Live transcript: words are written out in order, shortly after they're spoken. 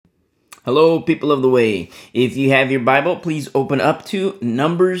Hello, people of the way. If you have your Bible, please open up to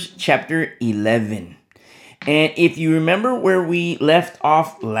Numbers chapter 11. And if you remember where we left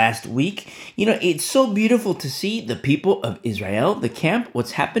off last week, it's so beautiful to see the people of Israel, the camp.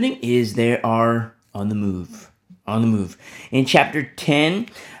 What's happening is they are on the move. On the move. In chapter 10,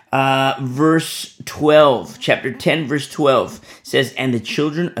 verse 12, chapter 10, verse 12 says, "And the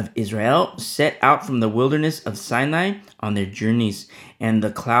children of Israel set out from the wilderness of Sinai on their journeys, and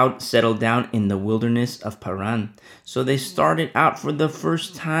the cloud settled down in the wilderness of Paran. So they started out for the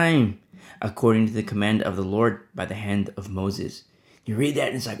first time, according to the command of the Lord by the hand of Moses." You read that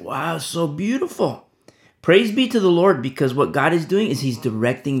and it's like, wow, so beautiful. Praise be to the Lord, because what God is doing is he's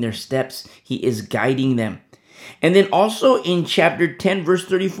directing their steps. He is guiding them. And then also in chapter 10, verse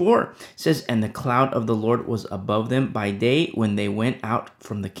 34, says, "And the cloud of the Lord was above them by day when they went out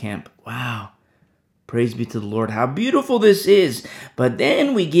from the camp." Wow. Praise be to the Lord. How beautiful this is. But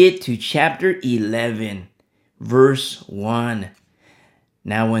then we get to chapter 11, verse 1.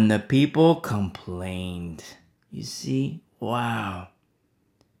 "Now when the people complained," you see, wow.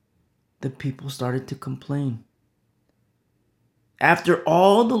 The people started to complain. After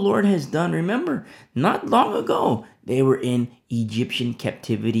all the Lord has done, remember, not long ago, they were in Egyptian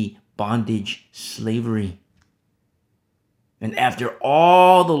captivity, bondage, slavery. And after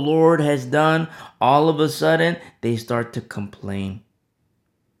all the Lord has done, all of a sudden, they start to complain.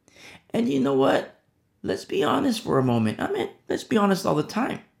 And you know what? Let's be honest for a moment. Let's be honest all the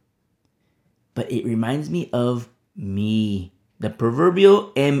time. But it reminds me of me. The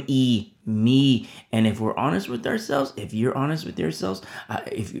proverbial me, me. And if we're honest with ourselves, if you're honest with yourselves, I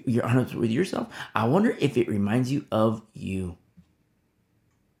wonder if it reminds you of you.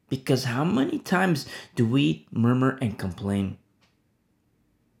 Because how many times do we murmur and complain?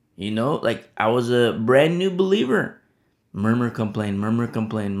 Like I was a brand new believer. Murmur, complain, murmur,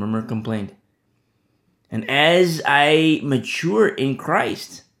 complain, murmur, complain. And as I mature in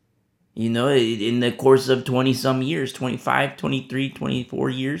Christ, in the course of 20 some years, 25, 23, 24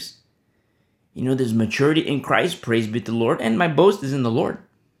 years, there's maturity in Christ, praise be to the Lord, and my boast is in the Lord.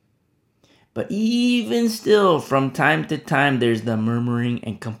 But even still, from time to time, there's the murmuring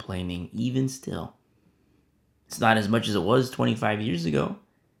and complaining, even still. It's not as much as it was 25 years ago,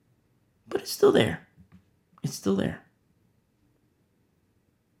 but it's still there. It's still there.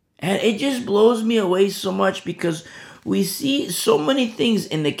 And it just blows me away so much, because we see so many things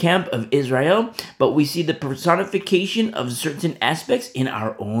in the camp of Israel, but we see the personification of certain aspects in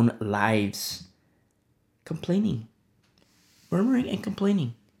our own lives. Complaining, murmuring and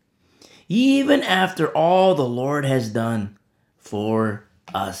complaining. Even after all the Lord has done for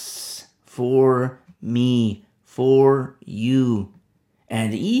us, for me, for you.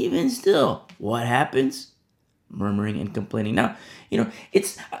 And even still, what happens? Murmuring and complaining. Now,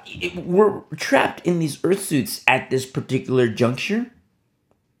 we're trapped in these earth suits at this particular juncture.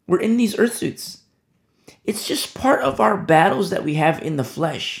 We're in these earth suits. It's just part of our battles that we have in the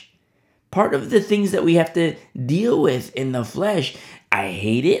flesh. Part of the things that we have to deal with in the flesh. I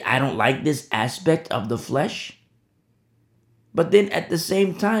hate it. I don't like this aspect of the flesh. But then at the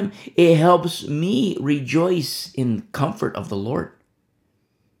same time, it helps me rejoice in comfort of the Lord.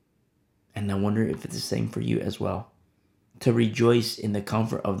 And I wonder if it's the same for you as well. To rejoice in the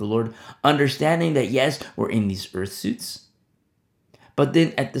comfort of the Lord, understanding that yes, we're in these earth suits. But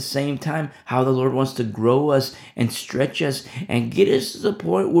then at the same time, how the Lord wants to grow us and stretch us and get us to the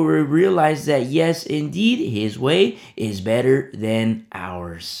point where we realize that yes, indeed, His way is better than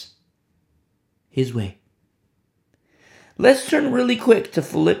ours. His way. Let's turn really quick to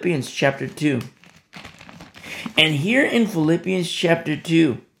Philippians chapter 2. And here in Philippians chapter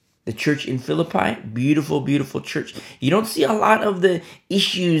 2, the church in Philippi, beautiful, beautiful church. You don't see a lot of the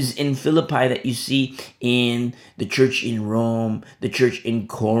issues in Philippi that you see in the church in Rome, the church in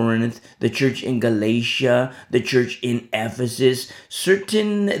Corinth, the church in Galatia, the church in Ephesus.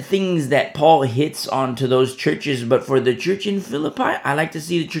 Certain things that Paul hits on to those churches. But for the church in Philippi, I like to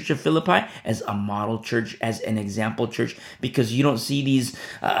see the church of Philippi as a model church, as an example church, because you don't see these,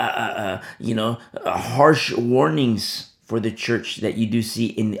 harsh warnings for the church that you do see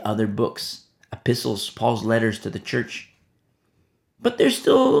in the other books, epistles, Paul's letters to the church. But there's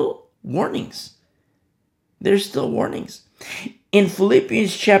still warnings. There's still warnings. In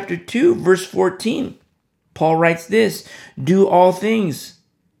Philippians chapter 2, verse 14, Paul writes this: "Do all things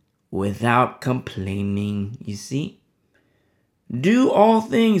without complaining." You see? Do all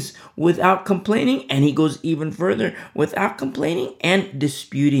things without complaining. And he goes even further: without complaining and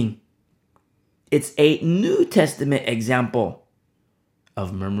disputing. It's a New Testament example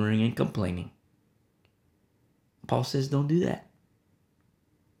of murmuring and complaining. Paul says don't do that.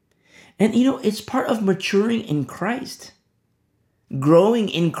 And it's part of maturing in Christ, growing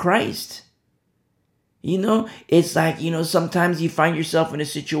in Christ. It's like, sometimes you find yourself in a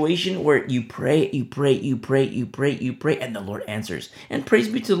situation where you pray, and the Lord answers. And praise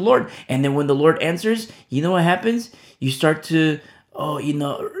be to the Lord. And then when the Lord answers, you know what happens? You start to,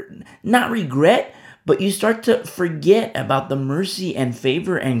 not regret, but you start to forget about the mercy and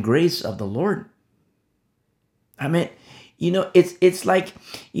favor and grace of the Lord. I mean, it's like,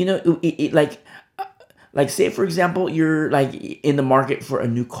 like say, for example, you're like in the market for a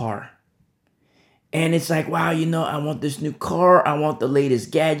new car. And it's like, wow, I want this new car. I want the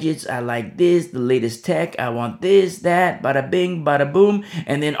latest gadgets. I like this, the latest tech. I want this, that, bada bing, bada boom.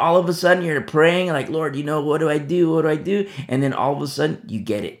 And then all of a sudden you're praying like, Lord, what do I do? What do I do? And then all of a sudden you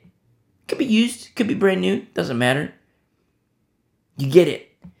get it. Could be used, could be brand new. Doesn't matter. You get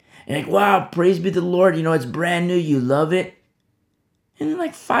it. And like, wow, praise be to the Lord. It's brand new. You love it. And then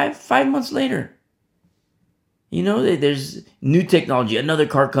like five months later, there's new technology. Another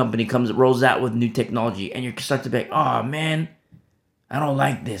car company rolls out with new technology, and you start to be like, oh man, I don't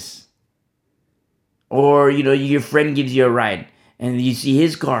like this. Or, your friend gives you a ride, and you see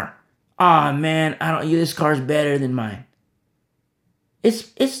his car. Oh man, this car's better than mine.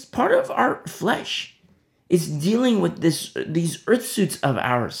 It's part of our flesh. It's dealing with these earth suits of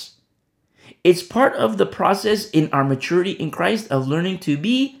ours. It's part of the process in our maturity in Christ of learning to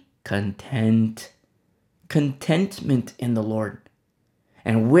be content. Contentment in the Lord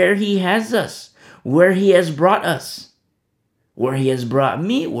and where He has us, where He has brought us, where He has brought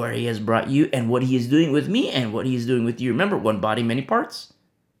me, where He has brought you, and what He is doing with me and what He is doing with you. Remember, one body, many parts.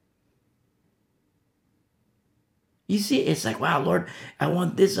 You see, it's like, wow, Lord, I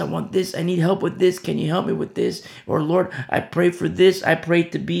want this, I need help with this. Can you help me with this? Or Lord, I pray for this. I pray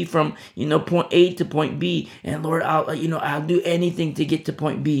to be from, point A to point B. And Lord, I'll do anything to get to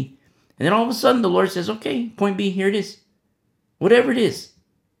point B. And then all of a sudden the Lord says, okay, point B, here it is. Whatever it is,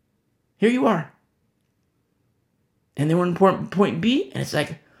 here you are. And then we're in point B, and it's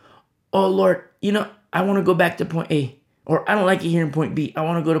like, oh Lord, I want to go back to point A. Or I don't like it here in point B. I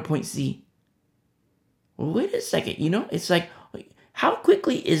want to go to point C. Well, wait a second, it's like, how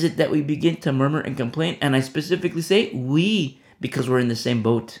quickly is it that we begin to murmur and complain? And I specifically say we, because we're in the same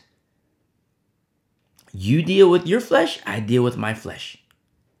boat. You deal with your flesh, I deal with my flesh.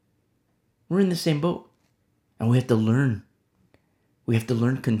 We're in the same boat. And we have to learn. We have to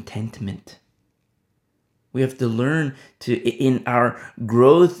learn contentment. We have to learn in our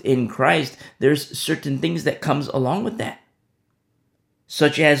growth in Christ, there's certain things that comes along with that.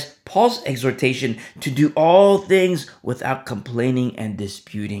 Such as Paul's exhortation to do all things without complaining and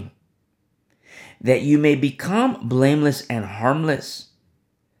disputing, that you may become blameless and harmless.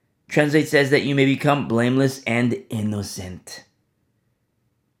 Translate says that you may become blameless and innocent.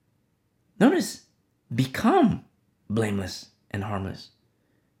 Notice, become blameless and harmless,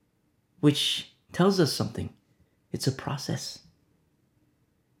 which tells us something. It's a process.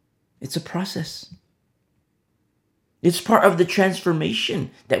 It's a process. It's part of the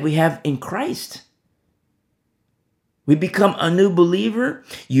transformation that we have in Christ. We become a new believer.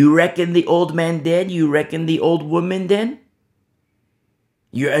 You reckon the old man dead? You reckon the old woman dead?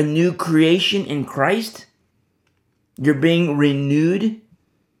 You're a new creation in Christ. You're being renewed.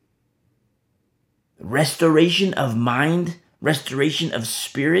 Restoration of mind, restoration of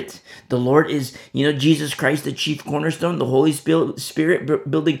spirit. The Lord is, Jesus Christ, the chief cornerstone, the Holy Spirit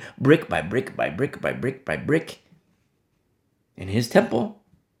building brick by brick by brick by brick by brick in His temple,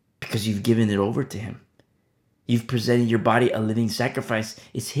 because you've given it over to Him. You've presented your body a living sacrifice.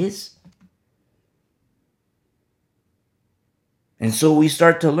 It's His. And so we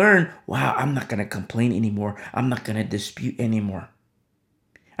start to learn, wow, I'm not going to complain anymore. I'm not going to dispute anymore.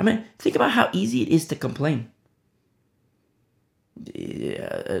 I mean, think about how easy it is to complain.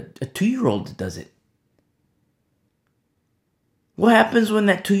 A 2-year-old does it. What happens when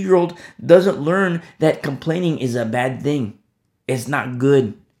that 2-year-old doesn't learn that complaining is a bad thing? It's not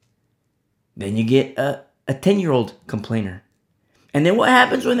good. Then you get a 10-year-old complainer. And then what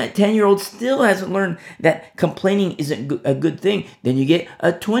happens when that 10-year-old still hasn't learned that complaining isn't a good thing? Then you get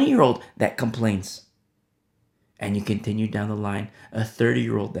a 20-year-old that complains. And you continue down the line, a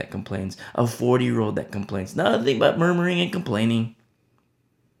 30-year-old that complains, a 40-year-old that complains. Nothing but murmuring and complaining.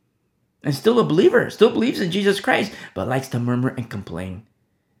 And still a believer, still believes in Jesus Christ, but likes to murmur and complain.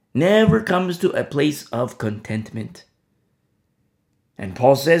 Never comes to a place of contentment. And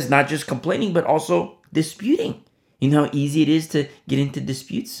Paul says not just complaining, but also disputing. You know how easy it is to get into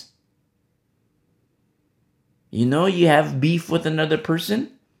disputes? You have beef with another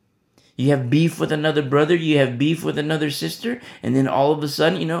person. You have beef with another brother, you have beef with another sister, and then all of a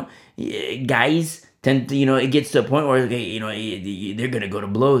sudden, guys tend to, it gets to a point where, okay, they're going to go to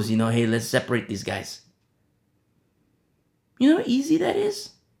blows, hey, let's separate these guys. You know how easy that is?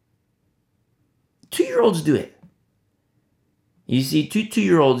 2-year-olds do it. You see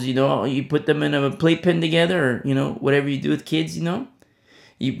two-year-olds, you put them in a playpen together, or, whatever you do with kids,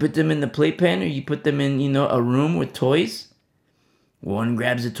 You put them in the playpen, or you put them in, a room with toys. One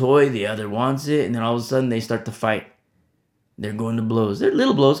grabs a toy, the other wants it, and then all of a sudden they start to fight. They're going to blows. They're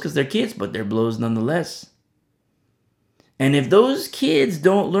little blows because they're kids, but they're blows nonetheless. And if those kids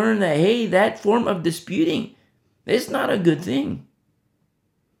don't learn that, hey, that form of disputing, it's not a good thing,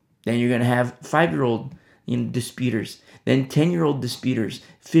 then you're going to have 5-year-old disputers, then 10-year-old disputers,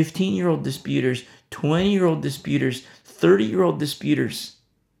 15-year-old disputers, 20-year-old disputers, 30-year-old disputers.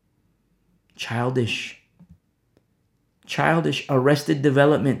 Childish, arrested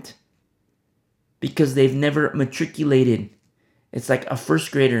development, because they've never matriculated. It's like a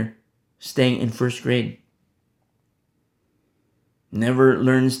first grader staying in first grade. Never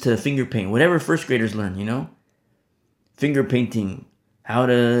learns to finger paint, whatever first graders learn, finger painting, how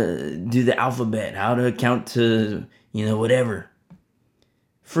to do the alphabet, how to count to, whatever.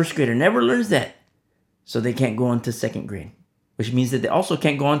 First grader never learns that. So they can't go on to second grade, which means that they also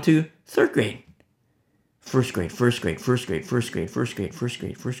can't go on to third grade. First grade,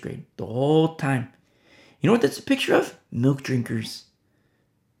 the whole time. You know what that's a picture of? Milk drinkers.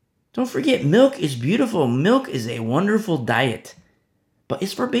 Don't forget, milk is beautiful. Milk is a wonderful diet, but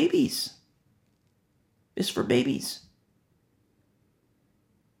it's for babies.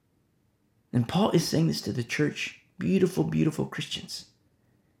 And Paul is saying this to the church. Beautiful, beautiful Christians.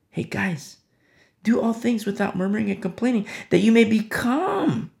 Hey guys, do all things without murmuring and complaining, that you may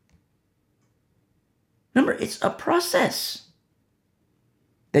become. Remember, it's a process.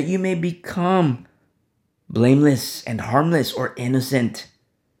 That you may become blameless and harmless or innocent,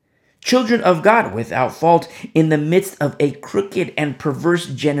 children of God without fault, in the midst of a crooked and perverse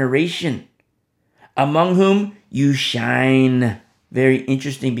generation, among whom you shine. Very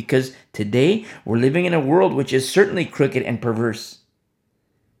interesting, because today we're living in a world which is certainly crooked and perverse.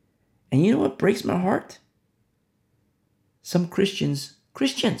 And you know what breaks my heart? Some Christians,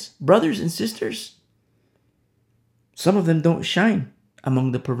 brothers and sisters, some of them don't shine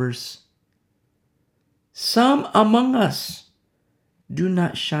among the perverse. Some among us do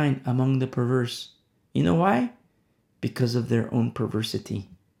not shine among the perverse. You know why? Because of their own perversity.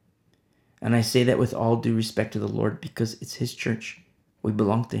 And I say that with all due respect to the Lord, because it's His church. We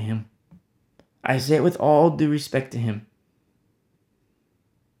belong to Him. I say it with all due respect to Him.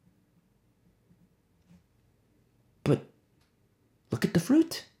 But look at the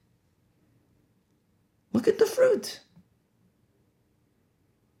fruit. Look at the fruit.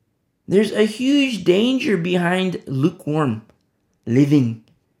 There's a huge danger behind lukewarm living.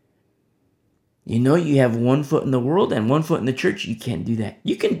 You have one foot in the world and one foot in the church. You can't do that.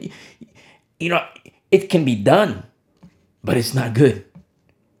 You can, it can be done, but it's not good.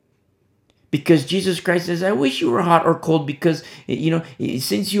 Because Jesus Christ says, I wish you were hot or cold, because,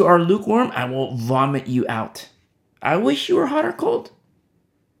 since you are lukewarm, I will vomit you out. I wish you were hot or cold.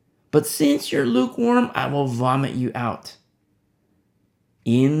 But since you're lukewarm, I will vomit you out.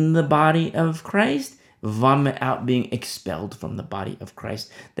 In the body of Christ, vomit out, being expelled from the body of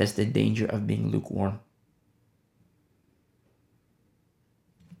Christ. That's the danger of being lukewarm.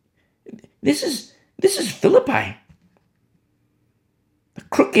 This is Philippi, a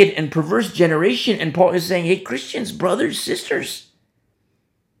crooked and perverse generation, and Paul is saying, hey, Christians, brothers, sisters,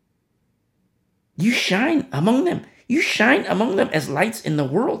 you shine among them. You shine among them as lights in the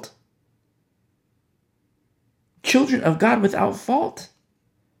world. Children of God without fault.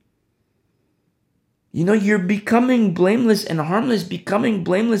 You're becoming blameless and harmless, becoming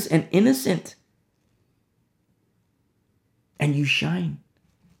blameless and innocent. And you shine.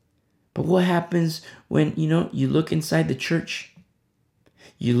 But what happens when, you look inside the church?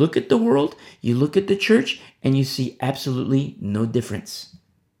 You look at the world, you look at the church, and you see absolutely no difference.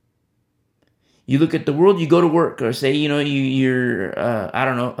 You look at the world, you go to work, or say, you're,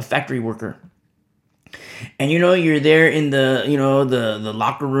 a factory worker. And you're there in the the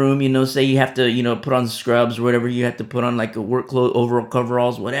locker room, say you have to put on scrubs or whatever, you have to put on like a work clothes, overall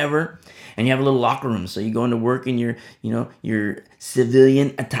coveralls, whatever, and you have a little locker room. So you go into work in your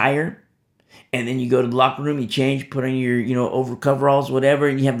civilian attire, and then you go to the locker room, you change, put on your over coveralls, whatever,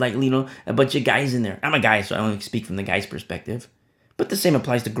 and you have like a bunch of guys in there. I'm a guy, so I only speak from the guy's perspective, but the same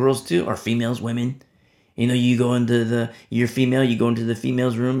applies to girls too, or females, women. You go into you're female, you go into the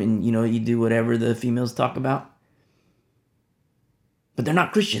female's room, and, you do whatever the females talk about. But they're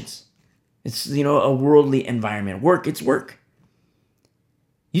not Christians. It's, a worldly environment. Work, it's work.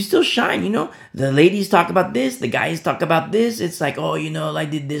 You still shine, The ladies talk about this, the guys talk about this. It's like, oh, I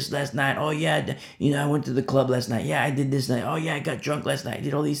did this last night. Oh, yeah, I went to the club last night. Yeah, I did this night. Oh, yeah, I got drunk last night. I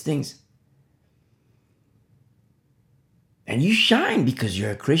did all these things. And you shine because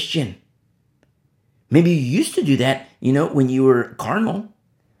you're a Christian. Maybe you used to do that, when you were carnal.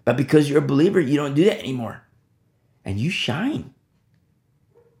 But because you're a believer, you don't do that anymore. And you shine.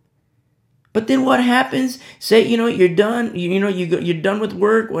 But then what happens? Say, you're done, you're done with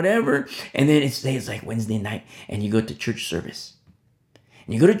work, whatever. And then it's like Wednesday night and you go to church service.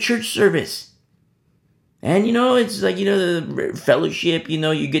 And you go to church service. And it's like, the fellowship,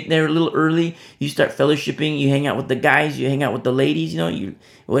 you get there a little early, you start fellowshipping, you hang out with the guys, you hang out with the ladies, you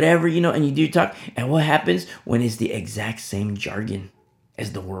whatever, and you do talk. And what happens when it's the exact same jargon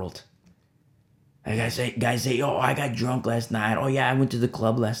as the world? Like guys say, oh, I got drunk last night. Oh yeah, I went to the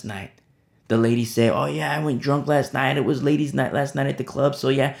club last night. The ladies say, oh yeah, I went drunk last night. It was ladies' night last night at the club. So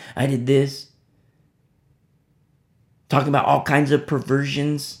yeah, I did this. Talking about all kinds of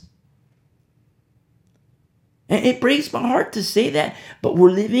perversions. And it breaks my heart to say that, but we're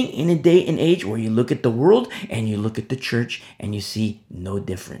living in a day and age where you look at the world and you look at the church and you see no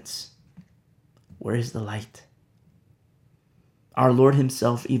difference. Where is the light? Our Lord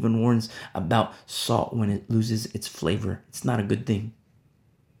himself even warns about salt when it loses its flavor. It's not a good thing.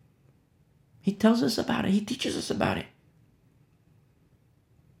 He tells us about it. He teaches us about it.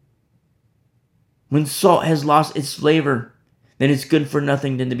 When salt has lost its flavor, then it's good for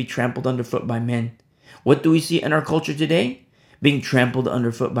nothing than to be trampled underfoot by men. What do we see in our culture today? Being trampled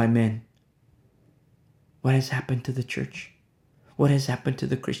underfoot by men. What has happened to the church? What has happened to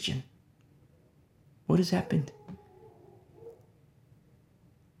the Christian? What has happened?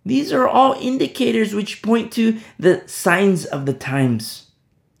 These are all indicators which point to the signs of the times.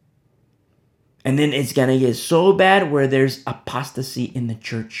 And then it's going to get so bad where there's apostasy in the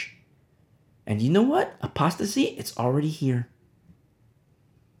church. And you know what? Apostasy, it's already here.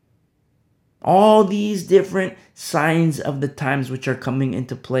 All these different signs of the times which are coming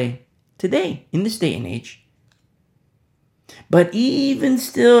into play today in this day and age. But even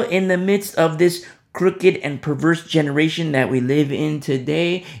still, in the midst of this crooked and perverse generation that we live in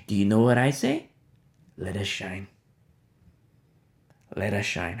today, do you know what I say? Let us shine. Let us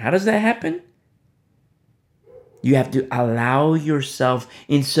shine. How does that happen? You have to allow yourself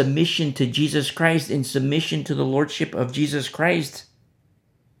in submission to Jesus Christ, in submission to the Lordship of Jesus Christ,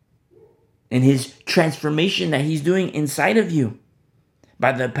 and his transformation that he's doing inside of you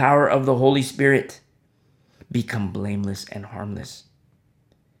by the power of the Holy Spirit. Become blameless and harmless.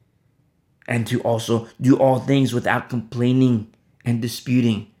 And to also do all things without complaining and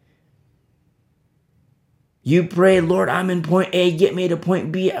disputing. You pray, Lord, I'm in point A, get me to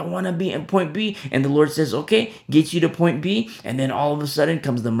point B. I want to be in point B. And the Lord says, okay, gets you to point B. And then all of a sudden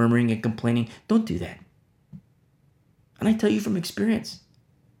comes the murmuring and complaining. Don't do that. And I tell you from experience,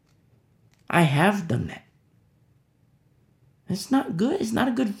 I have done that. It's not good. It's not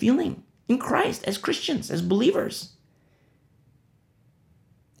a good feeling in Christ as Christians, as believers.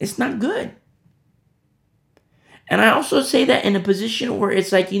 It's not good. And I also say that in a position where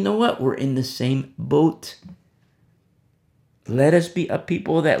it's like, you know what? We're in the same boat. Let us be a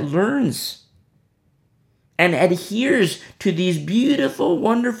people that learns and adheres to these beautiful,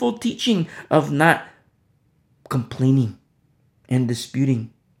 wonderful teaching of not complaining and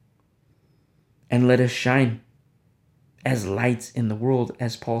disputing. And let us shine as lights in the world,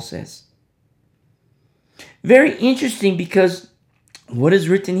 as Paul says. Very interesting, because what is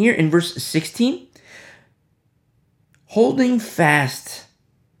written here in verse 16? Holding fast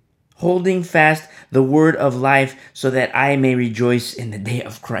the word of life, so that I may rejoice in the day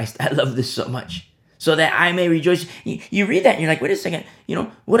of Christ. I love this so much. So that I may rejoice. You read that and you're like, wait a second.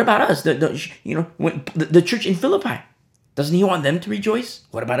 What about us? The church in Philippi, doesn't he want them to rejoice?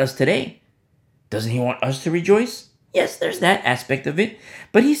 What about us today? Doesn't he want us to rejoice? Yes, there's that aspect of it.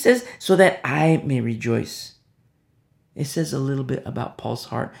 But he says, so that I may rejoice. It says a little bit about Paul's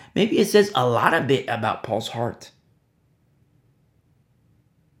heart. Maybe it says a lot of bit about Paul's heart.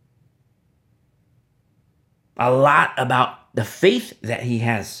 A lot about the faith that he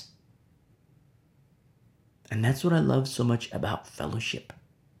has. And that's what I love so much about fellowship,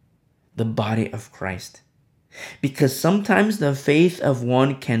 the body of Christ. Because sometimes the faith of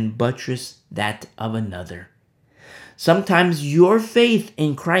one can buttress that of another. Sometimes your faith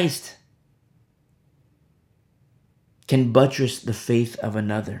in Christ can buttress the faith of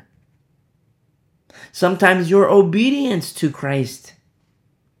another. Sometimes your obedience to Christ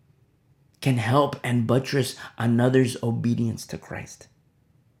can help and buttress another's obedience to Christ.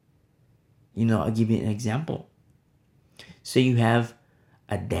 I'll give you an example. Say you have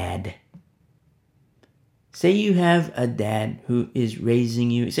a dad. Say you have a dad who is raising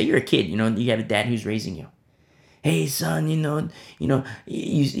you. Say you're a kid, you have a dad who's raising you. Hey son, he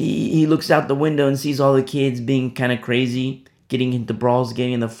looks out the window and sees all the kids being kind of crazy, getting into brawls,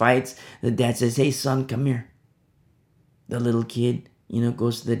 getting into fights. The dad says, hey son, come here. The little kid,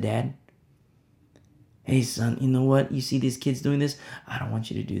 goes to the dad. Hey son, you know what? You see these kids doing this? I don't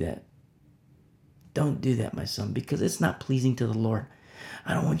want you to do that. Don't do that, my son, because it's not pleasing to the Lord.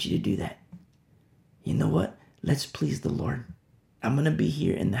 I don't want you to do that. You know what? Let's please the Lord. I'm going to be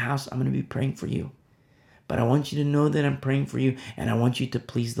here in the house. I'm going to be praying for you. But I want you to know that I'm praying for you, and I want you to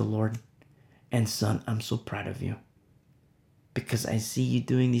please the Lord. And son, I'm so proud of you. Because I see you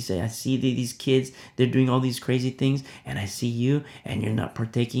doing these, I see these kids, they're doing all these crazy things, and I see you, and you're not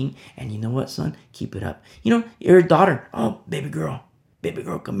partaking. And you know what, son? Keep it up. You're a daughter. Oh, baby girl,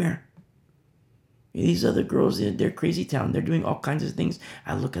 come here. These other girls, they're crazy town. They're doing all kinds of things.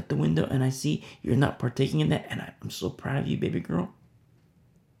 I look at the window and I see you're not partaking in that. And I'm so proud of you, baby girl.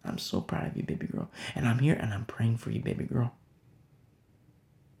 I'm so proud of you, baby girl. And I'm here and I'm praying for you, baby girl.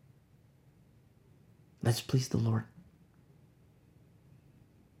 Let's please the Lord.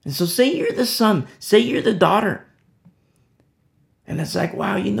 And so say you're the son. Say you're the daughter. And it's like,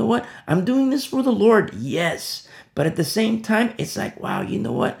 wow, you know what? I'm doing this for the Lord. Yes. But at the same time, it's like, wow, you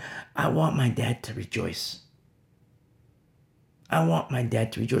know what? I want my dad to rejoice. I want my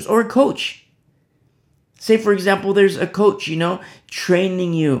dad to rejoice. Or a coach. Say, for example, there's a coach,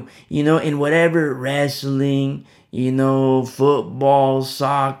 training you, in whatever, wrestling, football,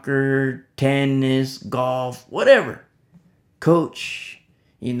 soccer, tennis, golf, whatever. Coach,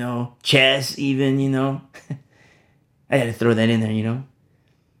 chess even, I had to throw that in there,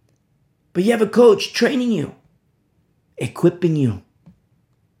 But you have a coach training you, equipping you.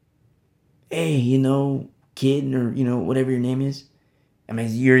 Hey, kid, or, whatever your name is. I mean,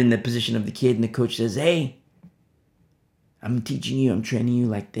 you're in the position of the kid and the coach says, hey, I'm teaching you, I'm training you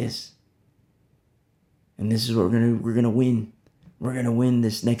like this. And this is what we're gonna win. We're gonna win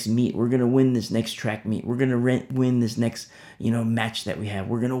this next meet. We're gonna win this next track meet. We're gonna win this next, match that we have.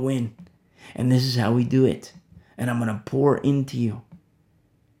 We're gonna win. And this is how we do it. And I'm gonna pour into you.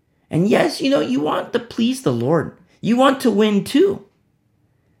 And yes, you want to please the Lord. You want to win too.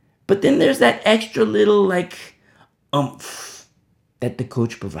 But then there's that extra little oomph that the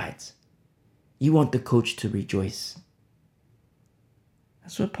coach provides. You want the coach to rejoice.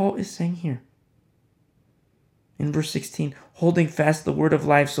 That's what Paul is saying here. In verse 16, holding fast the word of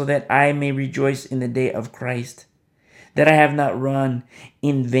life so that I may rejoice in the day of Christ, that I have not run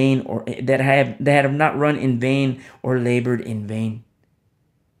in vain or that I have not run in vain or labored in vain.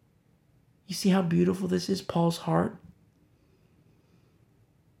 You see how beautiful this is, Paul's heart?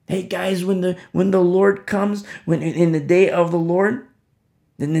 Hey guys, when the Lord comes, when in the day of the Lord,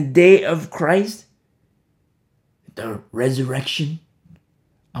 in the day of Christ, the resurrection,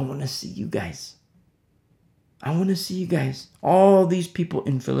 I want to see you guys. I want to see you guys, all these people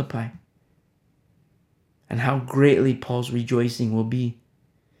in Philippi, and how greatly Paul's rejoicing will be,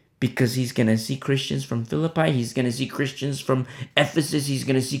 because he's going to see Christians from Philippi, he's going to see Christians from Ephesus, he's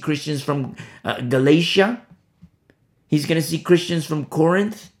going to see Christians from Galatia, he's going to see Christians from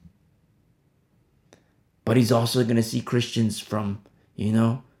Corinth, but he's also going to see Christians from,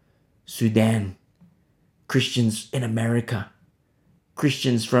 Sudan, Christians in America,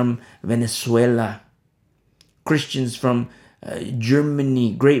 Christians from Venezuela, Christians from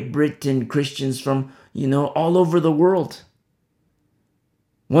Germany, Great Britain, Christians from, all over the world.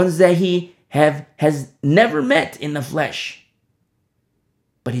 Ones that he has never met in the flesh.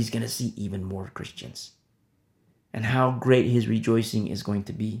 But he's going to see even more Christians. And how great his rejoicing is going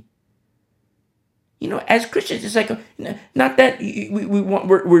to be. As Christians, it's like, not that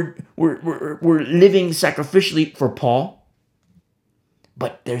we're living sacrificially for Paul,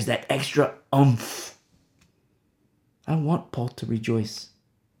 but there's that extra oomph. I want Paul to rejoice.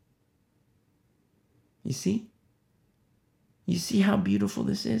 You see? You see how beautiful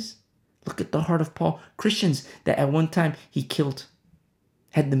this is? Look at the heart of Paul. Christians that at one time he killed,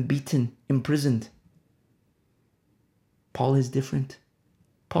 had them beaten, imprisoned. Paul is different.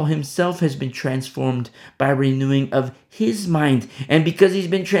 Paul himself has been transformed by renewing of his mind. And because he's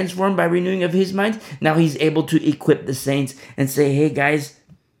been transformed by renewing of his mind, now he's able to equip the saints and say, hey guys,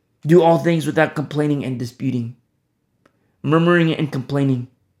 do all things without complaining and disputing, murmuring and complaining.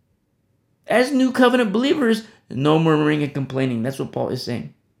 As new covenant believers, no murmuring and complaining. That's what Paul is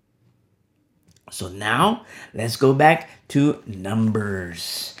saying. So now let's go back to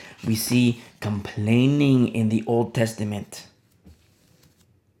Numbers. We see complaining in the Old Testament.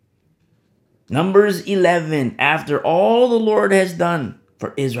 Numbers 11, after all the Lord has done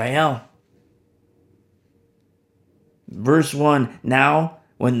for Israel. Verse 1, now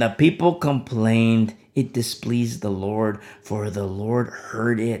when the people complained, it displeased the Lord, for the Lord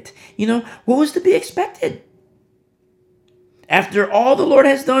heard it. What was to be expected? After all the Lord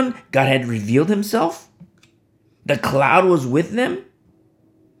has done, God had revealed himself. The cloud was with them.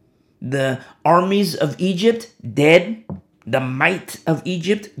 The armies of Egypt dead. The might of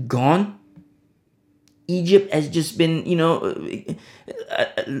Egypt gone. Egypt has just been,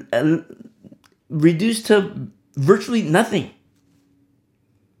 reduced to virtually nothing.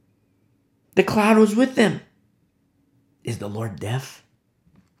 The cloud was with them. Is the Lord deaf?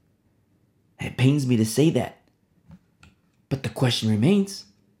 It pains me to say that. But the question remains,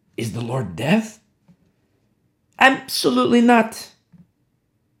 is the Lord deaf? Absolutely not.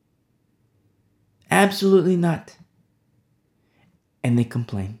 Absolutely not. And they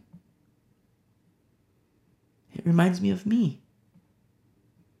complain. It reminds me of me.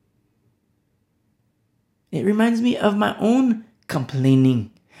 It reminds me of my own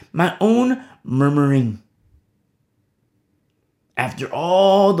complaining, my own murmuring. After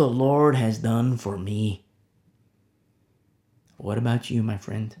all the Lord has done for me. What about you, my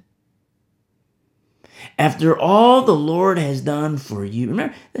friend? After all the Lord has done for you.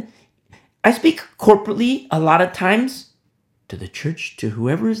 Remember, I speak corporately a lot of times to the church, to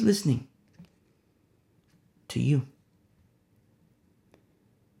whoever is listening, to you.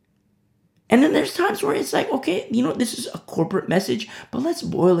 And then there's times where it's like, okay, this is a corporate message, but let's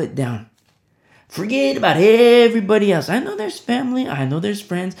boil it down. Forget about everybody else. I know there's family. I know there's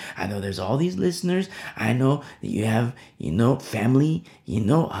friends. I know there's all these listeners. I know that you have, family,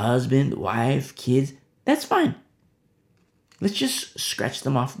 husband, wife, kids. That's fine. Let's just scratch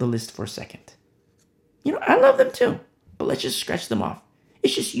them off the list for a second. I love them too, but let's just scratch them off.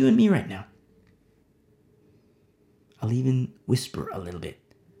 It's just you and me right now. I'll even whisper a little bit.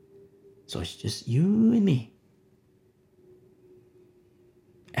 So it's just you and me.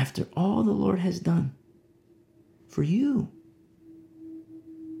 After all the Lord has done for you.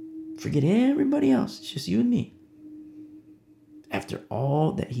 Forget everybody else. It's just you and me. After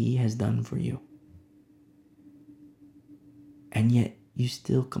all that he has done for you. And yet you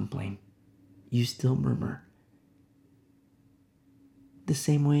still complain. You still murmur. The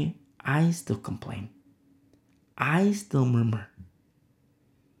same way I still complain. I still murmur.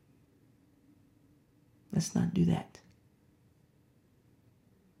 Let's not do that.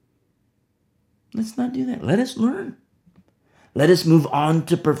 Let's not do that. Let us learn. Let us move on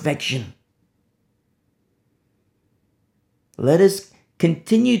to perfection. Let us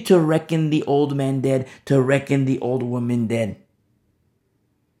continue to reckon the old man dead, to reckon the old woman dead.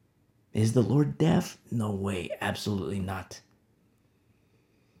 Is the Lord deaf? No way. Absolutely not.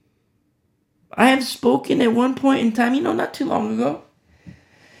 I have spoken at one point in time, not too long ago,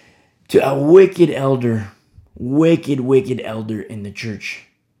 to a wicked elder in the church.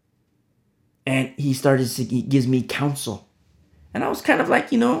 And he gives me counsel. And I was kind of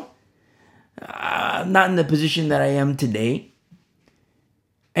like, not in the position that I am today.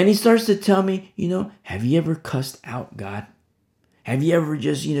 And he starts to tell me, have you ever cussed out God? Have you ever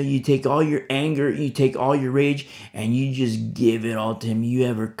just, you take all your anger, you take all your rage, and you just give it all to him? You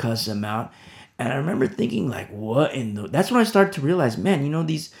ever cuss him out? And I remember thinking, like, what in the... That's when I started to realize, man,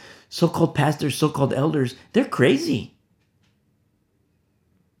 these so-called pastors, so-called elders, they're crazy.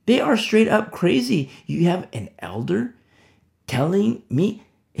 They are straight up crazy. You have an elder telling me,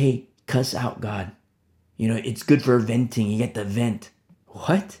 hey, cuss out God. It's good for venting. You get to vent.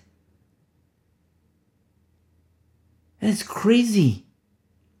 What? That's crazy.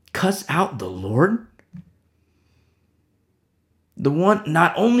 Cuss out the Lord? The one,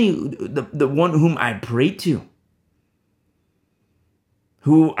 not only the one whom I pray to,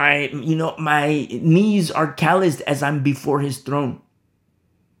 who my knees are calloused as I'm before his throne,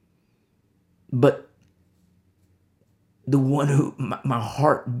 but the one who my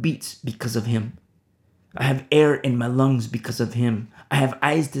heart beats because of him. I have air in my lungs because of him. I have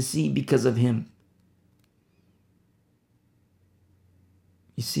eyes to see because of him.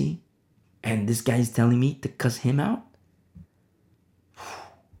 You see? And this guy's telling me to cuss him out?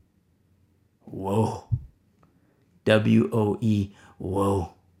 Whoa. W-O-E.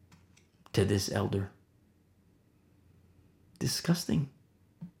 Whoa. To this elder. Disgusting.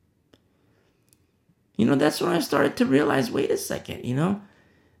 That's when I started to realize, wait a second,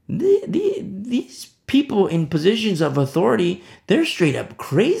 these people in positions of authority, they're straight up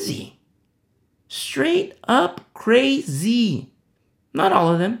crazy. Straight up crazy. Not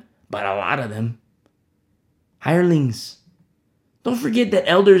all of them, but a lot of them. Hirelings. Don't forget that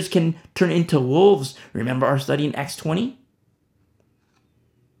elders can turn into wolves. Remember our study in Acts 20?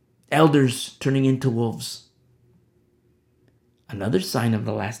 Elders turning into wolves. Another sign of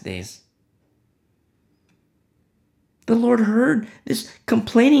the last days. The Lord heard this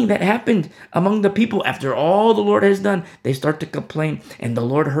complaining that happened among the people. After all the Lord has done, they start to complain, and the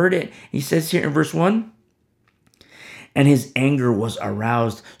Lord heard it. He says here in verse 1, and his anger was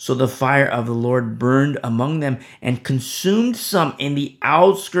aroused, so the fire of the Lord burned among them and consumed some in the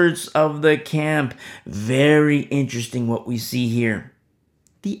outskirts of the camp. Very interesting what we see here.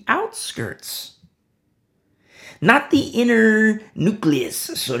 The outskirts. Not the inner nucleus,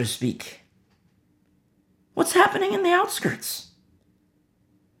 so to speak. What's happening in the outskirts?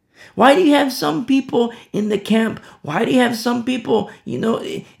 Why do you have some people in the camp? Why do you have some people, in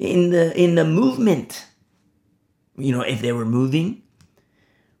the movement? If they were moving,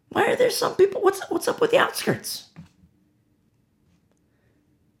 why are there some people? What's up with the outskirts?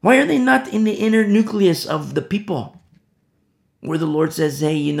 Why are they not in the inner nucleus of the people? Where the Lord says,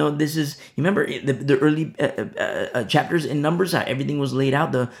 hey, this is, remember the early chapters in Numbers, how everything was laid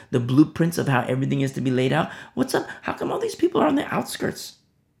out, the blueprints of how everything is to be laid out. What's up? How come all these people are on the outskirts?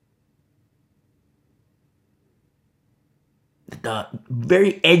 The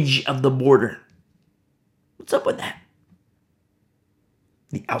very edge of the border. What's up with that?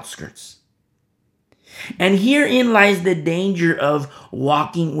 The outskirts. And herein lies the danger of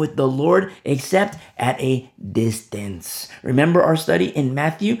walking with the Lord, except at a distance. Remember our study in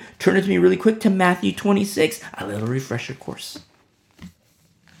Matthew? Turn it to me really quick to Matthew 26, a little refresher course.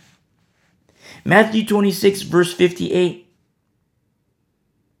 Matthew 26, verse 58.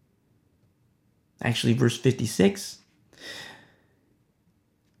 Actually, verse 56.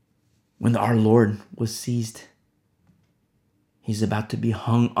 When our Lord was seized, he's about to be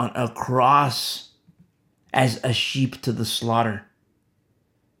hung on a cross as a sheep to the slaughter.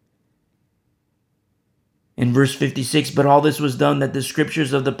 In verse 56, but all this was done that the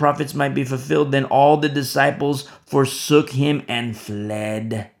scriptures of the prophets might be fulfilled. Then all the disciples forsook him and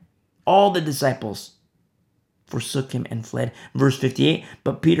fled. All the disciples forsook him and fled. Verse 58,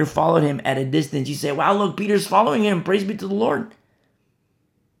 but Peter followed him at a distance. You say, wow, look, Peter's following him. Praise be to the Lord.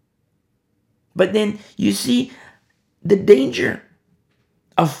 But then you see the danger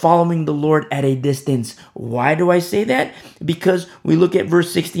of following the Lord at a distance. Why do I say that? Because we look at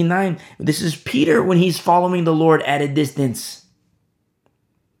verse 69. This is Peter when he's following the Lord at a distance.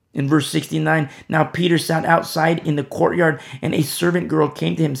 In verse 69, now Peter sat outside in the courtyard, and a servant girl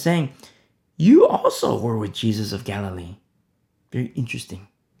came to him saying, you also were with Jesus of Galilee. Very interesting.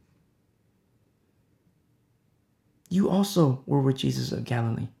 You also were with Jesus of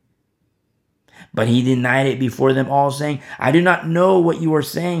Galilee. But he denied it before them all, saying, I do not know what you are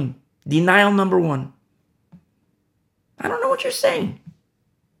saying. Denial number 1. I don't know what you're saying.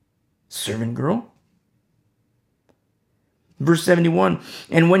 Servant girl. Verse 71,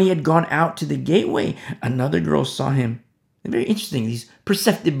 and when he had gone out to the gateway, another girl saw him. Very interesting, these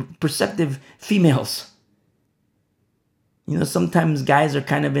perceptive females. Sometimes guys are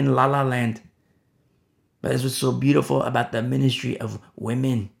kind of in la la land. But that's what's so beautiful about the ministry of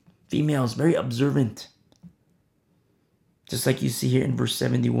women. Females, very observant. Just like you see here in verse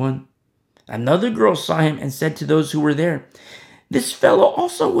 71. Another girl saw him and said to those who were there, this fellow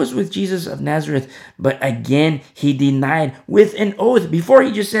also was with Jesus of Nazareth. But again, he denied with an oath. Before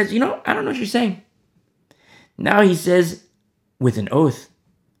he just says, I don't know what you're saying. Now he says with an oath,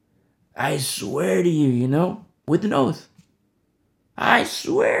 I swear to you, with an oath. I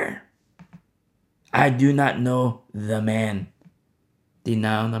swear. I do not know the man.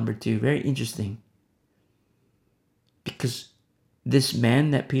 Denial number 2. Very interesting. Because this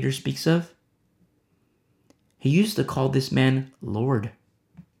man that Peter speaks of, he used to call this man Lord.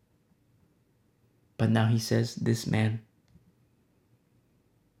 But now he says this man.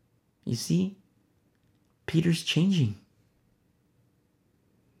 You see, Peter's changing.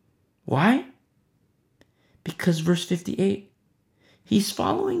 Why? Because verse 58, he's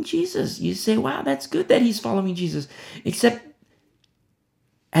following Jesus. You say, wow, that's good that he's following Jesus. Except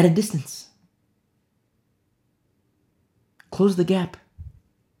at a distance. Close the gap.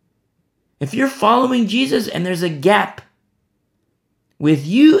 If you're following Jesus and there's a gap with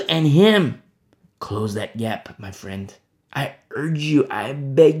you and him, close that gap, my friend. I urge you, I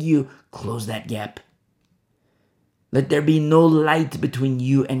beg you, close that gap. Let there be no light between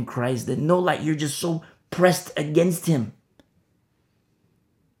you and Christ. That no light, you're just so pressed against him.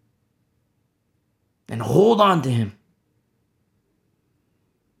 And hold on to him.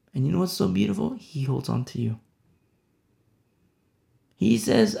 And you know what's so beautiful? He holds on to you. He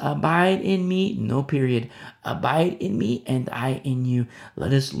says, abide in me, no period. Abide in me and I in you.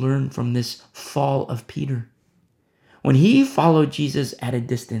 Let us learn from this fall of Peter. When he followed Jesus at a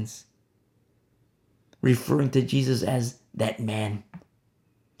distance, referring to Jesus as that man,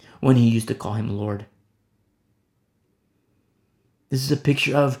 when he used to call him Lord. This is a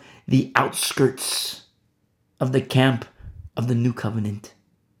picture of the outskirts of the camp of the new covenant.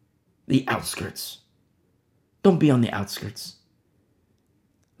 The outskirts. Don't be on the outskirts.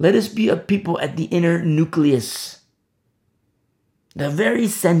 Let us be a people at the inner nucleus, the very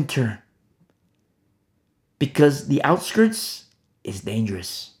center, because the outskirts is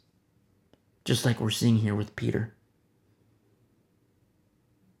dangerous, just like we're seeing here with Peter.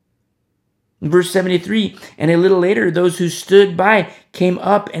 In verse 73, and a little later, those who stood by came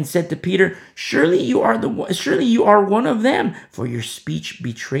up and said to Peter, surely you are one of them, for your speech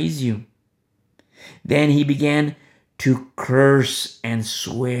betrays you. Then he began to curse and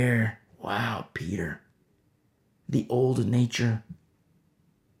swear. Wow, Peter, the old nature,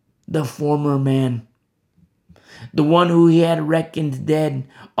 the former man, the one who he had reckoned dead,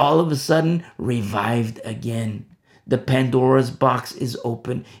 all of a sudden revived again. The Pandora's box is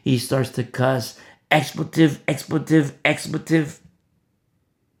open. He starts to cuss. Expletive, expletive, expletive.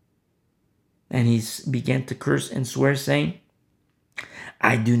 And he began to curse and swear, saying,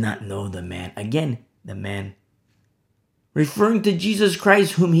 I do not know the man. Again, the man. Referring to Jesus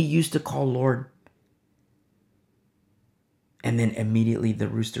Christ, whom he used to call Lord. And then immediately a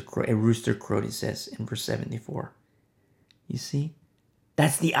rooster crowed, it says in verse 74. You see?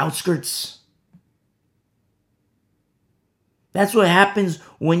 That's the outskirts. That's what happens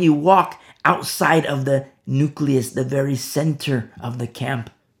when you walk outside of the nucleus, the very center of the camp.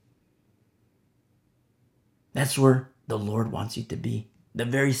 That's where the Lord wants you to be, the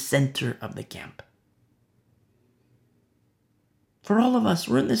very center of the camp. For all of us,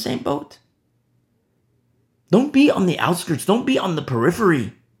 we're in the same boat. Don't be on the outskirts. Don't be on the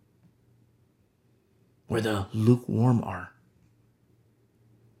periphery where the lukewarm are.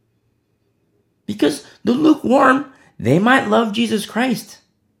 Because the lukewarm, they might love Jesus Christ,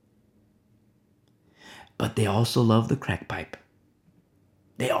 but they also love the crack pipe.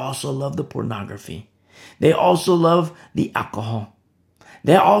 They also love the pornography. They also love the alcohol.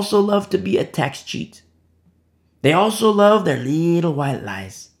 They also love to be a tax cheat. They also love their little white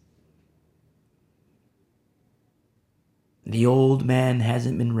lies. The old man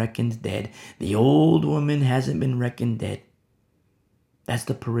hasn't been reckoned dead. The old woman hasn't been reckoned dead. That's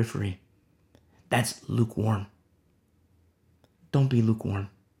the periphery. That's lukewarm. Don't be lukewarm.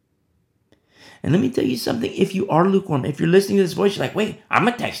 And let me tell you something. If you are lukewarm, if you're listening to this voice, you're like, wait, I'm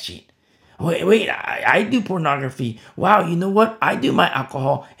a tax cheat. Wait, I do pornography. Wow, you know what? I do my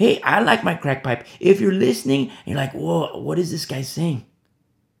alcohol. Hey, I like my crack pipe. If you're listening, and you're like, whoa, what is this guy saying?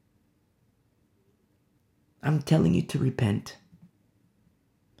 I'm telling you to repent.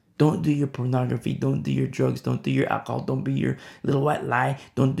 Don't do your pornography. Don't do your drugs. Don't do your alcohol. Don't be your little white lie.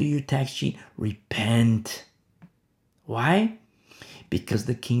 Don't do your tax cheat. Repent. Why? Because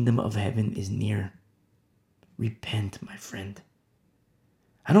the kingdom of heaven is near. Repent, my friend.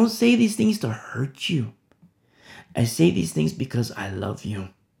 I don't say these things to hurt you. I say these things because I love you.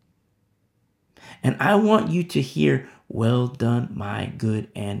 And I want you to hear, well done, my good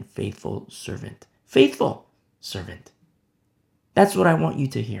and faithful servant. Faithful servant. That's what I want you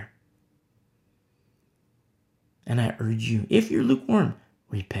to hear. And I urge you, if you're lukewarm,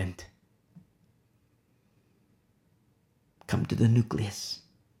 repent. Come to the nucleus.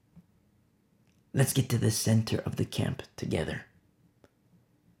 Let's get to the center of the camp together.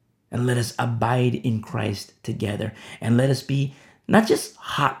 And let us abide in Christ together. And let us be not just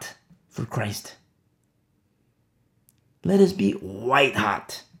hot for Christ. Let us be white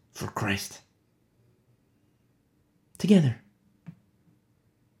hot for Christ. Together.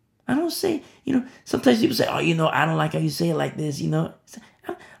 I don't say, sometimes people say, I don't like how you say it like this,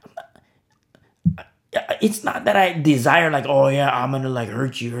 It's not that I desire I'm going to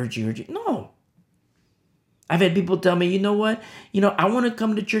hurt you. No. I've had people tell me, you know what? I want to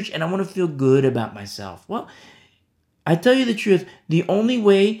come to church and I want to feel good about myself. Well, I tell you the truth. The only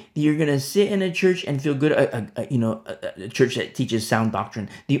way that you're going to sit in a church and feel good, a church that teaches sound doctrine,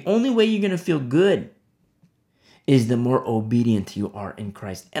 the only way you're going to feel good is the more obedient you are in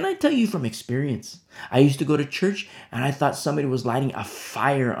Christ. And I tell you from experience. I used to go to church and I thought somebody was lighting a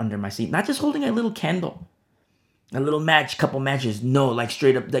fire under my seat, not just holding a little candle. A little match, couple matches. No,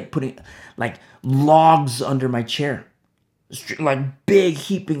 straight up, putting logs under my chair. Big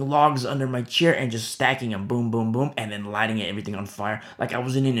heaping logs under my chair and just stacking them, boom, boom, boom, and then lighting everything on fire. Like I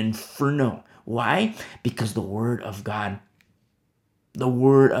was in an inferno. Why? Because the word of God The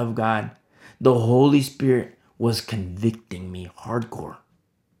Word of God. The Holy Spirit was convicting me hardcore.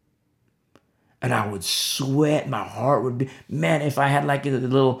 And I would sweat. My heart would be, man, if I had like a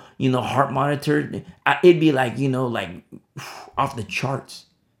little, heart monitor, it'd be like, like off the charts.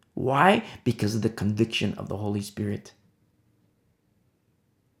 Why? Because of the conviction of the Holy Spirit.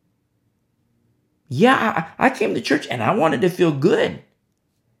 Yeah, I came to church and I wanted to feel good.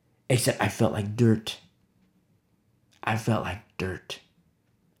 Except I felt like dirt. I felt like dirt.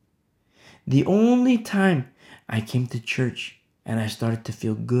 The only time I came to church and I started to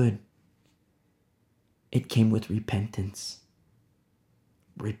feel good, it came with repentance.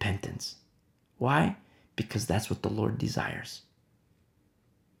 Repentance. Why? Because that's what the Lord desires.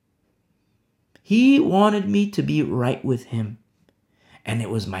 He wanted me to be right with Him. And it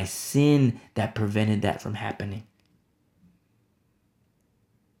was my sin that prevented that from happening.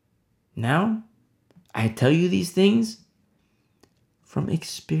 Now, I tell you these things from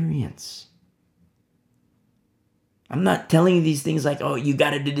experience. I'm not telling you these things like, oh, you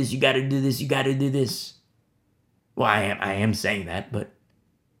got to do this, you got to do this, you got to do this. Well, I am saying that, but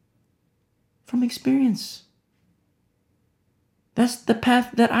from experience. That's the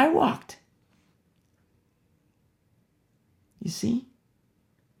path that I walked. You see?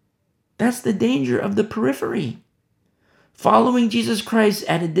 That's the danger of the periphery. Following Jesus Christ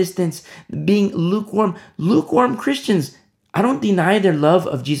at a distance, being lukewarm. Lukewarm Christians, I don't deny their love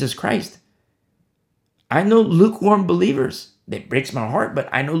of Jesus Christ. I know lukewarm believers. It breaks my heart, but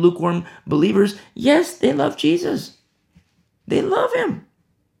I know lukewarm believers. Yes, they love Jesus. They love Him.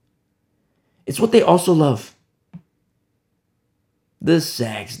 It's what they also love. The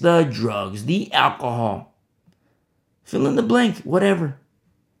sex, the drugs, the alcohol. Fill in the blank, whatever.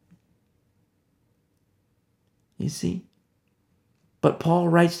 You see? But Paul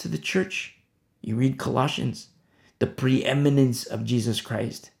writes to the church. You read Colossians, the preeminence of Jesus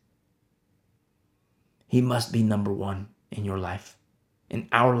Christ. He must be number one in your life. In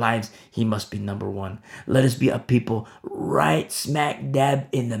our lives, He must be number one. Let us be a people right smack dab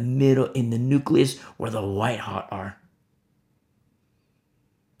in the middle, in the nucleus where the white hot are.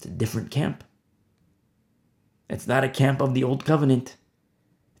 It's a different camp. It's not a camp of the old covenant.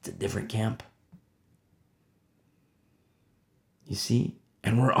 It's a different camp. You see?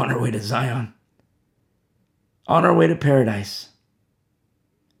 And we're on our way to Zion. On our way to paradise.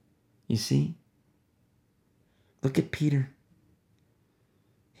 You see? Look at Peter.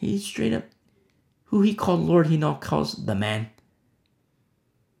 He straight up, who he called Lord, he now calls the man.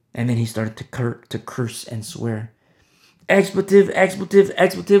 And then he started to curse and swear. Expletive,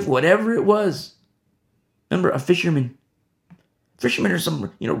 whatever it was. Remember, a fisherman. Fishermen are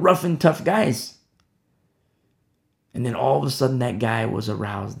some, rough and tough guys. And then all of a sudden that guy was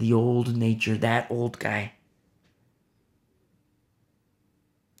aroused. The old nature, that old guy.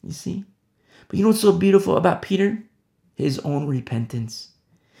 You see? But you know what's so beautiful about Peter? His own repentance.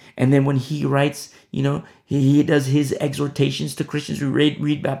 And then when he writes, he does his exhortations to Christians. We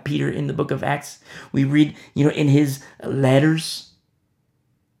read about Peter in the book of Acts. We read, in his letters.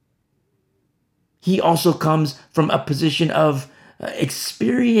 He also comes from a position of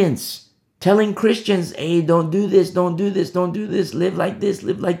experience. Telling Christians, hey, don't do this, don't do this, don't do this, live like this,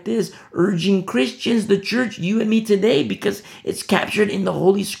 live like this. Urging Christians, the church, you and me today, because it's captured in the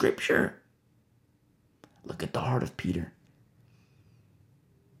Holy Scripture. Look at the heart of Peter.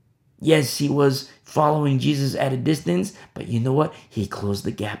 Yes, he was following Jesus at a distance, but you know what? He closed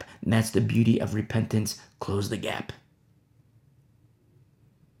the gap. And that's the beauty of repentance. Close the gap.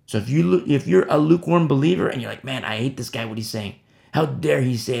 So if you're a lukewarm believer and you're like, man, I hate this guy, what he's saying. How dare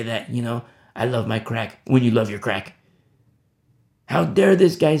he say that, I love my crack when you love your crack. How dare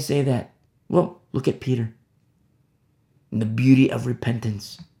this guy say that? Well, look at Peter. And the beauty of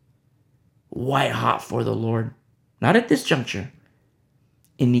repentance. White hot for the Lord. Not at this juncture.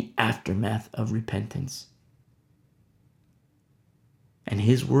 In the aftermath of repentance. And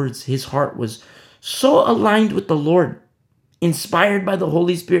his words, his heart was so aligned with the Lord. Inspired by the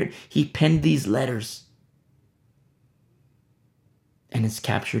Holy Spirit, he penned these letters. And it's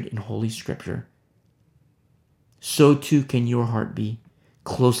captured in Holy Scripture. So too can your heart be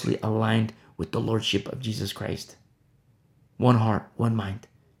closely aligned with the Lordship of Jesus Christ. One heart, one mind,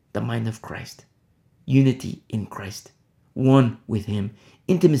 the mind of Christ. Unity in Christ. One with Him.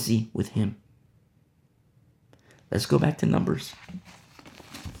 Intimacy with Him. Let's go back to Numbers.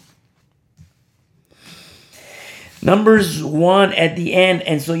 Numbers 1 at the end.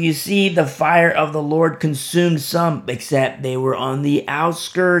 And so you see the fire of the Lord consumed some, except they were on the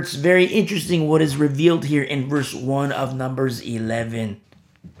outskirts. Very interesting what is revealed here in verse 1 of Numbers 11.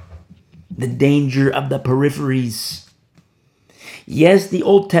 The danger of the peripheries. Yes, the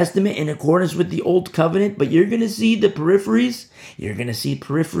Old Testament in accordance with the Old Covenant, but you're going to see the peripheries. You're going to see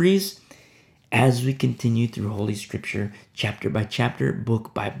peripheries as we continue through Holy Scripture, chapter by chapter,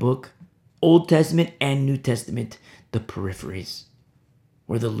 book by book, Old Testament and New Testament, the peripheries,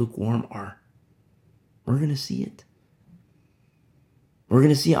 where the lukewarm are. We're going to see it. We're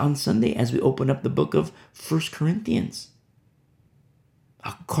going to see it on Sunday as we open up the book of 1 Corinthians.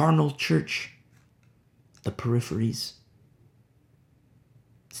 A carnal church, the peripheries.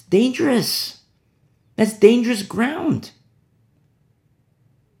 It's dangerous. That's dangerous ground.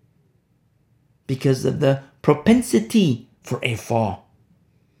 Because of the propensity for a fall.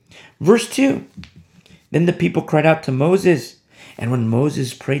 Verse 2. Then the people cried out to Moses, and when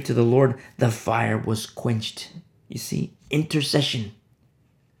Moses prayed to the Lord, the fire was quenched. You see, intercession.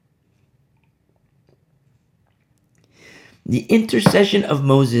 The intercession of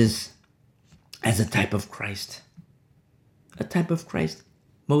Moses as a type of Christ. A type of Christ.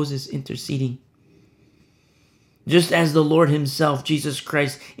 Moses interceding. Just as the Lord himself, Jesus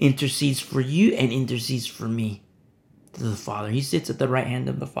Christ, intercedes for you and intercedes for me to the Father. He sits at the right hand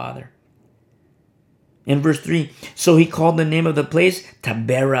of the Father. In verse 3, so he called the name of the place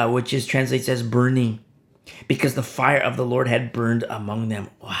Taberah, which is translates as burning, because the fire of the Lord had burned among them.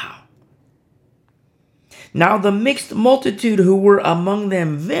 Wow. Now the mixed multitude who were among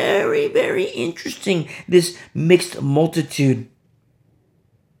them, very, very interesting, this mixed multitude,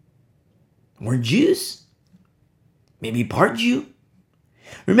 were Jews, maybe part Jew.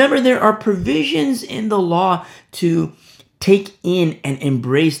 Remember, there are provisions in the law to take in and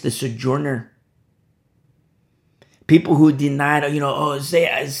embrace the sojourner. People who denied,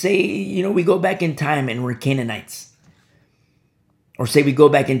 say, we go back in time and we're Canaanites. Or say we go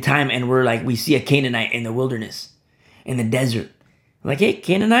back in time and we see a Canaanite in the wilderness, in the desert. Like, hey,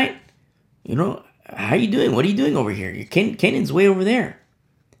 Canaanite, how you doing? What are you doing over here? Canaan's way over there.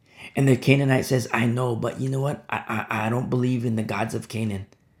 And the Canaanite says, I know, but you know what? I don't believe in the gods of Canaan.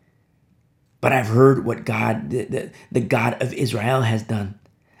 But I've heard what God, the God of Israel has done.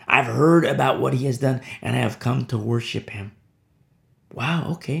 I've heard about what he has done, and I have come to worship him.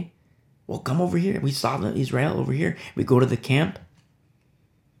 Wow, okay. Well, come over here. We saw Israel over here. We go to the camp.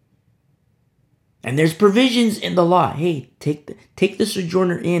 And there's provisions in the law. Hey, take the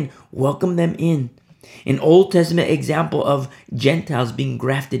sojourner in. Welcome them in. An Old Testament example of Gentiles being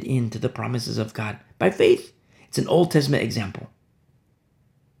grafted into the promises of God by faith. It's an Old Testament example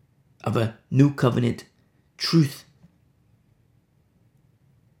of a new covenant truth.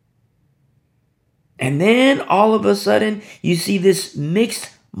 And then all of a sudden, you see this mixed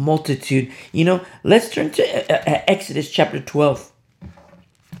multitude. Let's turn to Exodus chapter 12.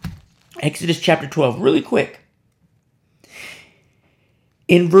 Exodus chapter 12, really quick.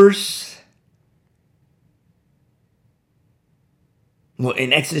 In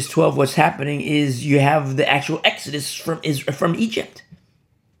Exodus 12, what's happening is you have the actual Exodus from Egypt.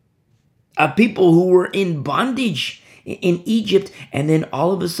 People who were in bondage in Egypt, and then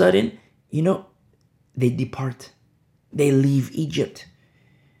all of a sudden, they depart. They leave Egypt.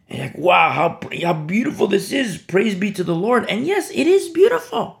 And you're like, wow, how beautiful this is. Praise be to the Lord. And yes, it is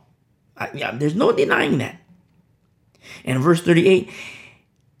beautiful. There's no denying that. And verse 38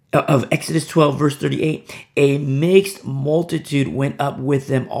 of Exodus 12, verse 38, a mixed multitude went up with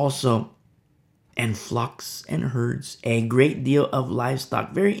them also, and flocks and herds, a great deal of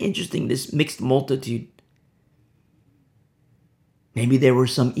livestock. Very interesting, this mixed multitude. Maybe there were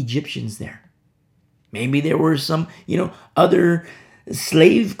some Egyptians there. Maybe there were some, other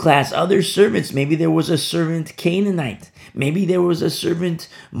slave class, other servants. Maybe there was a servant Canaanite. Maybe there was a servant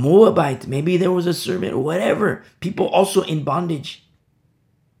Moabite. Maybe there was a servant whatever. People also in bondage.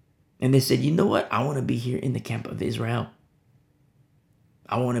 And they said, you know what? I want to be here in the camp of Israel.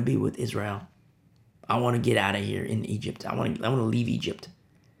 I want to be with Israel. I want to get out of here in Egypt. I want to leave Egypt.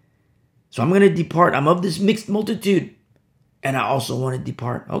 So I'm going to depart. I'm of this mixed multitude. And I also want to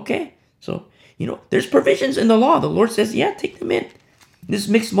depart. Okay. So, there's provisions in the law. The Lord says, yeah, take them in. This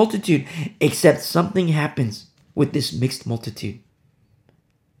mixed multitude. Except something happens with this mixed multitude.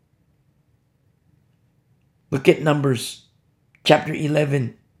 Look at Numbers chapter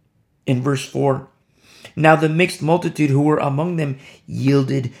 11 in verse 4. Now the mixed multitude who were among them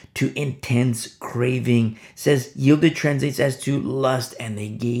yielded to intense craving. It says yielded translates as to lust, and they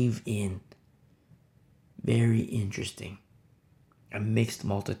gave in. Very interesting. A mixed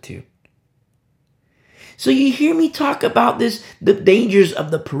multitude. So you hear me talk about this, the dangers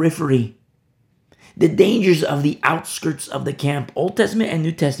of the periphery, the dangers of the outskirts of the camp, Old Testament and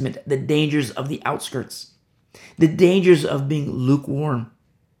New Testament, the dangers of the outskirts, the dangers of being lukewarm.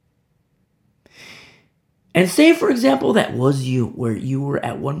 And say, for example, that was you, where you were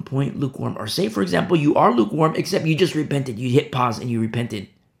at one point lukewarm. Or say, for example, you are lukewarm, except you just repented. You hit pause and you repented.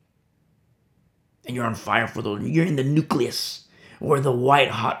 And you're on fire for the Lord. You're in the nucleus where the white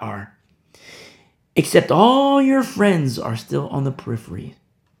hot are. Except all your friends are still on the periphery.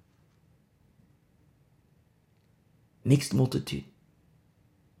 Mixed multitude.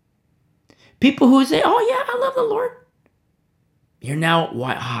 People who say, oh yeah, I love the Lord. You're now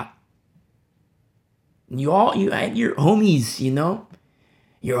white hot. You had your homies,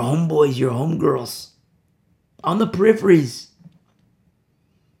 your homeboys, your homegirls on the peripheries.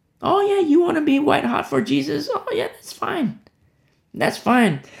 Oh yeah, you want to be white hot for Jesus? Oh yeah, that's fine. That's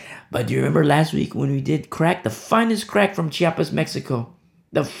fine. But do you remember last week when we did crack, the finest crack from Chiapas, Mexico?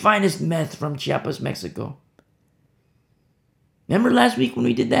 The finest meth from Chiapas, Mexico. Remember last week when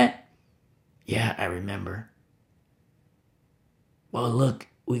we did that? Yeah, I remember. Well, look,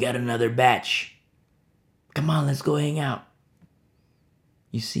 we got another batch. Come on, let's go hang out.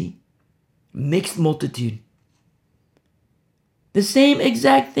 You see? Mixed multitude. The same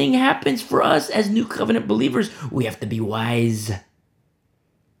exact thing happens for us as New Covenant believers. We have to be wise.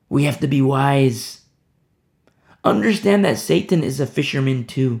 We have to be wise. Understand that Satan is a fisherman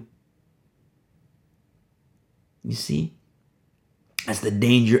too. You see? That's the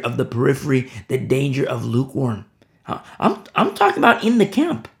danger of the periphery, the danger of lukewarm. I'm talking about in the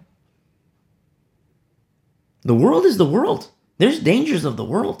camp. The world is the world. There's dangers of the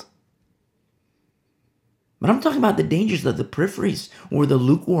world. But I'm talking about the dangers of the peripheries where the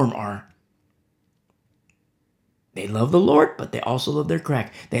lukewarm are. They love the Lord, but they also love their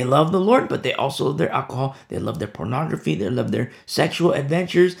crack. They love the Lord, but they also love their alcohol. They love their pornography. They love their sexual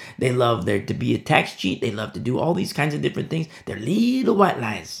adventures. They love to be a tax cheat. They love to do all these kinds of different things. They're little white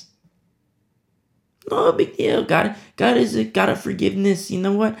lies. No big deal. God is a God of forgiveness. You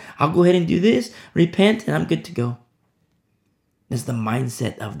know what? I'll go ahead and do this, repent, and I'm good to go. That's the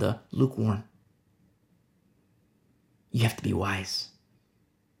mindset of the lukewarm. You have to be wise.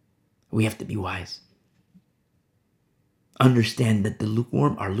 We have to be wise. Understand that the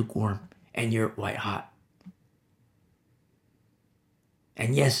lukewarm are lukewarm and you're white hot.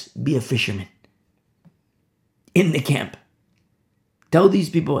 And yes, be a fisherman in the camp. Tell these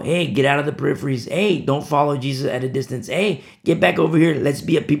people, hey, get out of the peripheries. Hey, don't follow Jesus at a distance. Hey, get back over here. Let's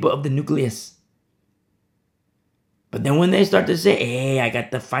be a people of the nucleus. But then when they start to say, hey, I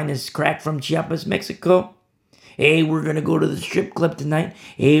got the finest crack from Chiapas, Mexico. Hey, we're going to go to the strip club tonight.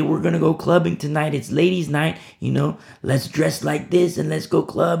 Hey, we're going to go clubbing tonight. It's ladies' night. Let's dress like this and let's go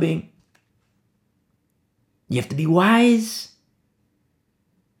clubbing. You have to be wise.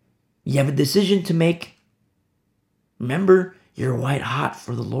 You have a decision to make. Remember, you're white hot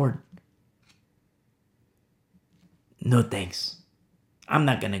for the Lord. No thanks. I'm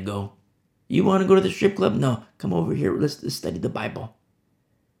not going to go. You want to go to the strip club? No, come over here. Let's study the Bible.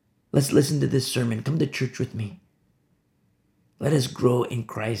 Let's listen to this sermon. Come to church with me. Let us grow in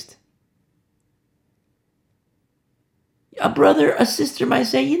Christ. A brother, a sister might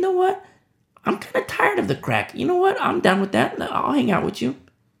say, you know what? I'm kind of tired of the crack. You know what? I'm down with that. I'll hang out with you.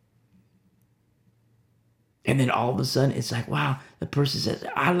 And then all of a sudden, it's like, wow, the person says,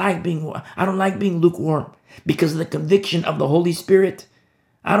 I don't like being lukewarm because of the conviction of the Holy Spirit.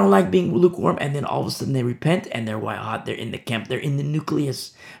 I don't like being lukewarm. And then all of a sudden they repent and they're white hot. They're in the camp. They're in the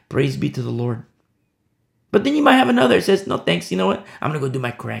nucleus. Praise be to the Lord. But then you might have another that says, no, thanks. You know what? I'm going to go do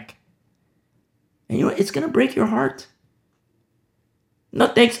my crack. And you know what? It's going to break your heart. No,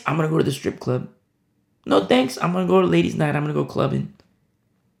 thanks. I'm going to go to the strip club. No, thanks. I'm going to go to ladies' night. I'm going to go clubbing.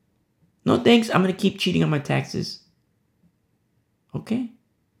 No, thanks. I'm going to keep cheating on my taxes. Okay.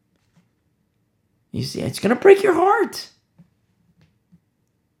 You see, it's going to break your heart.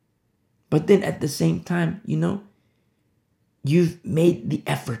 But then at the same time, you've made the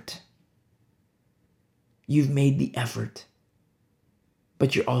effort. You've made the effort.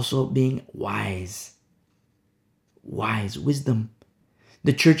 But you're also being wise. Wise, wisdom.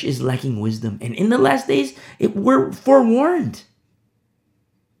 The church is lacking wisdom. And in the last days, we're forewarned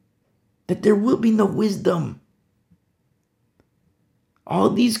that there will be no wisdom. All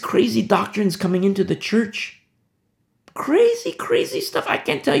these crazy doctrines coming into the church. Crazy, crazy stuff. I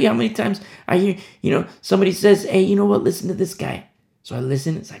can't tell you how many times I hear, somebody says, hey, you know what? Listen to this guy. So I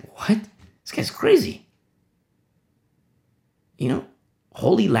listen. It's like, what? This guy's crazy.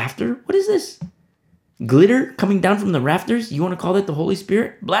 Holy laughter? What is this? Glitter coming down from the rafters? You want to call that the Holy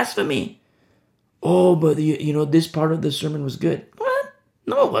Spirit? Blasphemy. Oh, but this part of the sermon was good. What?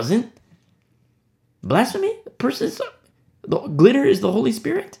 No, it wasn't. Blasphemy? The glitter is the Holy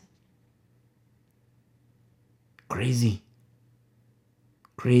Spirit? Crazy.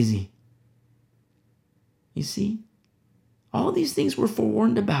 Crazy. You see? All these things we're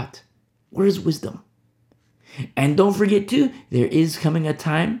forewarned about. Where's wisdom? And don't forget too, there is coming a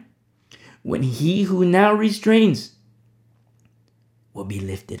time when he who now restrains will be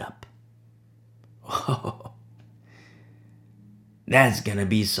lifted up. Oh, that's gonna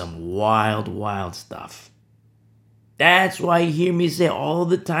be some wild, wild stuff. That's why you hear me say all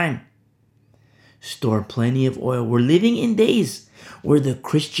the time, store plenty of oil. We're living in days where the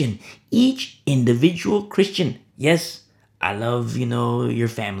Christian, each individual Christian, yes, I love, your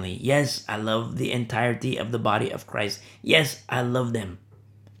family. Yes, I love the entirety of the body of Christ. Yes, I love them.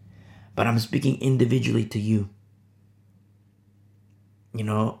 But I'm speaking individually to you.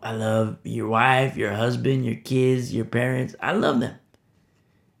 I love your wife, your husband, your kids, your parents. I love them.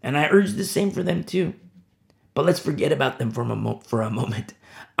 And I urge the same for them too. But let's forget about them for a moment.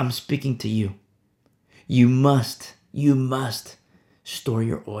 I'm speaking to you. You must store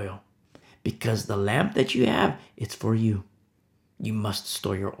your oil, because the lamp that you have, it's for you. You must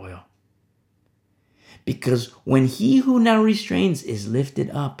store your oil. Because when he who now restrains is lifted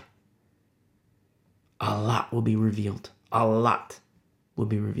up, a lot will be revealed. A lot will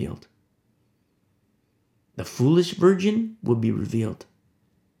be revealed. The foolish virgin will be revealed,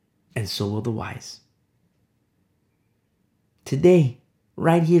 and so will the wise. Today,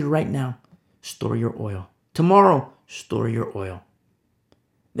 right here, right now, store your oil. Tomorrow, store your oil.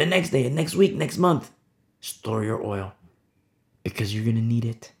 The next day, next week, next month, store your oil, because you're going to need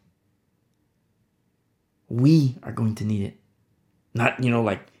it. We are going to need it. Not,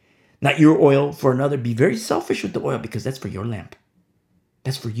 not your oil for another. Be very selfish with the oil, because that's for your lamp.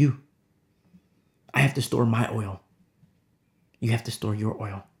 That's for you. I have to store my oil. You have to store your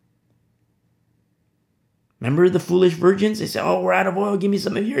oil. Remember the foolish virgins? They said, we're out of oil. Give me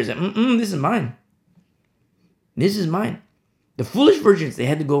some of yours. This is mine. This is mine. The foolish virgins, they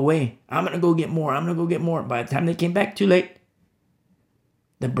had to go away. I'm going to go get more. I'm going to go get more. By the time they came back, too late.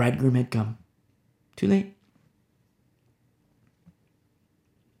 The bridegroom had come. Too late.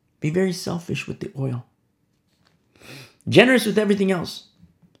 Be very selfish with the oil. Generous with everything else.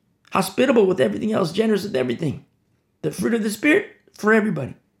 Hospitable with everything else. Generous with everything. The fruit of the Spirit for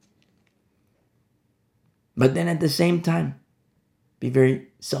everybody. But then at the same time, be very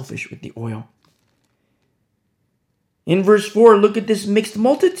selfish with the oil. In verse 4, look at this mixed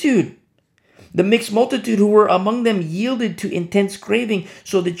multitude. The mixed multitude who were among them yielded to intense craving.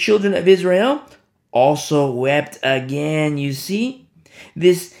 So the children of Israel also wept again. You see?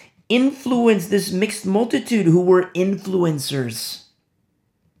 This influence, this mixed multitude who were influencers.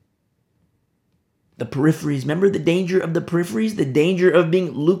 The peripheries. Remember the danger of the peripheries? The danger of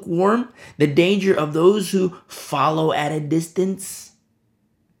being lukewarm? The danger of those who follow at a distance?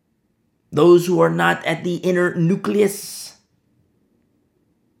 Those who are not at the inner nucleus?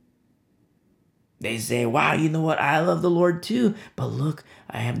 They say, wow, you know what? I love the Lord too. But look,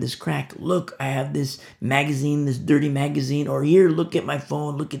 I have this crack. Look, I have this magazine, this dirty magazine. Or here, look at my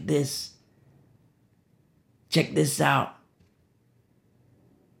phone. Look at this. Check this out.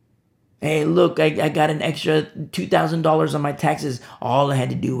 Hey, look, I got an extra $2,000 on my taxes. All I had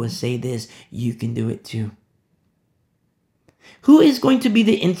to do was say this. You can do it too. Who is going to be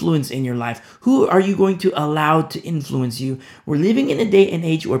the influence in your life? Who are you going to allow to influence you? We're living in a day and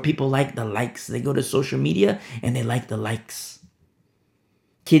age where people like the likes. They go to social media and they like the likes.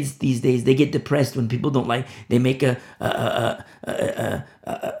 Kids these days, they get depressed when people don't like. They make a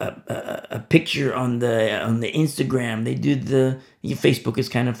picture on the Instagram. They do Facebook is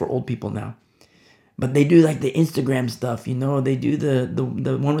kind of for old people now, but they do like the Instagram stuff. They do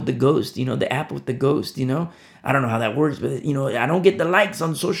the one with the ghost. The app with the ghost. I don't know how that works, but I don't get the likes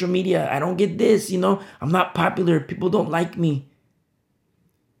on social media. I don't get this. I'm not popular. People don't like me.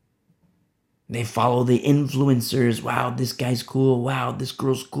 They follow the influencers. Wow, this guy's cool. Wow, this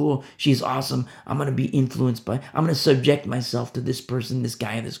girl's cool. She's awesome. I'm going to be influenced I'm going to subject myself to this person, this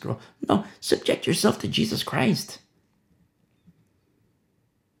guy, this girl. No, subject yourself to Jesus Christ.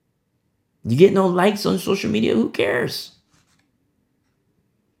 You get no likes on social media, who cares?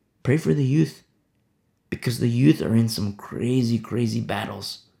 Pray for the youth, because the youth are in some crazy, crazy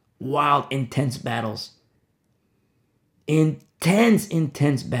battles. Wild, intense battles.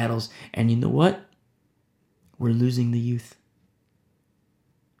 Intense battles. And you know what? We're losing the youth.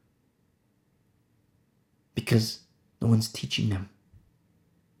 Because no one's teaching them.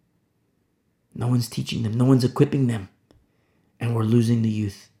 No one's teaching them. No one's equipping them. And we're losing the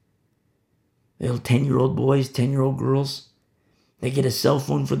youth. Little 10-year-old boys, 10-year-old girls, they get a cell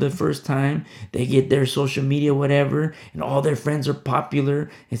phone for the first time. They get their social media, whatever, and all their friends are popular.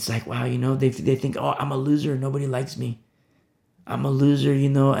 It's like, wow, they think, I'm a loser. Nobody likes me. I'm a loser,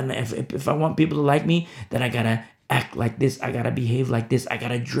 and if I want people to like me, then I gotta act like this. I gotta behave like this. I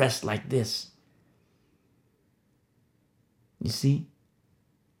gotta dress like this. You see?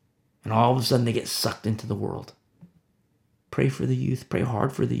 And all of a sudden they get sucked into the world. Pray for the youth. Pray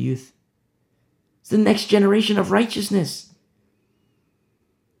hard for the youth. It's the next generation of righteousness.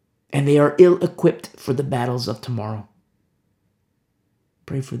 And they are ill-equipped for the battles of tomorrow.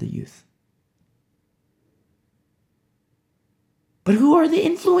 Pray for the youth. But who are the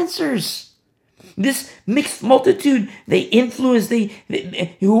influencers? This mixed multitude, they influenced,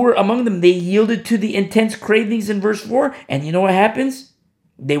 who were among them, they yielded to the intense cravings in verse 4. And you know what happens?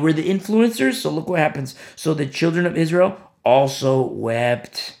 They were the influencers, so look what happens. So the children of Israel also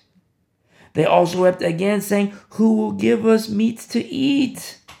wept. They also wept again, saying, who will give us meat to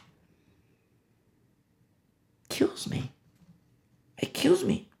eat? Kills me. It kills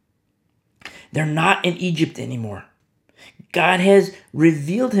me. They're not in Egypt anymore. God has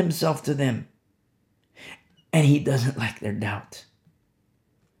revealed himself to them. And he doesn't like their doubt.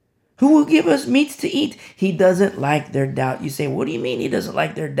 Who will give us meat to eat? He doesn't like their doubt. You say, what do you mean he doesn't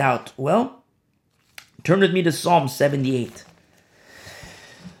like their doubt? Well, turn with me to Psalm 78.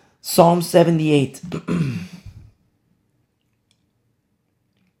 Psalm 78.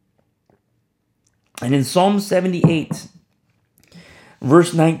 And in Psalm 78,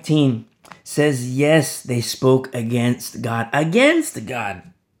 verse 19 says, yes, they spoke against God. Against God.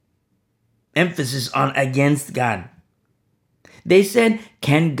 Emphasis on against God. They said,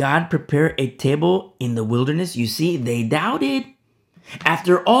 can God prepare a table in the wilderness? You see, they doubted.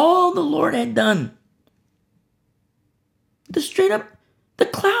 After all the Lord had done. The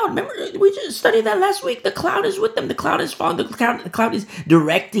cloud. Remember, we just studied that last week. The cloud is with them. The cloud is following. The cloud is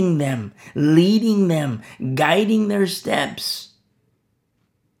directing them, leading them, guiding their steps.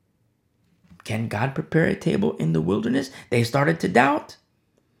 Can God prepare a table in the wilderness? They started to doubt.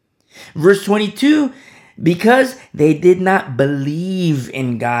 Verse 22, because they did not believe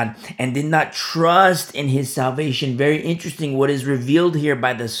in God and did not trust in his salvation. Very interesting what is revealed here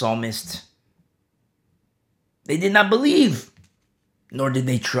by the psalmist. They did not believe, nor did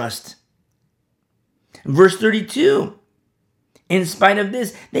they trust. Verse 32, in spite of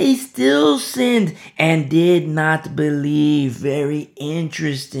this, they still sinned and did not believe. Very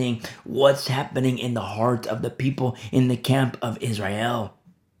interesting what's happening in the heart of the people in the camp of Israel.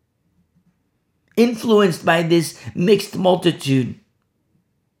 Influenced by this mixed multitude.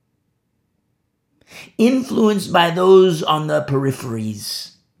 Influenced by those on the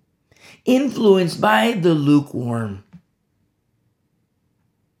peripheries. Influenced by the lukewarm.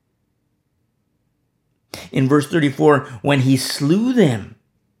 In verse 34, when he slew them,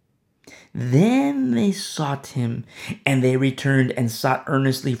 then they sought him, and they returned and sought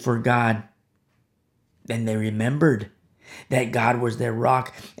earnestly for God. Then they remembered that God was their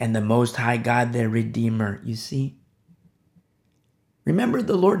rock and the Most High God their Redeemer. You see? Remember,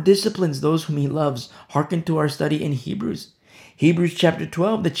 the Lord disciplines those whom he loves. Hearken to our study in Hebrews. Hebrews chapter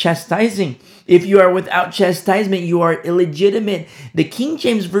 12, the chastising. If you are without chastisement, you are illegitimate. The King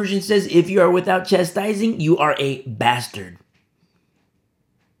James Version says, if you are without chastising, you are a bastard.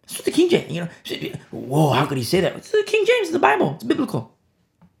 That's what the King James, whoa, how could he say that? It's the King James, the Bible. It's biblical.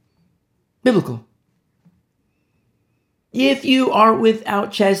 Biblical. If you are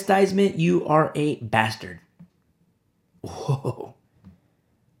without chastisement, you are a bastard. Whoa.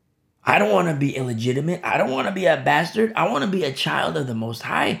 I don't want to be illegitimate. I don't want to be a bastard. I want to be a child of the Most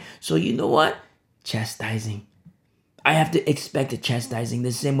High. So you know what? Chastising. I have to expect a chastising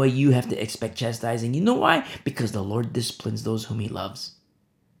the same way you have to expect chastising. You know why? Because the Lord disciplines those whom he loves.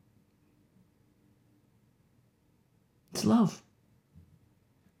 It's love.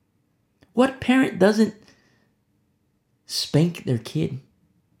 What parent doesn't spank their kid?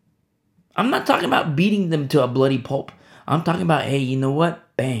 I'm not talking about beating them to a bloody pulp. I'm talking about, hey, you know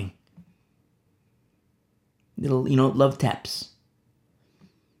what? Bang. Little, love taps.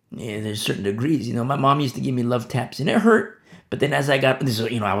 Yeah, there's certain degrees. My mom used to give me love taps, and it hurt. But then as I got,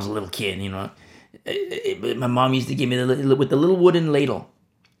 I was a little kid, my mom used to give me with the little wooden ladle.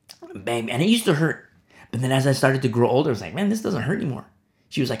 Bang, and it used to hurt. But then as I started to grow older, I was like, man, this doesn't hurt anymore.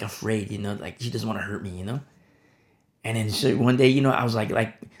 She was like afraid, like she doesn't want to hurt me, And then so one day, I was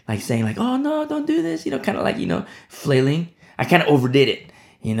like saying like, oh no, don't do this, kind of like, flailing. I kind of overdid it.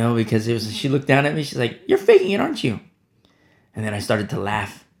 Because she looked down at me. She's like, you're faking it, aren't you? And then I started to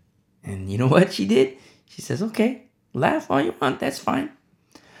laugh. And you know what she did? She says, okay, laugh all you want. That's fine.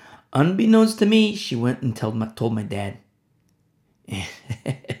 Unbeknownst to me, she went and told my dad.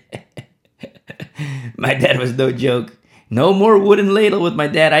 My dad was no joke. No more wooden ladle with my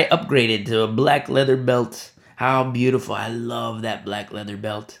dad. I upgraded to a black leather belt. How beautiful. I love that black leather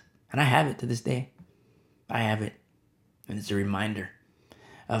belt. And I have it to this day. I have it. And it's a reminder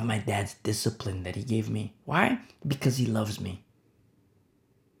of my dad's discipline that he gave me. Why? Because he loves me.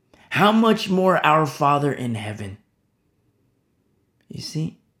 How much more our Father in heaven? You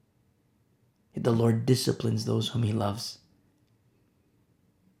see? The Lord disciplines those whom he loves.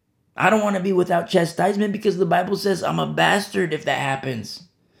 I don't want to be without chastisement because the Bible says I'm a bastard if that happens.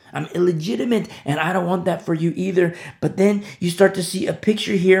 I'm illegitimate, and I don't want that for you either. But then you start to see a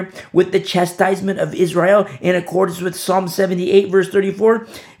picture here with the chastisement of Israel in accordance with Psalm 78, verse 34.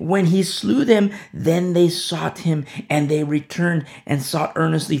 When he slew them, then they sought him, and they returned and sought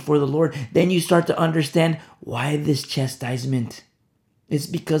earnestly for the Lord. Then you start to understand why this chastisement. It's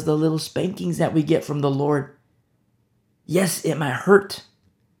because the little spankings that we get from the Lord. Yes, it might hurt.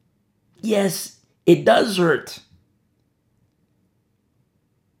 Yes, it does hurt.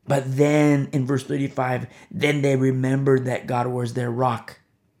 But then in verse 35, then they remembered that God was their rock.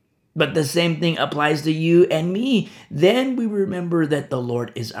 But the same thing applies to you and me. Then we remember that the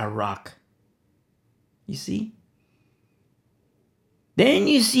Lord is our rock. You see? Then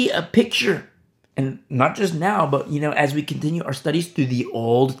you see a picture. And not just now, but as we continue our studies through the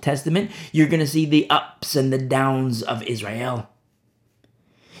Old Testament, you're going to see the ups and the downs of Israel.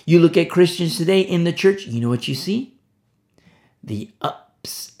 You look at Christians today in the church, you know what you see? The ups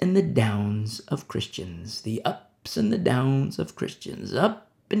and the downs of Christians. The ups and the downs of Christians.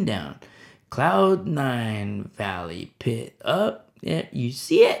 Up and down. Cloud 9, valley, pit, up. Yeah, you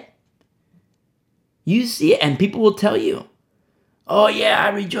see it. You see it. And people will tell you, oh yeah, I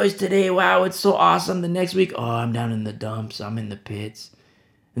rejoiced today. Wow, it's so awesome. The next week, oh, I'm down in the dumps. I'm in the pits.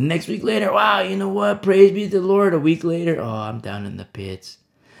 The next week later, wow, you know what? Praise be to the Lord. A week later, oh, I'm down in the pits.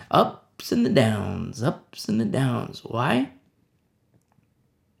 Ups and the downs. Ups and the downs. Why?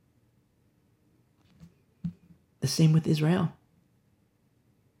 The same with Israel.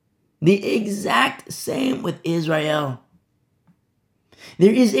 The exact same with Israel.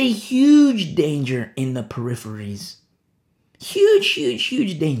 There is a huge danger in the peripheries. Huge, huge,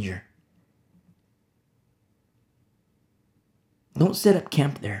 huge danger. Don't set up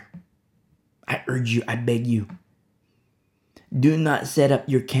camp there. I urge you, I beg you. Do not set up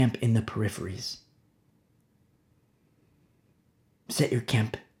your camp in the peripheries. Set your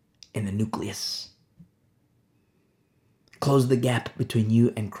camp in the nucleus. Close the gap between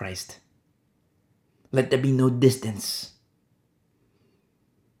you and Christ. Let there be no distance.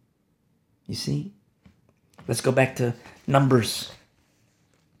 You see? Let's go back to Numbers.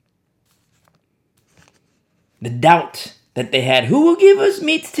 The doubt that they had, who will give us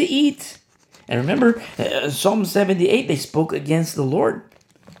meat to eat? And remember, Psalm 78, they spoke against the Lord.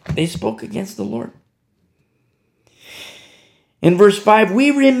 They spoke against the Lord. In verse 5, we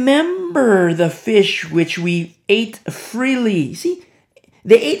remember the fish which we ate freely. See,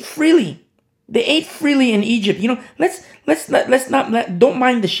 they ate freely. They ate freely in Egypt. Don't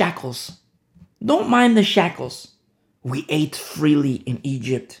mind the shackles. Don't mind the shackles. We ate freely in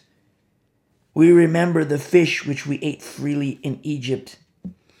Egypt. We remember the fish which we ate freely in Egypt.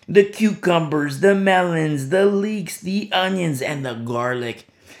 The cucumbers, the melons, the leeks, the onions, and the garlic.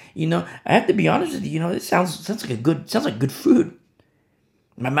 I have to be honest with you. It sounds like good food.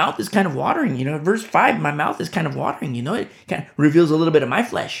 My mouth is kind of watering. Verse 5, my mouth is kind of watering. It kind of reveals a little bit of my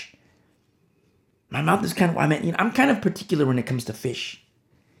flesh. My mouth is kind of. I'm kind of particular when it comes to fish.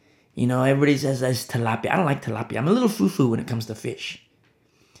 Everybody says that's tilapia. I don't like tilapia. I'm a little foo-foo when it comes to fish.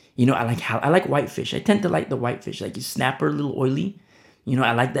 I like white fish. I tend to like the white fish, like snapper, a little oily.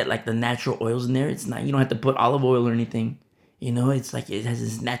 I like that, like the natural oils in there. It's not, you don't have to put olive oil or anything. It's like it has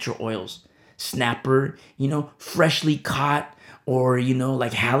its natural oils. Snapper, freshly caught, or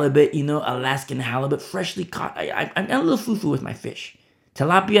like halibut, Alaskan halibut, freshly caught. I'm a little foo-foo with my fish.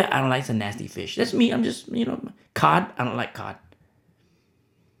 Tilapia, I don't like. It's a nasty fish. That's me. I'm just, cod. I don't like cod.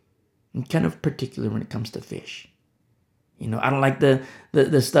 I'm kind of particular when it comes to fish. I don't like the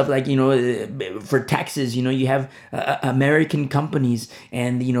stuff like, for taxes, you have American companies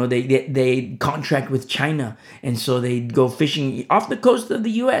and, they contract with China. And so they go fishing off the coast of the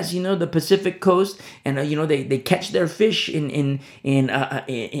U.S., the Pacific coast. And, they catch their fish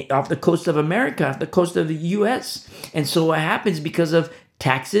off the coast of America, off the coast of the U.S. And so what happens because of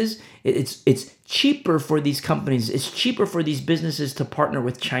taxes, it's cheaper for these companies. It's cheaper for these businesses to partner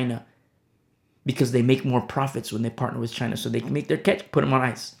with China. Because they make more profits when they partner with China. So they can make their catch, put them on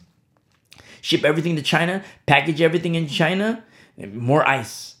ice. Ship everything to China, package everything in China, more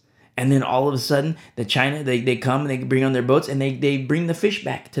ice. And then all of a sudden, they come, they bring on their boats, and they bring the fish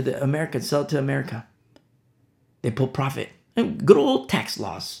back to the America, sell it to America. They pull profit. And good old tax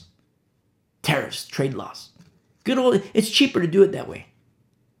laws. Tariffs, trade laws. Good old, it's cheaper to do it that way.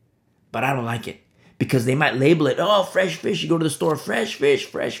 But I don't like it because they might label it, oh, fresh fish. You go to the store, fresh fish,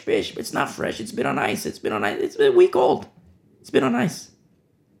 fresh fish. But it's not fresh. It's been on ice. It's been a week old. It's been on ice.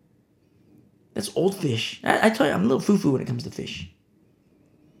 That's old fish. I tell you, I'm a little foo-foo when it comes to fish.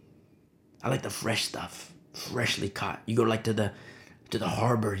 I like the fresh stuff, freshly caught. You go like to the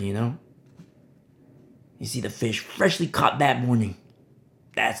harbor, you know? You see the fish freshly caught that morning.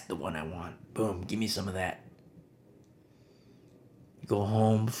 That's the one I want. Boom, give me some of that. You go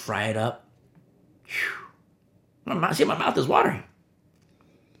home, fry it up. Whew. My mouth is watering.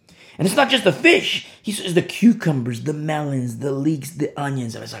 And it's not just the fish. He says the cucumbers, the melons, the leeks, the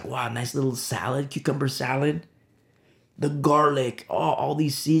onions. I was like, wow, nice little salad, cucumber salad. The garlic, all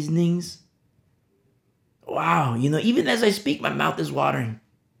these seasonings. Wow, even as I speak, my mouth is watering.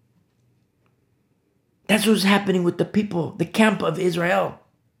 That's what's happening with the people, the camp of Israel.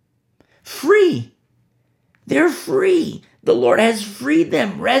 Free. They're free. The Lord has freed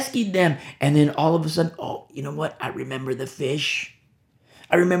them, rescued them. And then all of a sudden, oh, you know what? I remember the fish.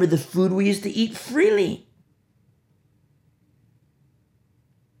 I remember the food we used to eat freely.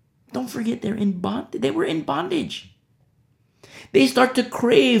 Don't forget they're in bondage. They were in bondage. They start to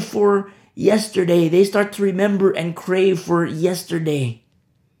crave for yesterday. They start to remember and crave for yesterday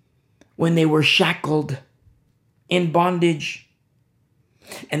when they were shackled in bondage.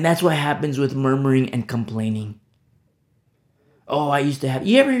 And that's what happens with murmuring and complaining. Oh, I used to have...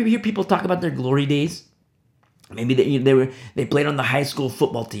 You ever hear people talk about their glory days? Maybe they played on the high school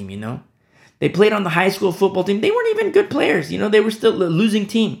football team, They played on the high school football team. They weren't even good players, They were still a losing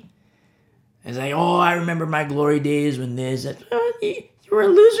team. It's like, oh, I remember my glory days when this... You were a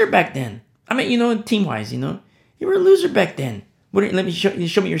loser back then. I mean, team-wise, You were a loser back then. Let me show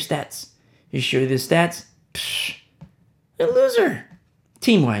me your stats. You show you the stats. Psh, you're a loser.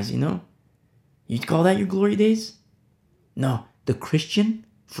 Team-wise, You'd call that your glory days? No, the Christian,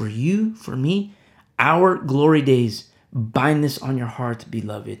 for you, for me, our glory days, bind this on your heart,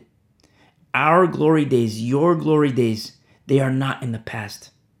 beloved. Our glory days, your glory days, they are not in the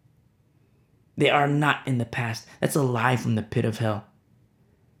past. They are not in the past. That's a lie from the pit of hell.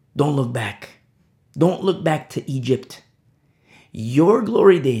 Don't look back. Don't look back to Egypt. Your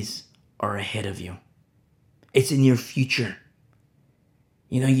glory days are ahead of you. It's in your future.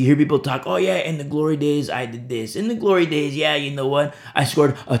 You hear people talk, oh yeah, in the glory days, I did this. In the glory days, yeah, you know what? I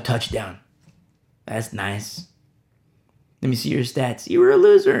scored a touchdown. That's nice. Let me see your stats. You were a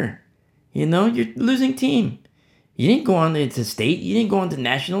loser. You're a losing team. You didn't go on to state. You didn't go on to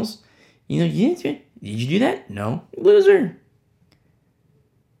nationals. Did you do that? No. Loser.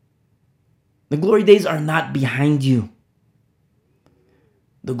 The glory days are not behind you.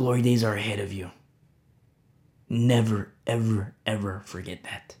 The glory days are ahead of you. Never, ever, ever forget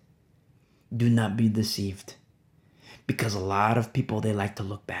that. Do not be deceived. Because a lot of people, they like to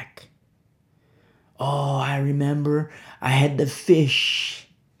look back. Oh, I remember I had the fish.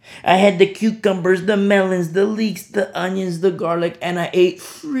 I had the cucumbers, the melons, the leeks, the onions, the garlic, and I ate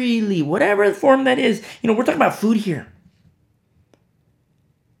freely, whatever form that is. We're talking about food here.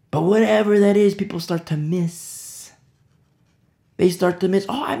 But whatever that is, people start to miss. They start to miss,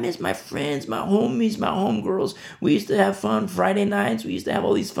 oh, I miss my friends, my homies, my homegirls. We used to have fun Friday nights. We used to have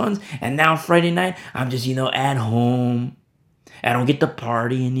all these funs. And now Friday night, I'm just, at home. I don't get to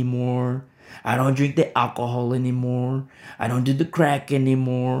party anymore. I don't drink the alcohol anymore. I don't do the crack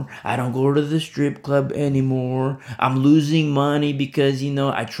anymore. I don't go to the strip club anymore. I'm losing money because,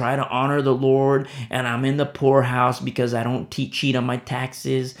 I try to honor the Lord, and I'm in the poorhouse because I don't cheat on my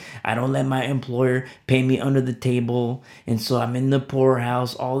taxes. I don't let my employer pay me under the table. And so I'm in the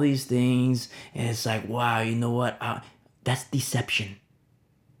poorhouse, all these things. And it's like, wow, you know what? That's deception.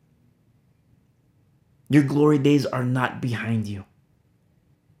 Your glory days are not behind you.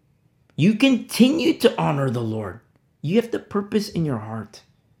 You continue to honor the Lord. You have the purpose in your heart.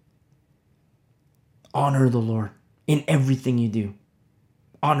 Honor the Lord in everything you do.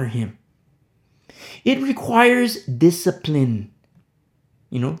 Honor Him. It requires discipline.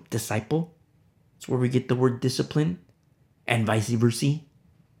 Disciple. That's where we get the word discipline, and vice versa.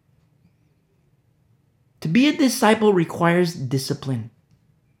 To be a disciple requires discipline.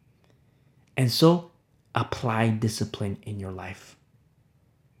 And so, apply discipline in your life.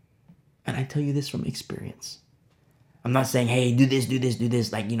 And I tell you this from experience. I'm not saying, hey, do this, do this, do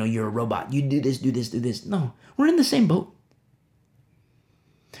this. Like, you're a robot. You do this, do this, do this. No, we're in the same boat.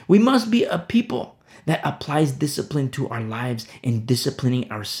 We must be a people that applies discipline to our lives and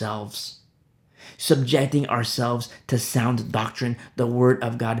disciplining ourselves. subjecting ourselves to sound doctrine, the word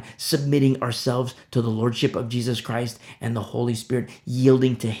of God, submitting ourselves to the lordship of Jesus Christ and the Holy Spirit,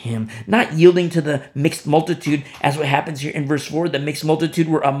 yielding to him, not yielding to the mixed multitude, as what happens here in verse 4. The mixed multitude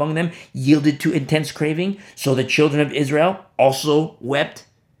were among them, yielded to intense craving. So the children of Israel also wept.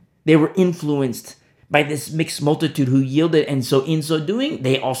 They were influenced by this mixed multitude who yielded, and so in so doing,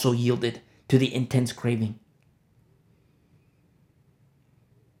 they also yielded to the intense craving.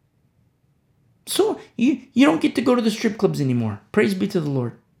 So you don't get to go to the strip clubs anymore. Praise be to the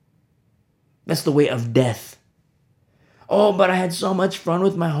Lord. That's the way of death. Oh, but I had so much fun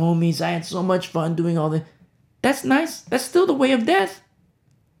with my homies. I had so much fun doing all this. That's nice. That's still the way of death.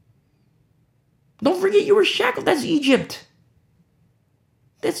 Don't forget you were shackled. That's Egypt.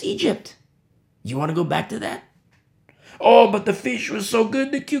 That's Egypt. You want to go back to that? Oh, but the fish was so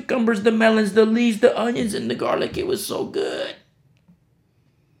good. The cucumbers, the melons, the leaves, the onions, and the garlic. It was so good.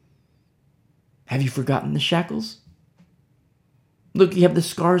 Have you forgotten the shackles? Look, you have the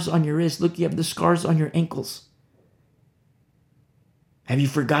scars on your wrist. Look, you have the scars on your ankles. Have you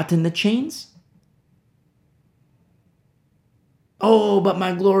forgotten the chains? Oh, but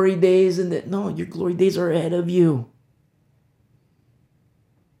my glory days no, your glory days are ahead of you.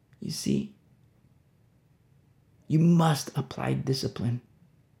 You see? You must apply discipline.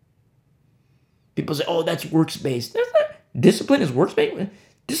 People say, oh, that's works-based. Discipline is works-based.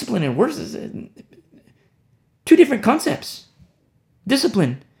 Discipline and works is two different concepts.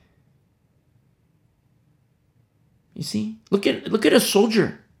 Discipline. You see? Look at a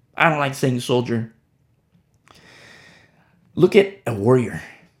soldier. I don't like saying soldier. Look at a warrior.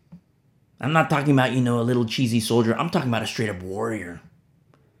 I'm not talking about, a little cheesy soldier. I'm talking about a straight up warrior.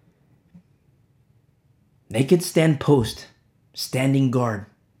 They could stand post, standing guard,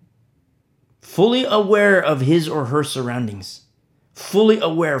 fully aware of his or her surroundings, fully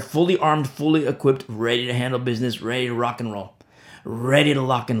aware, fully armed, fully equipped, ready to handle business, ready to rock and roll, ready to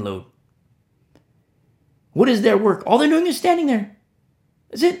lock and load. What is their work? All they're doing is standing there.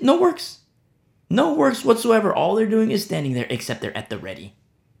 That's it. No works. No works whatsoever. All they're doing is standing there, except they're at the ready.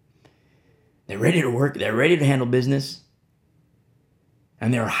 They're ready to work. They're ready to handle business.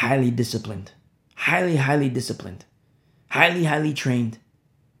 And they're highly disciplined. Highly, highly disciplined. Highly, highly trained.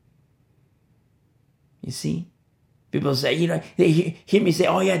 You see? People say, they hear me say,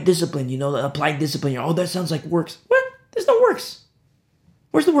 oh yeah, discipline, applied discipline. Oh, that sounds like works. What? There's no works.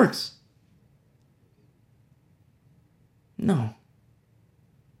 Where's the works? No.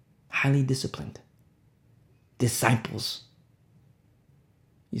 Highly disciplined. Disciples.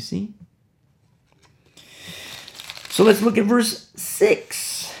 You see? So let's look at verse 6.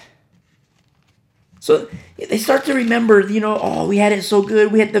 So they start to remember, oh, we had it so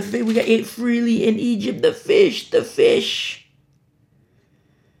good. We ate freely in Egypt, the fish.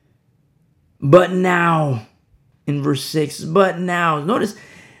 But now, in verse 6, notice,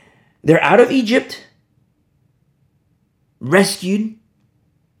 they're out of Egypt, rescued,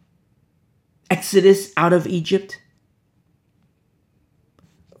 Exodus out of Egypt.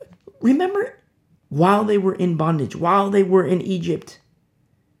 Remember, while they were in bondage, while they were in Egypt,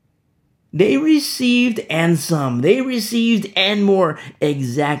 they received and some. They received and more,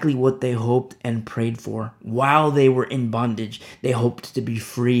 exactly what they hoped and prayed for. While they were in bondage, they hoped to be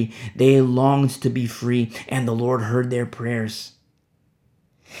free. They longed to be free, and the Lord heard their prayers.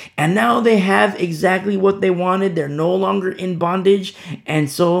 And now they have exactly what they wanted. They're no longer in bondage. And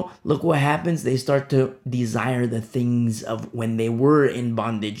so look what happens. They start to desire the things of when they were in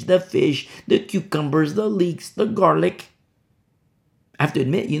bondage. The fish, the cucumbers, the leeks, the garlic. I have to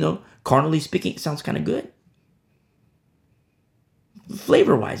admit, carnally speaking, it sounds kind of good.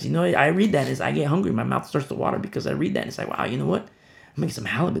 Flavor-wise, I read that as I get hungry. My mouth starts to water because I read that. And it's like, wow, you know what? I'm making some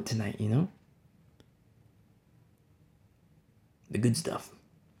halibut tonight, The good stuff.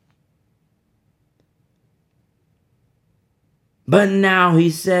 But now he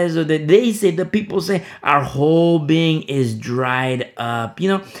says, or that the people say, our whole being is dried up.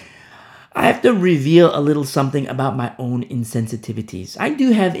 I have to reveal a little something about my own insensitivities. I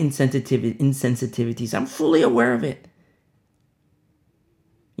do have insensitivities. I'm fully aware of it.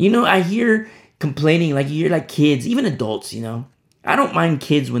 I hear complaining, like you hear like kids, even adults, I don't mind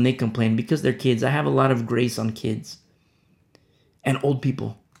kids when they complain because they're kids. I have a lot of grace on kids and old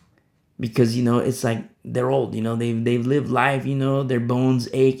people. Because, it's like they're old, they've lived life, their bones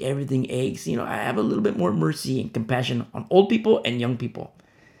ache, everything aches. I have a little bit more mercy and compassion on old people and young people.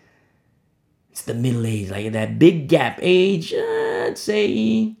 It's the middle age, like that big gap age, I'd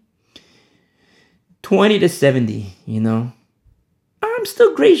say 20 to 70, I'm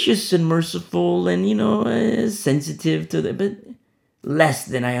still gracious and merciful and, sensitive to that. But less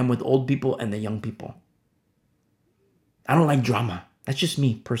than I am with old people and the young people. I don't like drama. That's just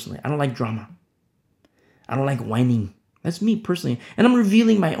me personally. I don't like drama. I don't like whining. That's me personally. And I'm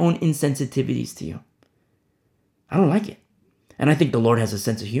revealing my own insensitivities to you. I don't like it. And I think the Lord has a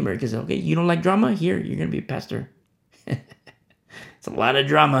sense of humor because, okay, you don't like drama? Here, you're going to be a pastor. It's a lot of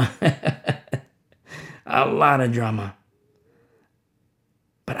drama. A lot of drama.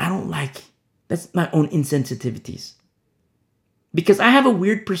 But I don't like, that's my own insensitivities. Because I have a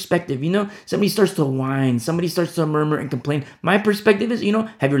weird perspective, somebody starts to whine, somebody starts to murmur and complain. My perspective is,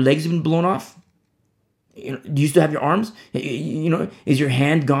 have your legs been blown off? Do you still have your arms? Is your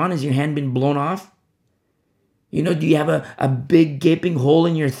hand gone? Has your hand been blown off? Do you have a big gaping hole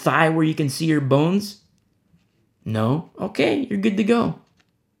in your thigh where you can see your bones? No? Okay, you're good to go.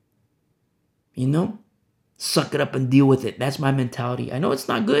 Suck it up and deal with it. That's my mentality. I know it's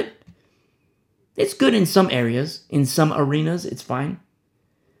not good. It's good in some areas. In some arenas, it's fine.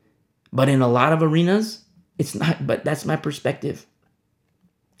 But in a lot of arenas, it's not. But that's my perspective.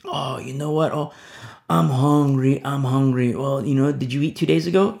 Oh, you know what? Oh, I'm hungry. Well, did you eat 2 days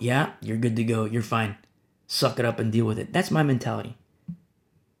ago? Yeah, you're good to go. You're fine. Suck it up and deal with it. That's my mentality.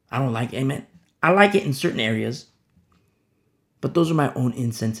 I don't like it. Amen. I like it in certain areas. But those are my own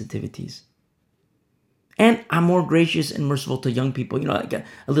insensitivities. And I'm more gracious and merciful to young people. Like a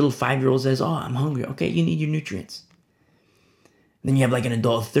little 5-year-old says, oh, I'm hungry. Okay, you need your nutrients. Then you have like an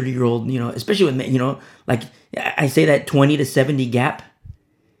adult 30-year-old, especially with men, like I say that 20 to 70 gap,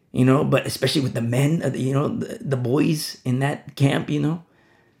 but especially with the men, the boys in that camp,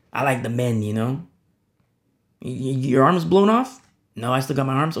 I like the men, Your arms blown off? No, I still got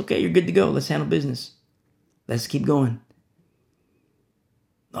my arms. Okay, you're good to go. Let's handle business. Let's keep going.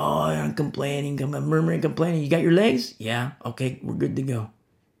 Oh, I'm complaining, murmuring, complaining. You got your legs? Yeah. Okay, we're good to go.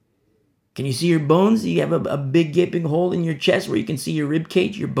 Can you see your bones? You have a big gaping hole in your chest where you can see your rib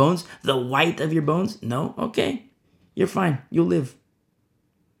cage, your bones, the white of your bones? No? Okay. You're fine. You'll live.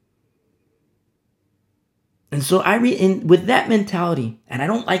 And so I read in with that mentality, and I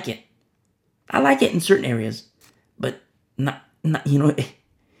don't like it. I like it in certain areas, but not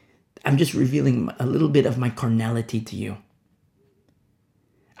I'm just revealing a little bit of my carnality to you.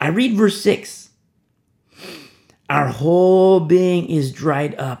 I read verse 6. Our whole being is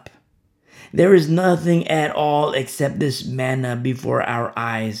dried up. There is nothing at all except this manna before our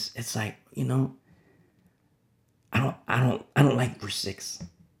eyes. It's like, I don't like verse 6.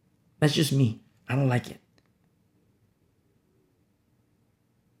 That's just me. I don't like it.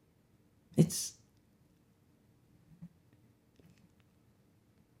 It's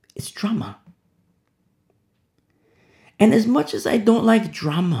drama. And as much as I don't like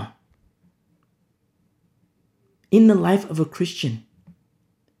drama in the life of a Christian,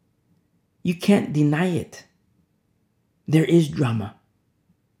 you can't deny it. There is drama.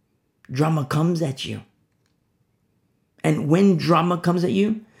 Drama comes at you. And when drama comes at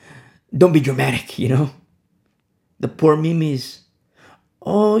you, don't be dramatic, The poor mimis.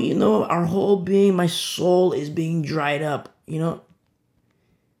 Oh, our whole being, my soul is being dried up,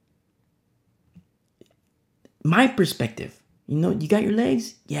 My perspective, you got your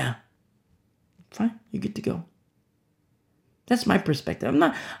legs? Yeah. Fine, you're good to go. That's my perspective. I'm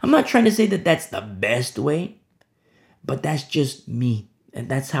not trying to say that that's the best way, but that's just me. And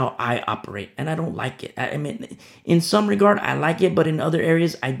that's how I operate. And I don't like it. I mean, in some regard, I like it, but in other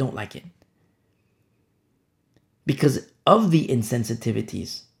areas, I don't like it. Because of the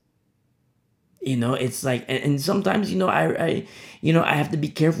insensitivities. It's like, and sometimes, I have to be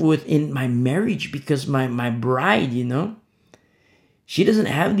careful within my marriage because my bride, she doesn't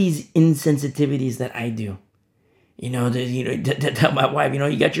have these insensitivities that I do. To tell my wife,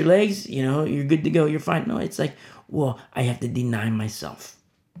 you got your legs, you're good to go, you're fine. No, it's like, well, I have to deny myself.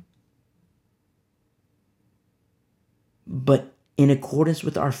 But in accordance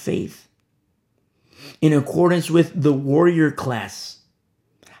with our faith, in accordance with the warrior class,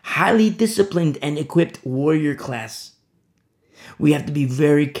 highly disciplined and equipped warrior class, we have to be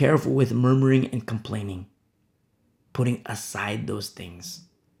very careful with murmuring and complaining, putting aside those things,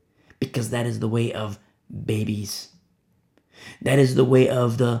 because that is the way of babies. That is the way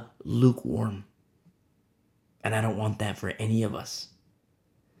of the lukewarm. And I don't want that for any of us.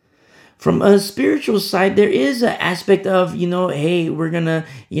 From a spiritual side, there is an aspect of, hey, we're gonna,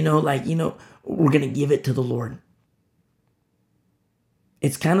 we're gonna give it to the Lord.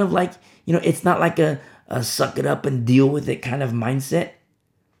 It's kind of like, it's not like a suck it up and deal with it kind of mindset,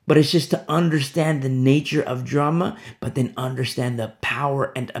 but it's just to understand the nature of drama, but then understand the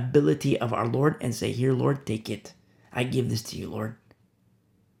power and ability of our Lord and say, here, Lord, take it. I give this to you, Lord.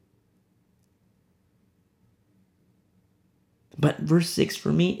 But verse 6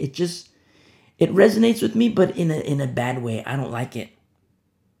 for me, it resonates with me, but in a bad way. I don't like it.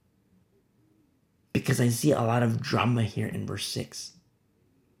 Because I see a lot of drama here in verse 6.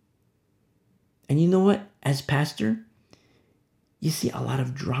 And you know what? As pastor, you see a lot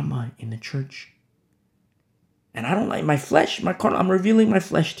of drama in the church. And I don't like my flesh, I'm revealing my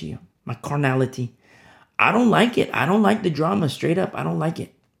flesh to you, my carnality. I don't like it. I don't like the drama, straight up. I don't like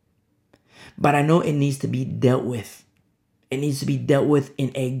it. But I know it needs to be dealt with. It needs to be dealt with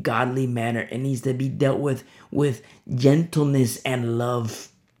in a godly manner. It needs to be dealt with gentleness and love.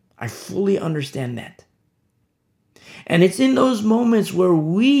 I fully understand that. And it's in those moments where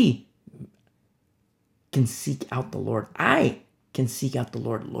we can seek out the Lord. I can seek out the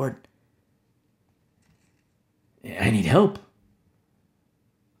Lord. Lord, I need help.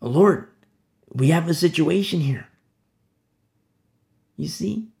 Lord, we have a situation here. You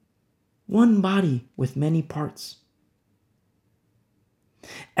see, one body with many parts.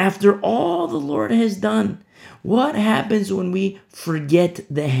 After all the Lord has done, what happens when we forget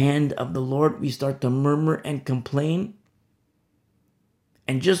the hand of the Lord? We start to murmur and complain.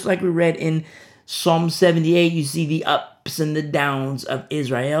 And just like we read in Psalm 78, you see the ups and the downs of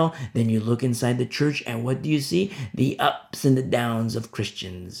Israel. Then you look inside the church, and what do you see? The ups and the downs of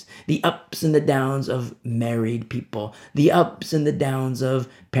Christians, the ups and the downs of married people, the ups and the downs of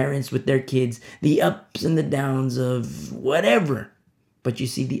parents with their kids, the ups and the downs of whatever. But you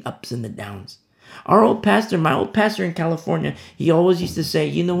see the ups and the downs. My old pastor in California, he always used to say,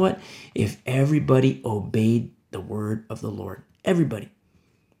 you know what? If everybody obeyed the word of the Lord, everybody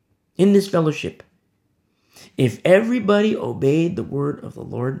in this fellowship, if everybody obeyed the word of the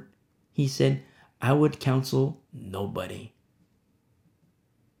Lord, he said, I would counsel nobody.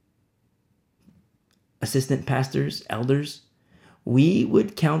 Assistant pastors, elders, we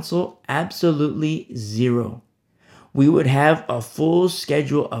would counsel absolutely zero. We would have a full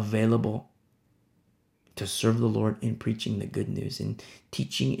schedule available to serve the Lord in preaching the good news, in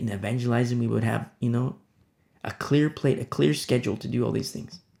teaching, in evangelizing. We would have, a clear plate, a clear schedule to do all these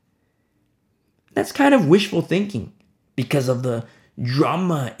things. That's kind of wishful thinking because of the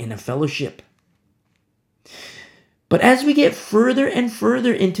drama in a fellowship. But as we get further and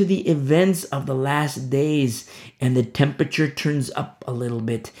further into the events of the last days, and the temperature turns up a little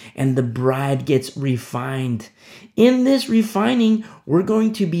bit, and the bride gets refined, in this refining, we're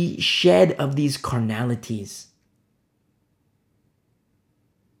going to be shed of these carnalities.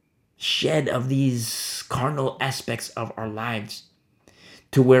 Shed of these carnal aspects of our lives,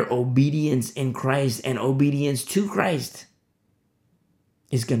 to where obedience in Christ and obedience to Christ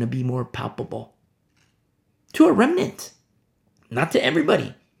is going to be more palpable. To a remnant, not to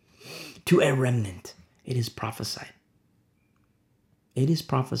everybody, to a remnant. It is prophesied. It is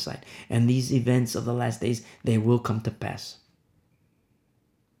prophesied. And these events of the last days, they will come to pass.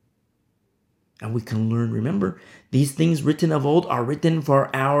 And we can learn, remember, these things written of old are written for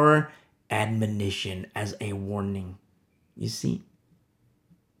our admonition, as a warning. You see?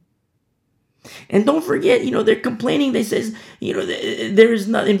 And don't forget, they're complaining. They says, there is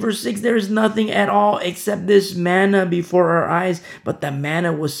not, in verse 6, there is nothing at all except this manna before our eyes. But the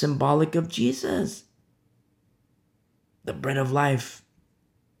manna was symbolic of Jesus, the bread of life.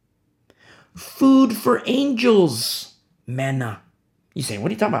 Food for angels, manna. You say,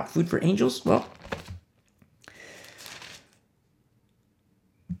 what are you talking about? Food for angels? Well,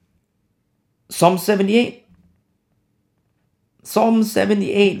 Psalm 78,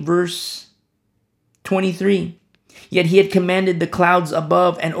 verse 23. Yet he had commanded the clouds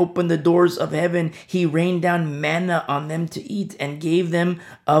above and opened the doors of heaven. He rained down manna on them to eat and gave them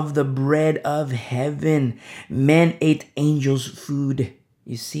of the bread of heaven. Men ate angels' food.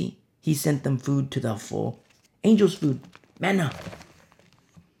 You see, he sent them food to the full. Angels' food, manna.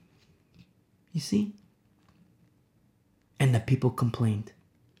 You see? And the people complained.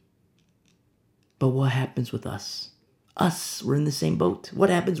 But what happens with us? Us, we're in the same boat. What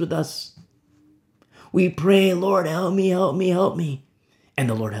happens with us? We pray, Lord, help me, help me, help me. And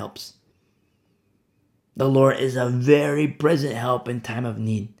the Lord helps. The Lord is a very present help in time of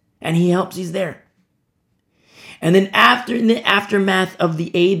need. And he helps, he's there. And then in the aftermath of the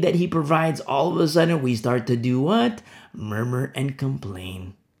aid that he provides, all of a sudden we start to do what? Murmur and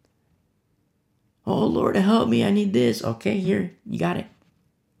complain. Oh, Lord, help me, I need this. Okay, here, you got it.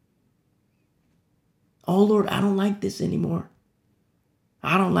 Oh, Lord, I don't like this anymore.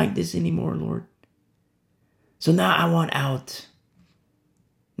 I don't like this anymore, Lord. So now I want out.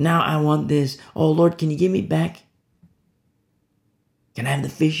 Now I want this. Oh, Lord, can you give me back? Can I have the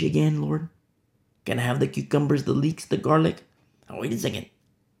fish again, Lord? Can I have the cucumbers, the leeks, the garlic? Oh, wait a second.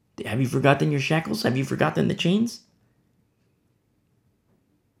 Have you forgotten your shackles? Have you forgotten the chains?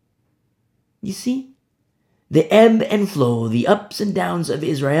 You see? The ebb and flow, the ups and downs of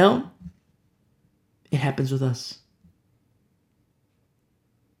Israel, it happens with us.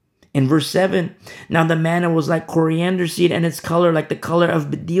 In verse 7, now the manna was like coriander seed, and its color like the color of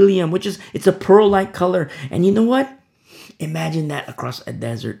bdellium, it's a pearl-like color. And you know what? Imagine that across a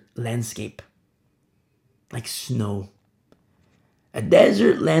desert landscape, like snow. A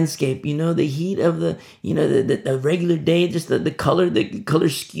desert landscape, the heat of the regular day, just the color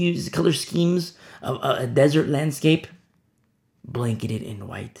schemes of a desert landscape, blanketed in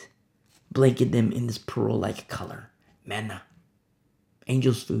white, blanket them in this pearl-like color. Manna,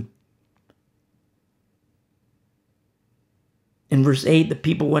 angel's food. In verse 8, the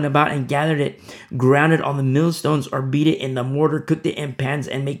people went about and gathered it, ground it on the millstones, or beat it in the mortar, cooked it in pans,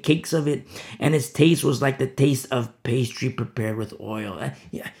 and made cakes of it. And its taste was like the taste of pastry prepared with oil.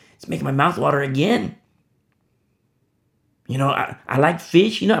 It's making my mouth water again. I like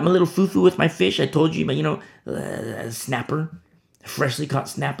fish. I'm a little foo-foo with my fish. I told you, but a snapper, freshly caught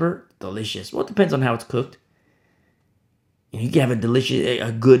snapper, delicious. Well, it depends on how it's cooked. You can have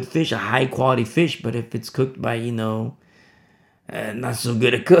a good fish, a high-quality fish, but if it's cooked by, not so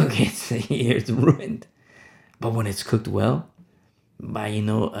good a cook, it's ruined. But when it's cooked well by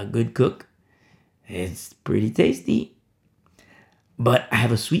a good cook, it's pretty tasty. But I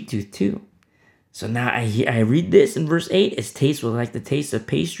have a sweet tooth too, so now I read this in verse 8. Its taste was like the taste of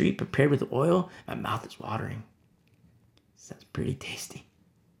pastry prepared with oil. My mouth is watering. Sounds pretty tasty.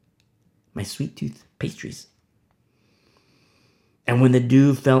 My sweet tooth pastries. And when the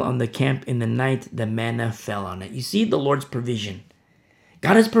dew fell on the camp in the night, the manna fell on it. You see the Lord's provision.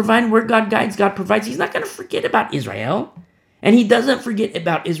 God is providing where God guides, God provides. He's not going to forget about Israel. And he doesn't forget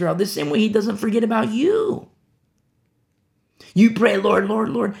about Israel the same way he doesn't forget about you. You pray, Lord,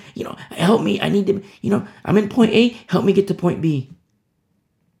 help me. I need to, I'm in point A, help me get to point B.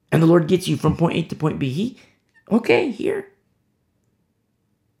 And the Lord gets you from point A to point B. Here.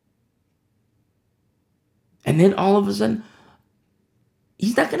 And then all of a sudden,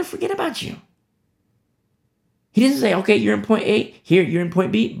 he's not going to forget about you. He doesn't say, okay, you're in point A. Here, you're in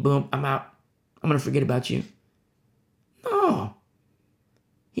point B. Boom, I'm out. I'm going to forget about you. No.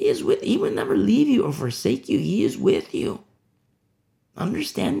 He will never leave you or forsake you. He is with you.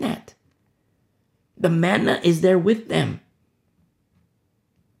 Understand that. The manna is there with them.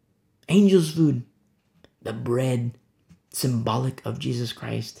 Angel's food. The bread, symbolic of Jesus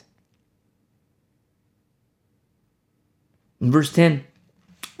Christ. In verse 10,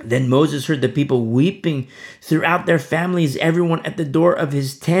 then Moses heard the people weeping throughout their families, everyone at the door of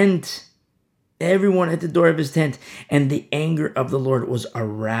his tent. Everyone at the door of his tent. And the anger of the Lord was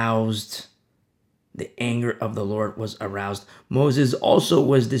aroused. The anger of the Lord was aroused. Moses also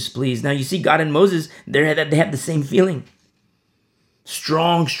was displeased. Now you see, God and Moses, they have the same feeling.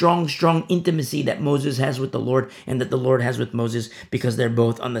 Strong intimacy that Moses has with the Lord and that the Lord has with Moses, because they're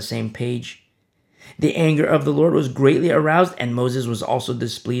both on the same page. The anger of the Lord was greatly aroused, and Moses was also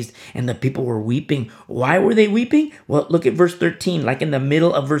displeased, and the people were weeping. Why were they weeping? Well, look at verse 13. Like in the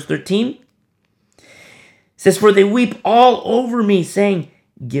middle of verse 13, it says, for they weep all over me, saying,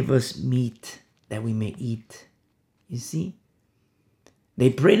 give us meat that we may eat. You see?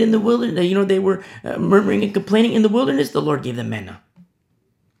 They prayed in the wilderness. They were murmuring and complaining in the wilderness. The Lord gave them manna.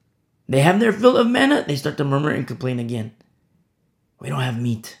 They have their fill of manna. They start to murmur and complain again. We don't have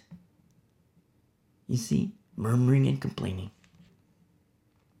meat. You see, murmuring and complaining.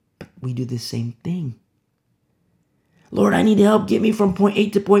 But we do the same thing. Lord, I need help. Get me from point A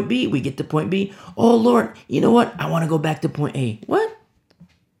to point B. We get to point B. Oh, Lord, you know what? I want to go back to point A. What?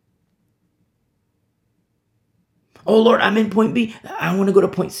 Oh, Lord, I'm in point B. I want to go to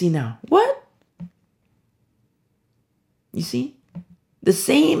point C now. What? You see? The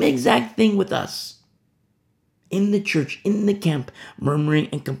same exact thing with us. In the church, in the camp, murmuring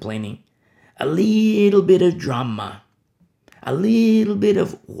and complaining. A little bit of drama. A little bit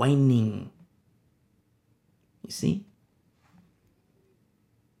of whining. You see?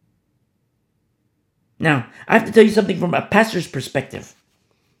 Now, I have to tell you something from a pastor's perspective.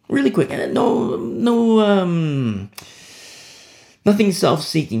 Really quick. Nothing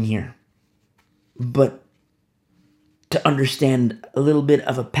self-seeking here. But to understand a little bit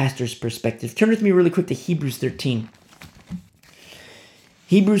of a pastor's perspective, turn with me really quick to Hebrews 13.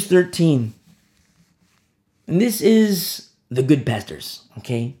 Hebrews 13. And this is the good pastors,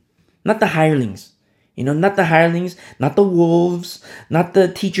 okay? Not the hirelings. Not the hirelings, not the wolves, not the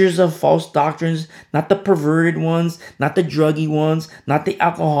teachers of false doctrines, not the perverted ones, not the druggy ones, not the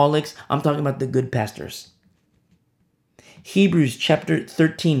alcoholics. I'm talking about the good pastors. Hebrews chapter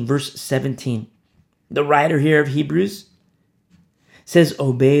 13, verse 17. The writer here of Hebrews says,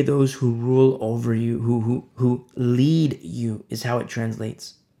 obey those who rule over you, who lead you, is how it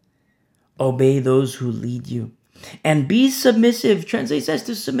translates. Obey those who lead you. And be submissive, translates as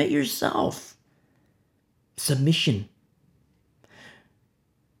to submit yourself. Submission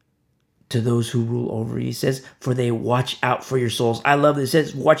to those who rule over you. He says, for they watch out for your souls. I love this. It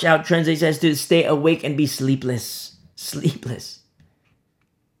says, watch out, translates as to stay awake and be sleepless. Sleepless.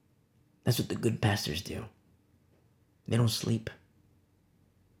 That's what the good pastors do. They don't sleep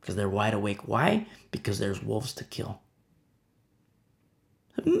because they're wide awake. Why? Because there's wolves to kill.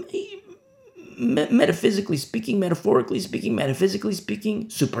 Metaphysically speaking, metaphorically speaking, metaphysically speaking,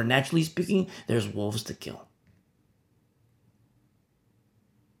 supernaturally speaking, there's wolves to kill.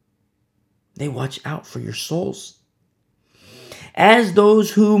 They watch out for your souls. As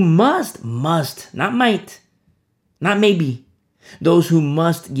those who must, not might, not maybe, those who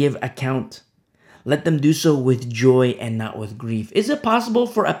must give account. Let them do so with joy and not with grief. Is it possible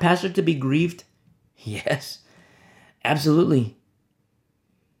for a pastor to be grieved? Yes, absolutely.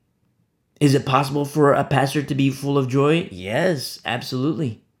 Is it possible for a pastor to be full of joy? Yes,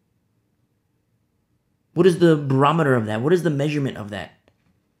 absolutely. What is the barometer of that? What is the measurement of that?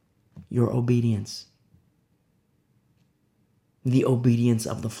 Your obedience. The obedience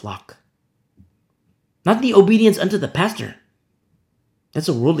of the flock. Not the obedience unto the pastor. That's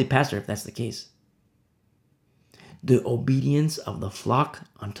a worldly pastor if that's the case. The obedience of the flock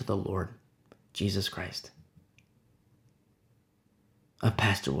unto the Lord Jesus Christ. A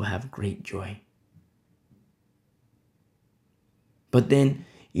pastor will have great joy. But then,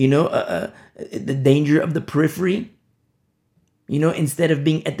 the danger of the periphery, instead of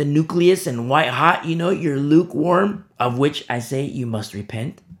being at the nucleus and white hot, you're lukewarm, of which I say you must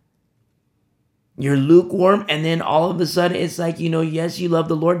repent. You're lukewarm, and then all of a sudden it's like, yes, you love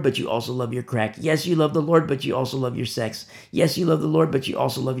the Lord, but you also love your crack. Yes, you love the Lord, but you also love your sex. Yes, you love the Lord, but you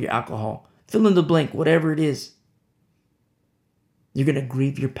also love your alcohol. Fill in the blank, whatever it is. You're going to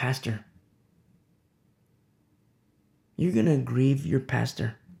grieve your pastor. You're going to grieve your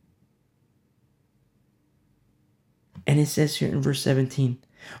pastor. And it says here in verse 17,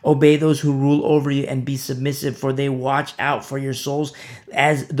 obey those who rule over you and be submissive, for they watch out for your souls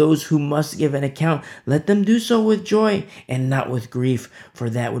as those who must give an account. Let them do so with joy and not with grief, for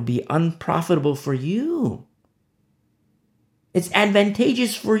that would be unprofitable for you. It's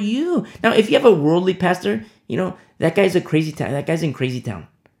advantageous for you. Now, if you have a worldly pastor, that guy's a crazy town. That guy's in crazy town.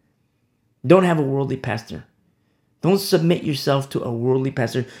 Don't have a worldly pastor. Don't submit yourself to a worldly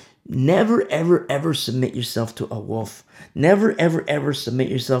pastor. Never, ever, ever submit yourself to a wolf. Never, ever, ever submit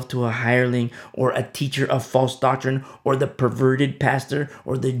yourself to a hireling or a teacher of false doctrine or the perverted pastor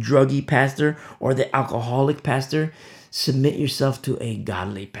or the druggy pastor or the alcoholic pastor. Submit yourself to a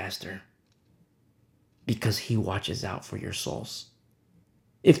godly pastor because he watches out for your souls.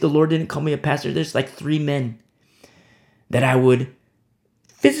 If the Lord didn't call me a pastor, there's like 3 men that I would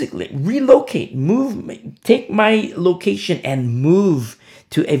physically relocate, take my location and move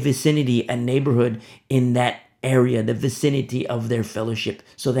to a vicinity, a neighborhood in that area, the vicinity of their fellowship,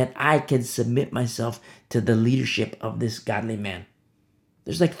 so that I can submit myself to the leadership of this godly man.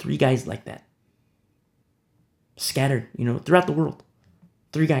 There's like 3 guys like that. Scattered, throughout the world.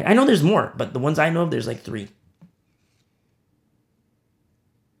 3 guys. I know there's more, but the ones I know of, there's like 3.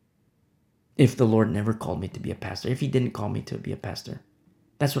 If the Lord never called me to be a pastor, if he didn't call me to be a pastor,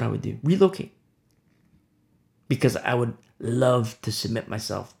 that's what I would do. Relocate. Because I would love to submit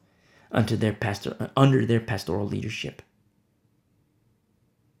myself under their pastoral leadership.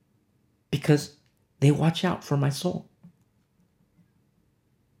 Because they watch out for my soul.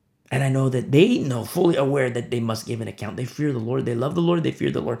 And I know that they know, fully aware that they must give an account. They fear the Lord. They love the Lord. They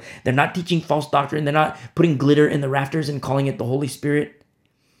fear the Lord. They're not teaching false doctrine. They're not putting glitter in the rafters and calling it the Holy Spirit.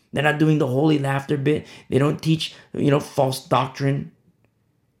 They're not doing the holy laughter bit. They don't teach, false doctrine.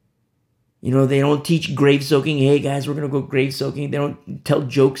 They don't teach grave soaking. Hey guys, we're going to go grave soaking. They don't tell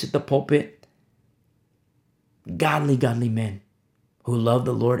jokes at the pulpit. Godly men who love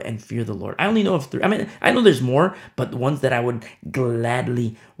the Lord and fear the Lord. I only know of 3. I know there's more, but the ones that I would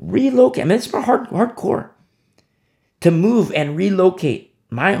gladly relocate. It's hardcore. To move and relocate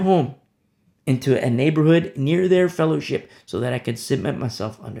my home into a neighborhood near their fellowship so that I could submit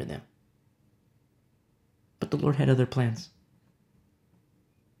myself under them. But the Lord had other plans.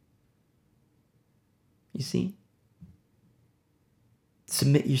 You see?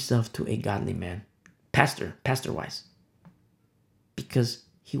 Submit yourself to a godly man. Pastor-wise. Because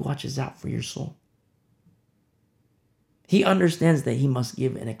he watches out for your soul. He understands that he must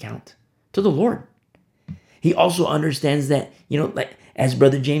give an account to the Lord. He also understands that, like as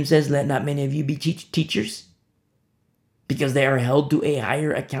Brother James says, let not many of you be teachers. because they are held to a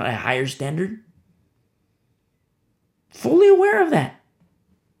higher account, a higher standard. Fully aware of that.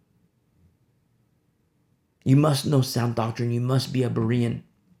 You must know sound doctrine. You must be a Berean.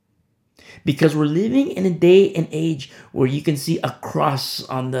 Because we're living in a day and age where you can see a cross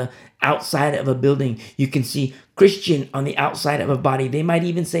on the outside of a building. You can see Christian on the outside of a body. They might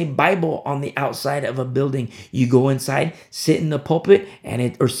even say Bible on the outside of a building. You go inside, sit in the pulpit,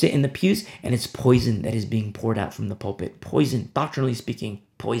 or sit in the pews, and it's poison that is being poured out from the pulpit. Poison, doctrinally speaking,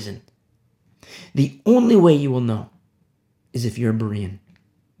 poison. The only way you will know is if you're a Berean.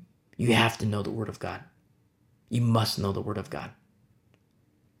 You have to know the Word of God. You must know the Word of God.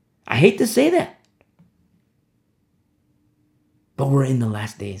 I hate to say that, but we're in the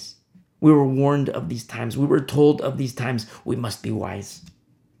last days. We were warned of these times. We were told of these times. We must be wise.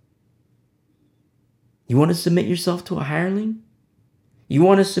 You want to submit yourself to a hireling? You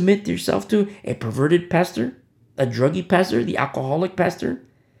want to submit yourself to a perverted pastor, a druggy pastor, the alcoholic pastor,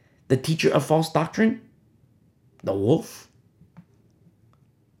 the teacher of false doctrine, the wolf?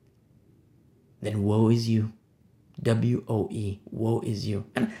 Then woe is you. W-O-E, woe is you.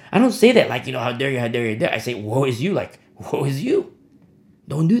 And I don't say that like, how dare you, how dare you. I say, woe is you, like, woe is you.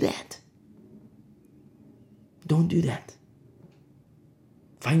 Don't do that. Don't do that.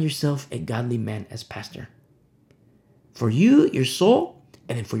 Find yourself a godly man as pastor. For you, your soul,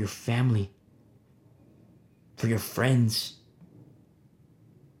 and then for your family. For your friends.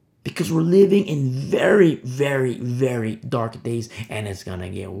 Because we're living in very, very, very dark days, and it's gonna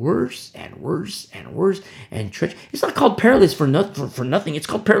get worse and worse and worse. And it's not called perilous for nothing. It's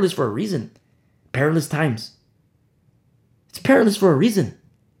called perilous for a reason. Perilous times. It's perilous for a reason.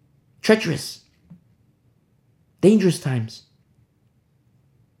 Treacherous. Dangerous times.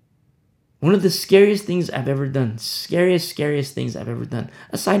 One of the scariest things I've ever done, scariest things I've ever done,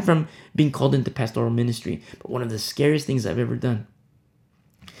 aside from being called into pastoral ministry, but one of the scariest things I've ever done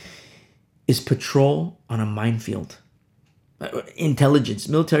is patrol on a minefield. Intelligence,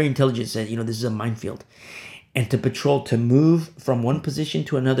 military intelligence said, this is a minefield. And to patrol, to move from one position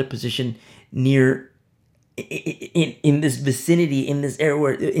to another position near, in this vicinity, in this area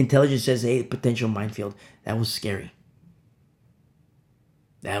where intelligence says, hey, potential minefield. That was scary.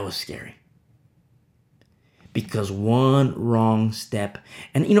 That was scary. Because one wrong step,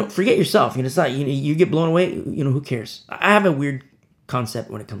 and forget yourself. It's not, you get blown away, who cares? I have a weird concept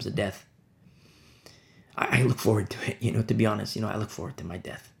when it comes to death. I look forward to it, to be honest. I look forward to my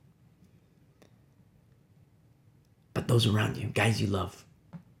death. But those around you, guys you love,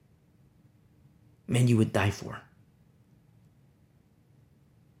 men you would die for.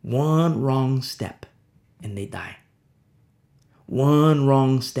 One wrong step and they die. One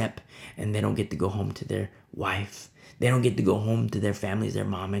wrong step and they don't get to go home to their wife. They don't get to go home to their families, their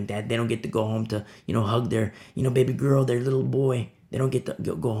mom and dad. They don't get to go home to, hug their, baby girl, their little boy. They don't get to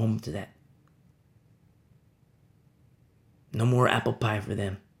go home to that. No more apple pie for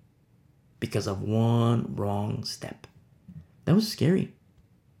them because of one wrong step. That was scary.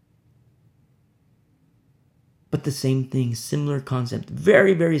 But the same thing, similar concept,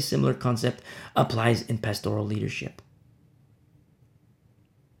 very, very similar concept applies in pastoral leadership.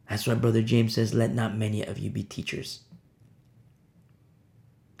 That's why Brother James says, let not many of you be teachers.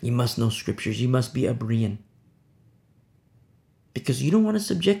 You must know scriptures. You must be a Berean. Because you don't want to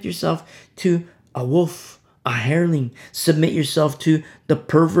subject yourself to a wolf, a hireling. Submit yourself to the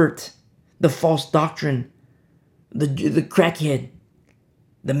pervert, the false doctrine, the crackhead,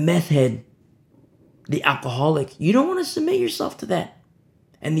 the meth head, the alcoholic. You don't want to submit yourself to that.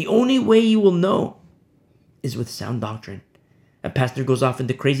 And the only way you will know is with sound doctrine. A pastor goes off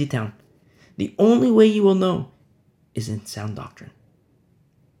into crazy town. The only way you will know is in sound doctrine.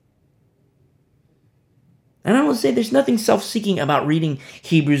 And I will say there's nothing self-seeking about reading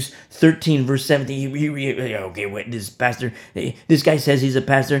Hebrews 13, verse 17. Okay, wait, this guy says he's a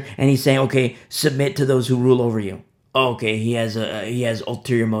pastor, and he's saying, okay, submit to those who rule over you. Okay, he has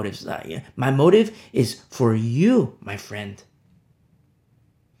ulterior motives. My motive is for you, my friend.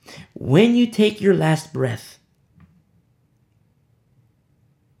 When you take your last breath,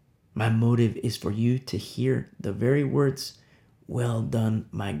 my motive is for you to hear the very words, well done,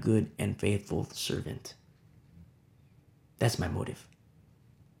 my good and faithful servant. That's my motive.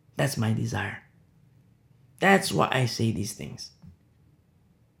 That's my desire. That's why I say these things.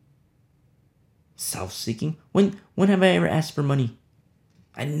 Self-seeking. When have I ever asked for money?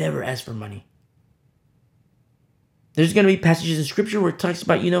 I never asked for money. There's going to be passages in scripture where it talks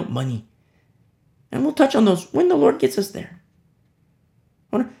about, money. And we'll touch on those when the Lord gets us there.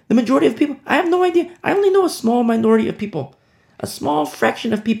 The majority of people, I have no idea. I only know a small minority of people. A small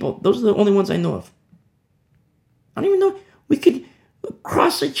fraction of people. Those are the only ones I know of. I don't even know. We could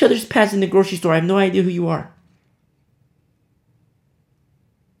cross each other's paths in the grocery store. I have no idea who you are.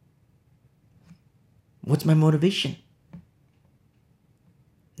 What's my motivation?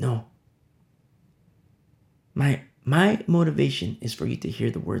 No. My motivation is for you to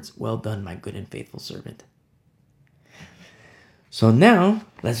hear the words, "Well done, my good and faithful servant." So now,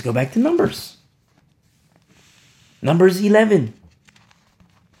 let's go back to Numbers. Numbers 11.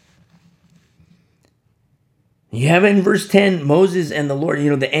 You have it in verse 10, Moses and the Lord,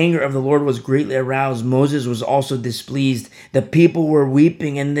 the anger of the Lord was greatly aroused. Moses was also displeased. The people were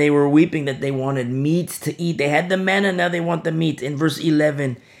weeping, and they were weeping that they wanted meat to eat. They had the manna, now they want the meat. In verse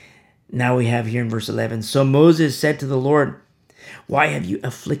 11, now we have here in verse 11, so Moses said to the Lord, "Why have you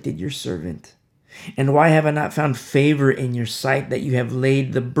afflicted your servant? And why have I not found favor in your sight that you have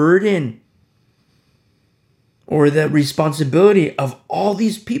laid the burden or the responsibility of all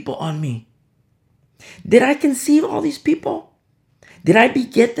these people on me? Did I conceive all these people? Did I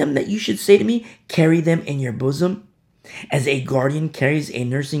beget them that you should say to me, carry them in your bosom? As a guardian carries a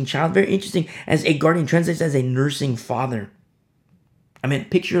nursing child." Very interesting. As a guardian translates as a nursing father. I mean,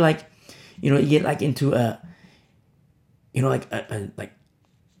 picture like, you get like into a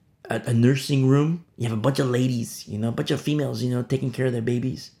nursing room. You have a bunch of ladies, a bunch of females, taking care of their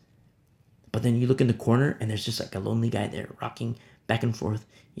babies. But then you look in the corner and there's just like a lonely guy there rocking back and forth,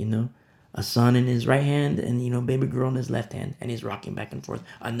 a son in his right hand and, baby girl in his left hand. And he's rocking back and forth.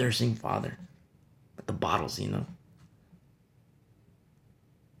 A nursing father with the bottles,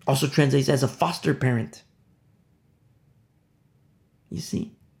 Also translates as a foster parent. You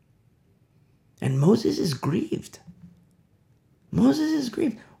see? And Moses is grieved. Moses is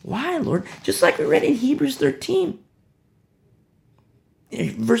grieved. Why, Lord? Just like we read in Hebrews 13.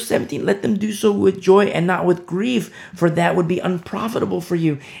 In verse 17, let them do so with joy and not with grief, for that would be unprofitable for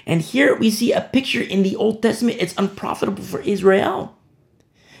you. And here we see a picture in the Old Testament. It's unprofitable for Israel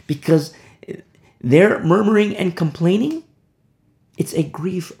because they're murmuring and complaining. It's a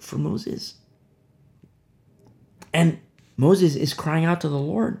grief for Moses. And Moses is crying out to the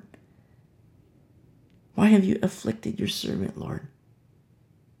Lord. Why have you afflicted your servant, Lord?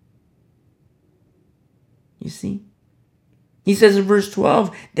 You see? He says in verse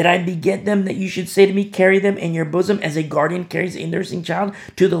 12, did I beget them that you should say to me, carry them in your bosom as a guardian carries a nursing child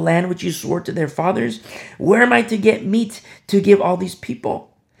to the land which you swore to their fathers? Where am I to get meat to give all these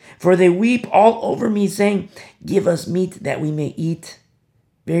people? For they weep all over me, saying, give us meat that we may eat.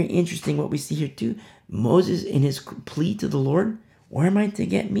 Very interesting what we see here too. Moses, in his plea to the Lord, where am I to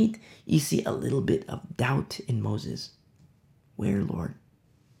get meat? You see a little bit of doubt in Moses. Where, Lord?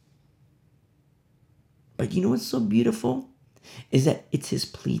 But you know what's so beautiful? Is that it's his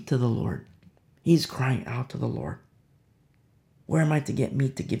plea to the Lord. He's crying out to the Lord. Where am I to get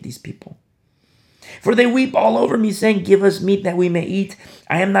meat to give these people? For they weep all over me, saying, give us meat that we may eat.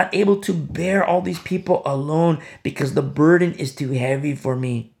 I am not able to bear all these people alone, because the burden is too heavy for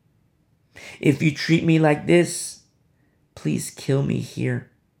me. If you treat me like this, please kill me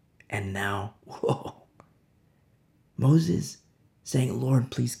here and now. Whoa. Moses saying, Lord,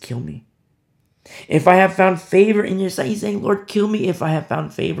 please kill me. If I have found favor in your sight, he's saying, Lord, kill me if I have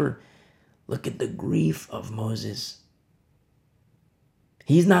found favor. Look at the grief of Moses.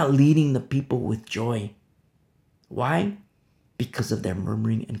 He's not leading the people with joy. Why? Because of their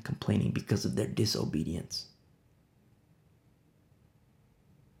murmuring and complaining, because of their disobedience.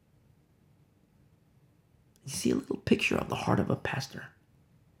 You see a little picture of the heart of a pastor.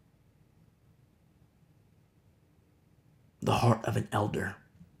 The heart of an elder.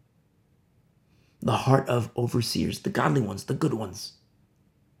 The heart of overseers, the godly ones, the good ones,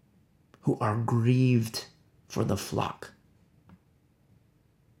 who are grieved for the flock.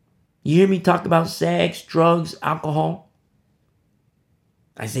 You hear me talk about sex, drugs, alcohol?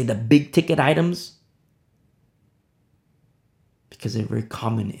 I say the big ticket items because they're very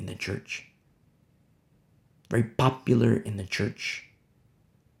common in the church, very popular in the church.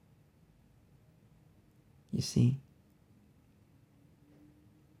 You see?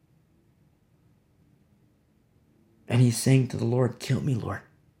 And he's saying to the Lord, kill me, Lord.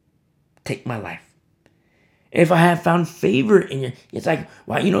 Take my life. If I have found favor in your, it's like,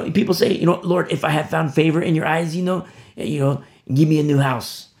 why, people say, Lord, if I have found favor in your eyes, give me a new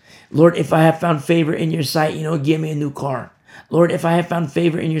house. Lord, if I have found favor in your sight, give me a new car. Lord, if I have found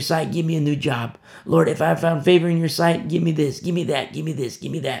favor in your sight, give me a new job. Lord, if I have found favor in your sight, give me this, give me that, give me this,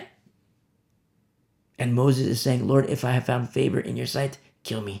 give me that. And Moses is saying, Lord, if I have found favor in your sight,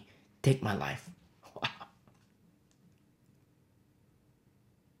 kill me. Take my life. Wow.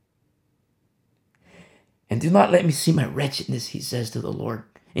 And do not let me see my wretchedness, he says to the Lord.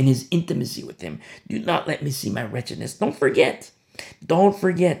 in his intimacy with him. Do not let me see my wretchedness. Don't forget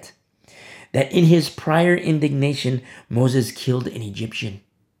that in his prior indignation, Moses killed an Egyptian.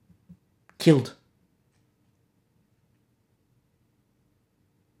 Killed.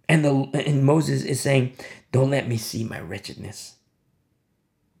 And Moses is saying, don't let me see my wretchedness.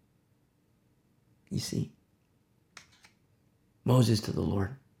 You see? Moses to the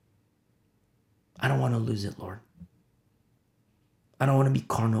Lord. I don't want to lose it, Lord. I don't want to be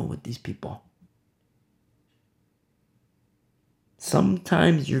carnal with these people.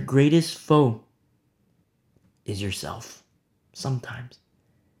 Sometimes your greatest foe is yourself. Sometimes.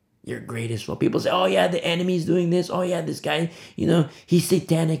 Your greatest foe. People say, oh yeah, the enemy's doing this. Oh yeah, this guy, he's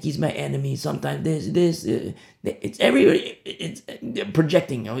satanic. He's my enemy. Sometimes it's everybody. It's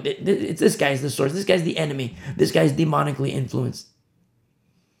projecting. It's this guy's the source. This guy's the enemy. This guy's demonically influenced.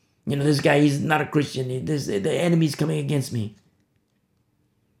 This guy, he's not a Christian. The enemy's coming against me.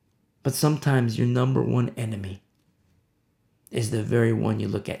 But sometimes your number one enemy is the very one you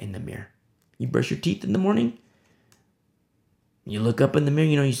look at in the mirror. You brush your teeth in the morning. You look up in the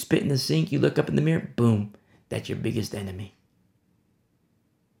mirror, you spit in the sink. You look up in the mirror, boom. That's your biggest enemy.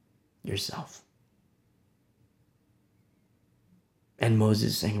 Yourself. And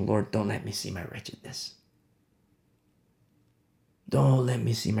Moses saying, Lord, don't let me see my wretchedness. Don't let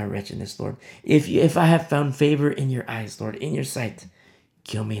me see my wretchedness, Lord. If I have found favor in your eyes, Lord, in your sight,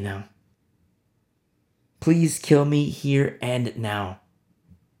 kill me now. Please kill me here and now.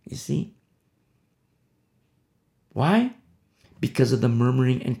 You see? Why? Because of the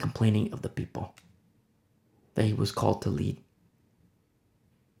murmuring and complaining of the people that he was called to lead.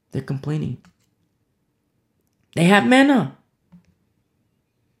 They're complaining. They have manna.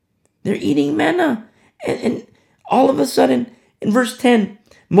 They're eating manna. And all of a sudden, in verse 10,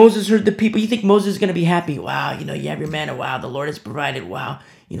 Moses heard the people. You think Moses is going to be happy? Wow, you have your manna. Wow, the Lord has provided. Wow,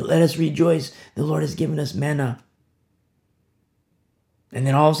 let us rejoice. The Lord has given us manna. And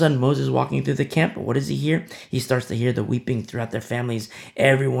then all of a sudden, Moses walking through the camp. What does he hear? He starts to hear the weeping throughout their families,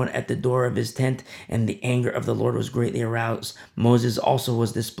 everyone at the door of his tent, and the anger of the Lord was greatly aroused. Moses also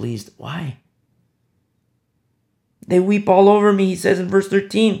was displeased. Why? They weep all over me, he says in verse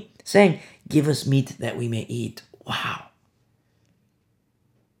 13, saying, give us meat that we may eat. Wow.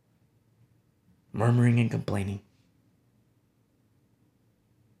 Murmuring and complaining.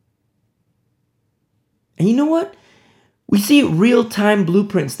 And you know what? We see real-time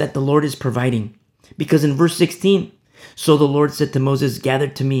blueprints that the Lord is providing. Because in verse 16, so the Lord said to Moses, gather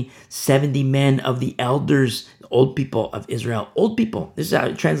to me 70 men of the elders, the old people of Israel. Old people. This is how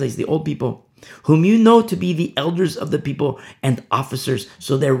it translates, the old people. Whom you know to be the elders of the people and officers.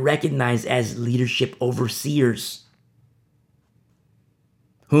 So they're recognized as leadership overseers.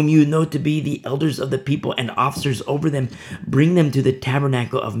 Whom you know to be the elders of the people and officers over them. Bring them to the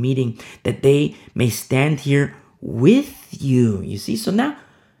tabernacle of meeting, that they may stand here with you. You see, so now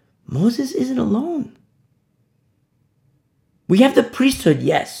Moses isn't alone. We have the priesthood,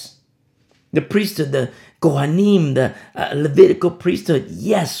 yes. The priesthood, the Kohanim, the Levitical priesthood.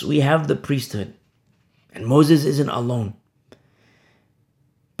 Yes, we have the priesthood. And Moses isn't alone.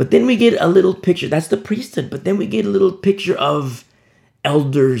 But then we get a little picture. That's the priesthood. But then we get a little picture of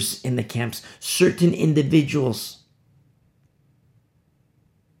elders in the camps, certain individuals,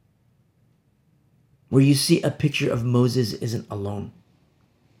 where you see a picture of Moses isn't alone.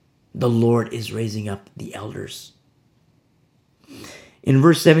 The Lord is raising up the elders. In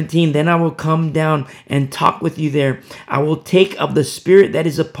verse 17, then I will come down and talk with you there. I will take of the spirit that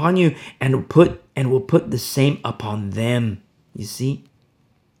is upon you and will put the same upon them. You see?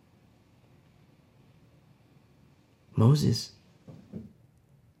 Moses,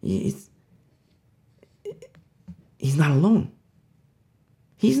 he's not alone.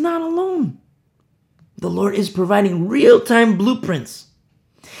 He's not alone. The Lord is providing real-time blueprints.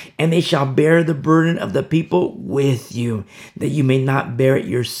 And they shall bear the burden of the people with you, that you may not bear it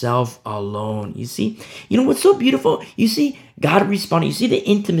yourself alone. You see? What's so beautiful? You see God responding. You see the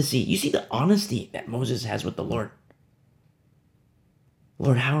intimacy. You see the honesty that Moses has with the Lord.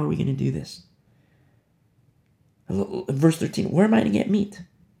 Lord, how are we going to do this? Verse 13, where am I going to get meat?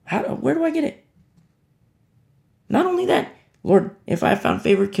 Where do I get it? Not only that, Lord, if I have found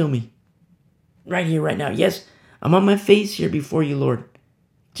favor, kill me. Right here, right now. Yes, I'm on my face here before you, Lord.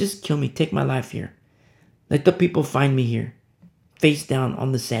 Just kill me. Take my life here. Let the people find me here. Face down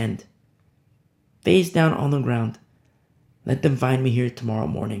on the sand. Face down on the ground. Let them find me here tomorrow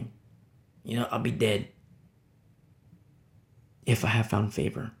morning. I'll be dead. If I have found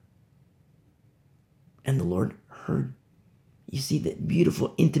favor. And the Lord heard. You see that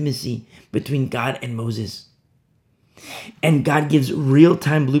beautiful intimacy between God and Moses. And God gives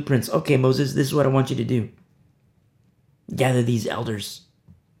real-time blueprints. Okay, Moses, this is what I want you to do. Gather these elders.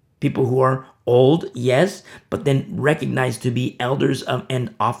 People who are old, yes, but then recognized to be elders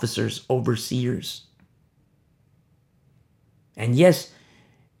and officers, overseers. And yes,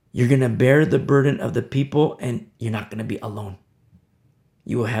 you're going to bear the burden of the people, and you're not going to be alone.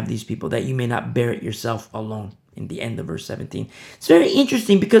 You will have these people that you may not bear it yourself alone. In the end of verse 17. It's very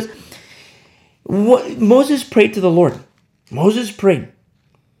interesting because Moses prayed to the Lord. Moses prayed.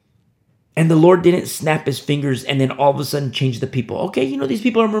 And the Lord didn't snap his fingers and then all of a sudden change the people. Okay, these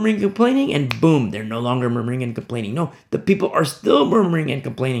people are murmuring and complaining, and boom, they're no longer murmuring and complaining. No, the people are still murmuring and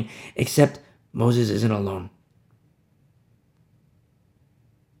complaining, except Moses isn't alone.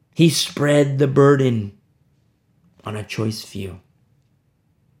 He spread the burden on a choice few,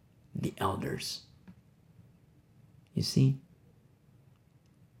 the elders. You see?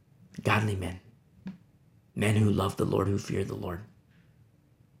 Godly men. Men who love the Lord, who fear the Lord.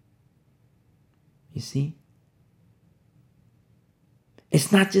 You see?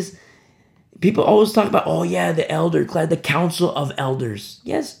 It's not just, people always talk about, oh yeah, the council of elders.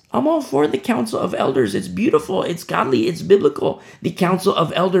 Yes, I'm all for the council of elders. It's beautiful, it's godly, it's biblical. The council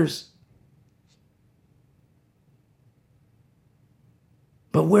of elders.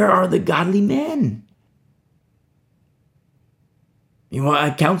 But where are the godly men? You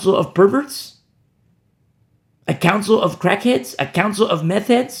want a council of perverts? A council of crackheads? A council of meth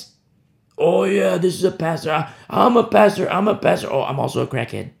heads? Oh yeah, this is a pastor. I'm a pastor. Oh, I'm also a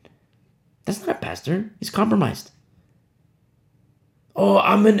crackhead. That's not a pastor. He's compromised. Oh,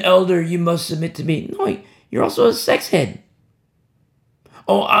 I'm an elder. You must submit to me. No, you're also a sex head.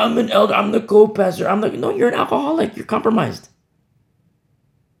 Oh, I'm an elder. I'm the co-pastor. No, you're an alcoholic. You're compromised.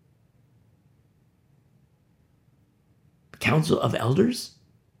 Council of elders?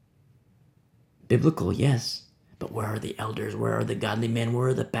 Biblical, yes. But where are the elders? Where are the godly men? Where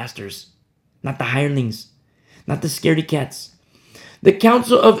are the pastors? Not the hirelings. Not the scaredy cats. The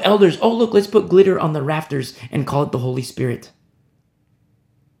council of elders. Oh, look, let's put glitter on the rafters and call it the Holy Spirit.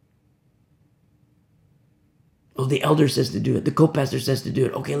 Oh, the elder says to do it. The co-pastor says to do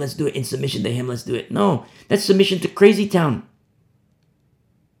it. Okay, let's do it in submission to him. Let's do it. No, that's submission to crazy town.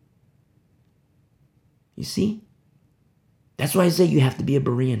 You see? That's why I say you have to be a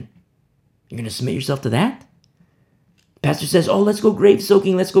Berean. You're going to submit yourself to that? Pastor says, oh, let's go grave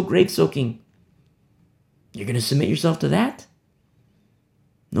soaking. Let's go grave soaking. You're going to submit yourself to that?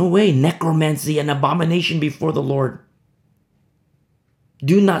 No way. Necromancy, an abomination before the Lord.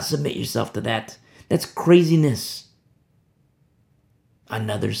 Do not submit yourself to that. That's craziness.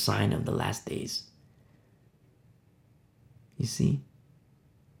 Another sign of the last days. You see?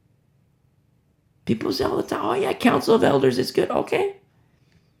 People say all the time, oh yeah, council of elders is good. Okay.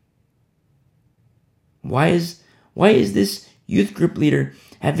 Why is this youth group leader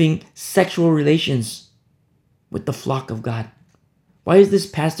having sexual relations with the flock of God? Why is this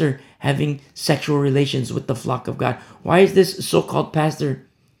pastor having sexual relations with the flock of God? Why is this so-called pastor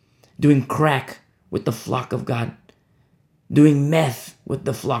doing crack with the flock of God? Doing meth with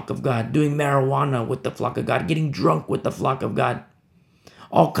the flock of God? Doing marijuana with the flock of God? Getting drunk with the flock of God?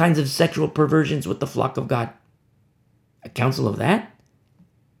 All kinds of sexual perversions with the flock of God. A council of that?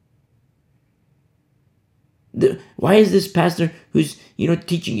 Why is this pastor who's,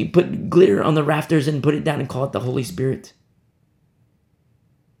 teaching you put glitter on the rafters and put it down and call it the Holy Spirit?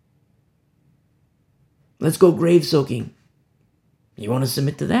 Let's go grave soaking. You want to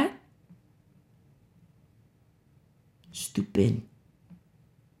submit to that? Stupid.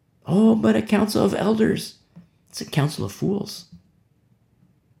 Oh, but a council of elders. It's a council of fools.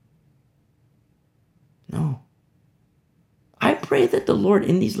 No. I pray that the Lord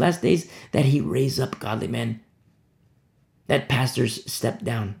in these last days, that he raise up godly men. That pastors step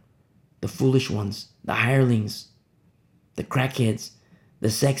down. The foolish ones, the hirelings, the crackheads, the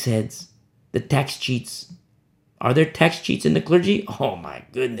sex heads, the tax cheats. Are there tax cheats in the clergy? Oh my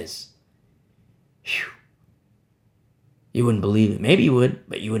goodness. Whew. You wouldn't believe it. Maybe you would,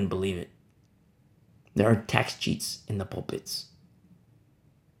 but you wouldn't believe it. There are tax cheats in the pulpits.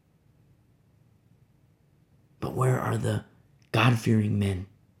 But where are the God-fearing men?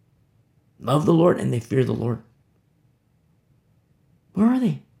 Love the Lord and they fear the Lord. Where are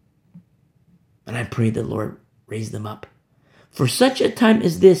they? And I pray the Lord raise them up for such a time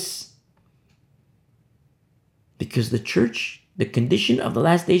as this. Because the church, the condition of the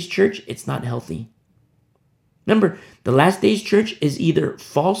last days church, it's not healthy. Remember, the last days church is either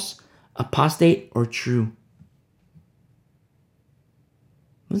false, apostate, or true.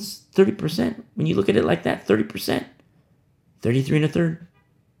 That's 30%. When you look at it like that, 30%. 33 and a third.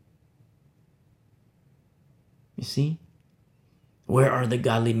 You see? Where are the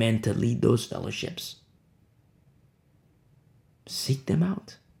godly men to lead those fellowships? Seek them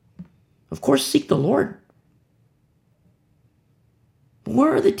out. Of course, seek the Lord.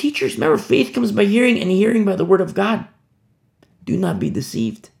 Where are the teachers? Remember, faith comes by hearing, and hearing by the word of God. Do not be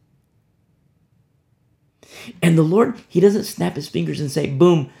deceived. And the Lord, he doesn't snap his fingers and say,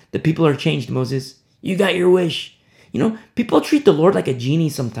 boom, the people are changed, Moses. You got your wish. You know, people treat the Lord like a genie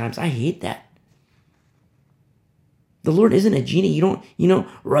sometimes. I hate that. The Lord isn't a genie. You don't,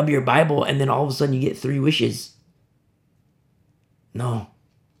 rub your Bible and then all of a sudden you get 3 wishes. No.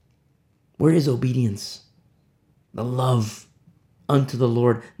 Where is obedience? The love unto the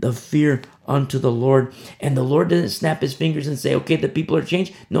Lord, the fear unto the Lord. And the Lord doesn't snap his fingers and say, okay, the people are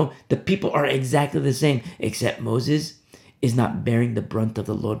changed. No, the people are exactly the same, except Moses is not bearing the brunt of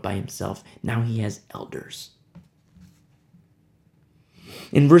the load by himself. Now he has elders.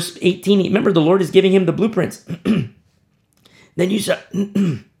 In verse 18, remember, the Lord is giving him the blueprints. Then you shall...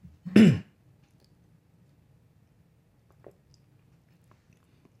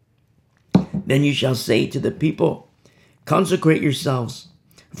 Then you shall say to the people, consecrate yourselves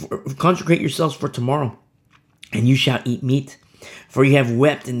for tomorrow, and you shall eat meat. For you have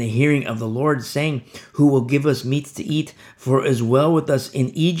wept in the hearing of the Lord, saying, who will give us meat to eat? For it is well with us in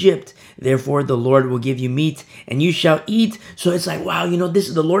Egypt. Therefore the Lord will give you meat, and you shall eat. So it's like, wow,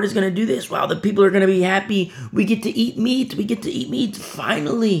 the Lord is going to do this. Wow, the people are going to be happy. We get to eat meat. We get to eat meat,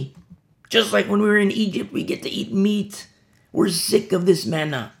 finally. Just like when we were in Egypt, we get to eat meat. We're sick of this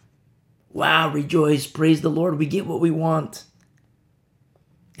manna. Wow, rejoice, praise the Lord. We get what we want.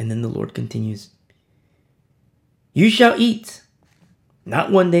 And then the Lord continues. You shall eat, not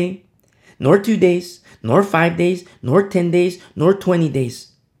 1 day, nor 2 days, nor 5 days, nor 10 days, nor 20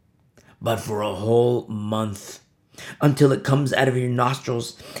 days, but for a whole month, until it comes out of your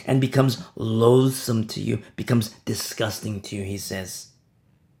nostrils and becomes loathsome to you, becomes disgusting to you, he says.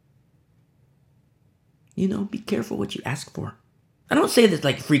 Be careful what you ask for. I don't say this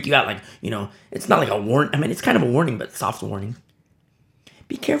like freak you out, it's not like a warning. I mean, it's kind of a warning, but soft warning.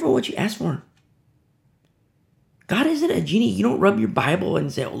 Be careful what you ask for. God isn't a genie. You don't rub your Bible and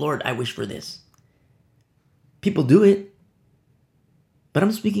say, oh, Lord, I wish for this. People do it. But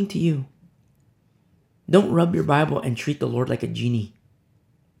I'm speaking to you. Don't rub your Bible and treat the Lord like a genie.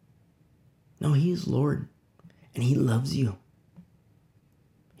 No, he is Lord. And he loves you.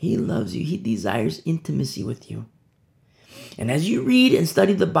 He loves you. He desires intimacy with you. And as you read and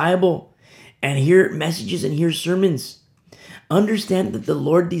study the Bible and hear messages and hear sermons, understand that the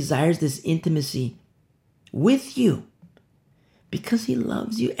Lord desires this intimacy with you because he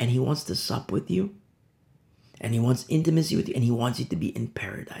loves you and he wants to sup with you and he wants intimacy with you and he wants you to be in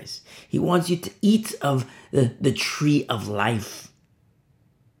paradise. He wants you to eat of the tree of life,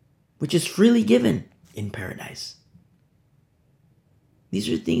 which is freely given in paradise. These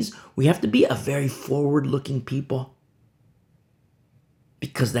are things we have to be a very forward-looking people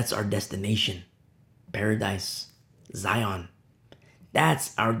because that's our destination. Paradise, Zion.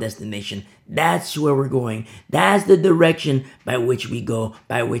 That's our destination. That's where we're going. That's the direction by which we go,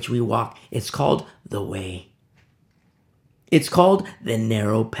 by which we walk. It's called the way. It's called the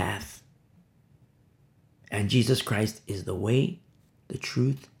narrow path. And Jesus Christ is the way, the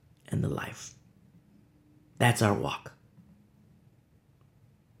truth, and the life. That's our walk.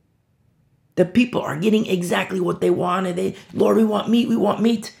 The people are getting exactly what they wanted. Lord, we want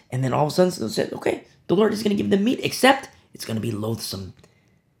meat. And then all of a sudden they said, okay, the Lord is going to give them meat, except it's going to be loathsome.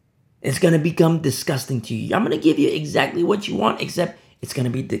 It's going to become disgusting to you. I'm going to give you exactly what you want, except it's going to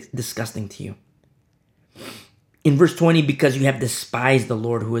be disgusting to you. In verse 20, because you have despised the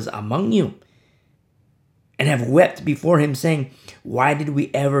Lord who is among you and have wept before him, saying, why did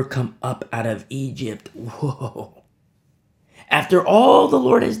we ever come up out of Egypt? Whoa. After all the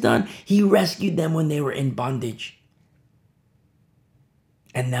Lord has done, he rescued them when they were in bondage.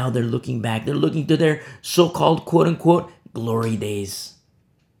 And now they're looking back. They're looking to their so-called, quote-unquote, glory days.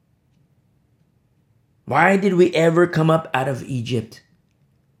 Why did we ever come up out of Egypt?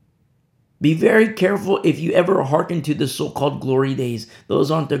 Be very careful if you ever hearken to the so-called glory days. Those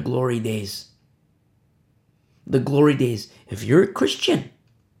aren't the glory days. The glory days, if you're a Christian,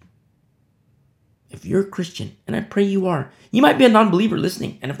 and I pray you are, you might be a non-believer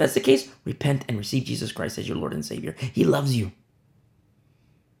listening. And if that's the case, repent and receive Jesus Christ as your Lord and Savior. He loves you.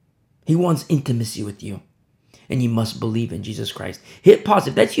 He wants intimacy with you. And you must believe in Jesus Christ. Hit pause.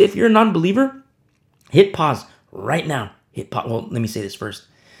 If that's you, if you're a non-believer, hit pause right now. Hit pause. Well, let me say this first.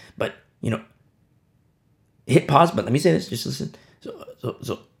 But, hit pause. But let me say this. Just listen.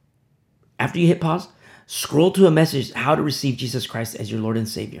 So after you hit pause, scroll to a message, how to receive Jesus Christ as your Lord and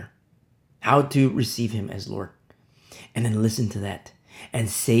Savior. How to receive him as Lord. And then listen to that and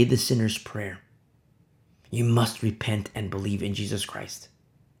say the sinner's prayer. You must repent and believe in Jesus Christ.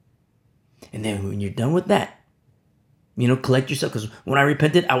 And then when you're done with that, collect yourself. Because when I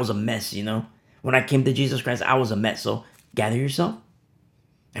repented, I was a mess, When I came to Jesus Christ, I was a mess. So gather yourself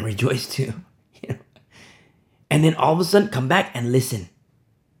and rejoice too. And then all of a sudden, come back and listen.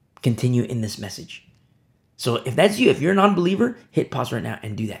 Continue in this message. So if that's you, if you're a non-believer, hit pause right now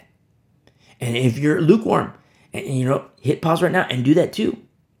and do that. And if you're lukewarm, and hit pause right now and do that too.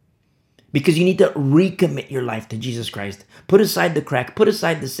 Because you need to recommit your life to Jesus Christ. Put aside the crack, put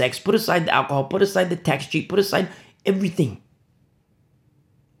aside the sex, put aside the alcohol, put aside the tax cheat, put aside everything.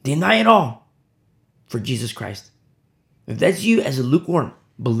 Deny it all for Jesus Christ. If that's you as a lukewarm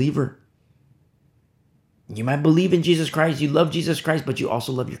believer, you might believe in Jesus Christ, you love Jesus Christ, but you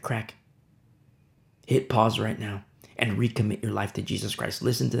also love your crack. Hit pause right now and recommit your life to Jesus Christ.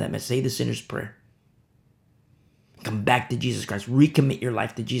 Listen to that message. Say the sinner's prayer. Come back to Jesus Christ. Recommit your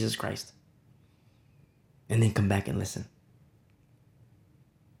life to Jesus Christ. And then come back and listen.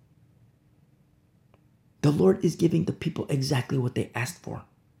 The Lord is giving the people exactly what they asked for.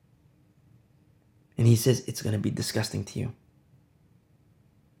 And he says it's going to be disgusting to you.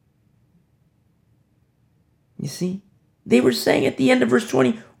 You see? They were saying at the end of verse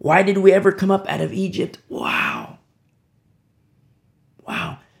 20, why did we ever come up out of Egypt? Wow.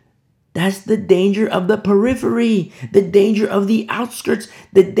 Wow. That's the danger of the periphery, the danger of the outskirts,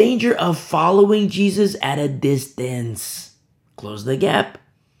 the danger of following Jesus at a distance. Close the gap.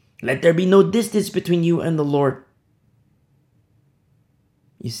 Let there be no distance between you and the Lord.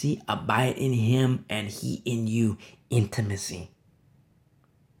 You see, abide in him and he in you. Intimacy.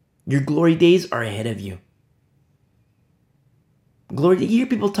 Your glory days are ahead of you. Glory, you hear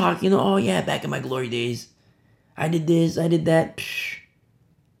people talk, oh yeah, back in my glory days, I did this, I did that. Psh,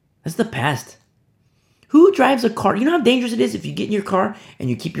 that's the past. Who drives a car? You know how dangerous it is if you get in your car and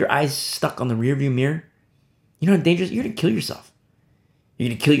you keep your eyes stuck on the rearview mirror? You know how dangerous? You're going to kill yourself. You're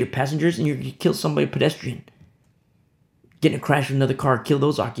going to kill your passengers and you're going to kill somebody pedestrian. Get in a crash with another car, kill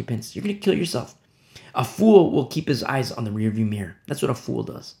those occupants. You're going to kill yourself. A fool will keep his eyes on the rearview mirror. That's what a fool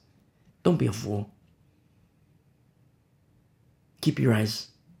does. Don't be a fool. Keep your eyes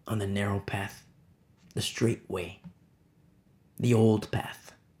on the narrow path, the straight way, the old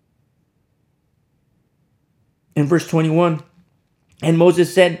path. In verse 21, and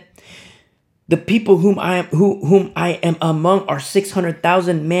Moses said, the people whom I am among are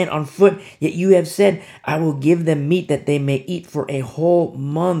 600,000 men on foot, yet you have said, I will give them meat that they may eat for a whole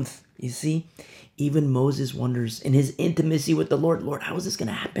month. You see, even Moses wonders in his intimacy with the Lord, Lord, how is this going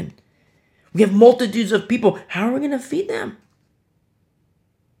to happen? We have multitudes of people. How are we going to feed them?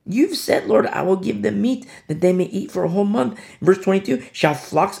 You've said, Lord, I will give them meat that they may eat for a whole month. Verse 22, shall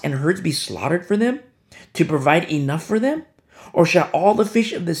flocks and herds be slaughtered for them to provide enough for them? Or shall all the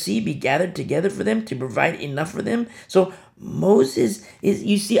fish of the sea be gathered together for them to provide enough for them? So Moses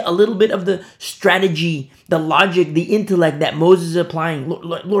you see a little bit of the strategy, the logic, the intellect that Moses is applying.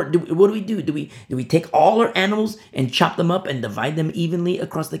 Lord, what do we do? Do we take all our animals and chop them up and divide them evenly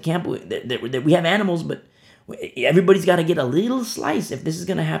across the camp? We have animals, but everybody's got to get a little slice if this is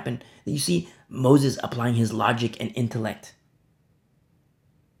going to happen. You see Moses applying his logic and intellect.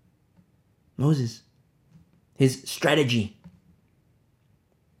 Moses, his strategy.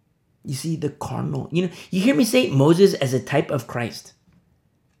 You see the carnal. You hear me say Moses as a type of Christ.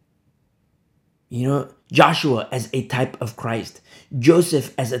 Joshua as a type of Christ.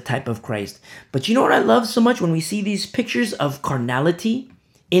 Joseph as a type of Christ. But you know what I love so much when we see these pictures of carnality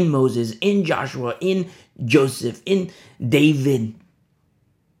in Moses, in Joshua, in Joseph, in David.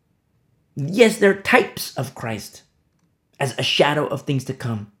 Yes, they're types of Christ as a shadow of things to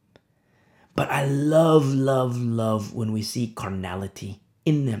come. But I love, love, love when we see carnality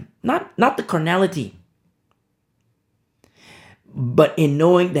in them. Not the carnality, but in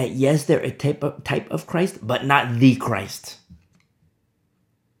knowing that, yes, they're a type of Christ, but not the Christ.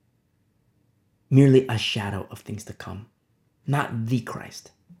 Merely a shadow of things to come. Not the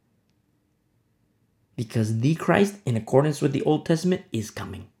Christ. Because the Christ, in accordance with the Old Testament, is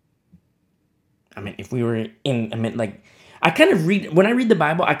coming. If we were I kind of when I read the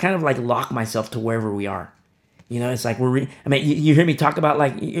Bible, I kind of lock myself to wherever we are. It's like you hear me talk about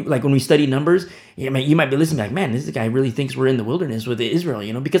like when we study Numbers, you might be listening like, man, this guy really thinks we're in the wilderness with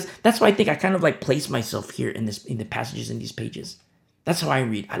Israel, because that's why I think I kind of place myself here in the passages in these pages. That's how I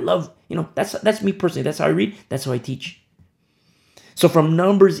read. I love, that's me personally. That's how I read. That's how I teach. So from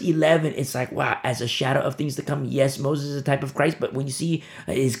Numbers 11, it's like, wow, as a shadow of things to come, yes, Moses is a type of Christ, but when you see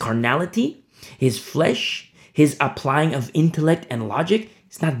his carnality, his flesh, his applying of intellect and logic,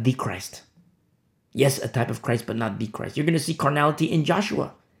 it's not the Christ. Yes, a type of Christ, but not the Christ. You're going to see carnality in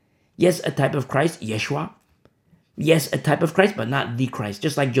Joshua. Yes, a type of Christ, Yeshua. Yes, a type of Christ, but not the Christ.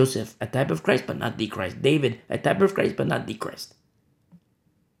 Just like Joseph, a type of Christ, but not the Christ. David, a type of Christ, but not the Christ.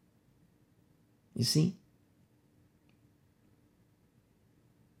 You see?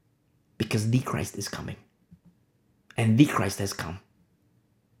 Because the Christ is coming. And the Christ has come.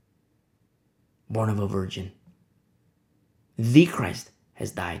 Born of a virgin. The Christ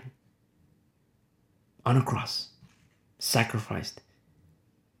has died. On a cross. Sacrificed.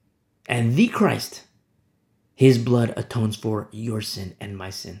 And the Christ, his blood atones for your sin and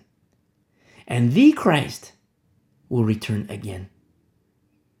my sin. And the Christ will return again.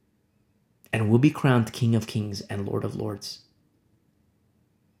 And will be crowned King of Kings and Lord of Lords.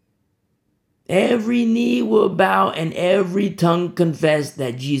 Every knee will bow and every tongue confess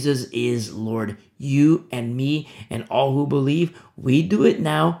that Jesus is Lord. You and me and all who believe, we do it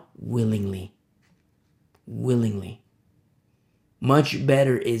now willingly. Willingly. Much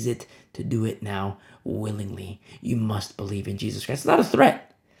better is it to do it now willingly. You must believe in Jesus Christ. It's not a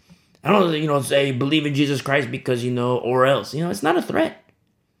threat. I don't, say believe in Jesus Christ because, or else. It's not a threat.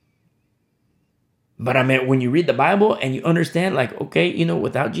 But I mean, when you read the Bible and you understand,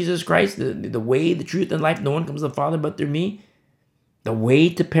 without Jesus Christ, the way, the truth, and life, no one comes to the Father but through me. The way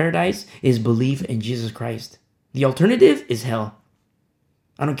to paradise is belief in Jesus Christ. The alternative is hell.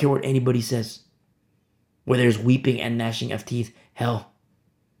 I don't care what anybody says. Where there's weeping and gnashing of teeth, hell.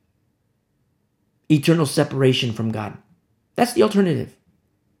 Eternal separation from God. That's the alternative.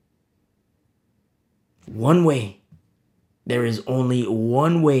 One way. There is only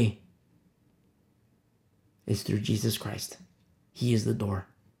one way. It's through Jesus Christ. He is the door.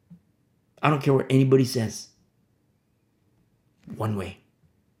 I don't care what anybody says. One way.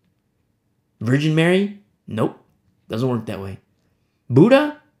 Virgin Mary? Nope. Doesn't work that way.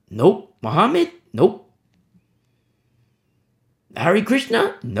 Buddha? Nope. Muhammad? Nope. Hare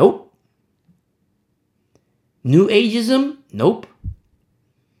Krishna? Nope. New Ageism? Nope.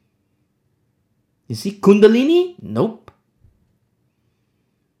 You see, Kundalini? Nope.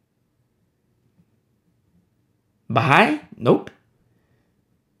 Baha'i? Nope.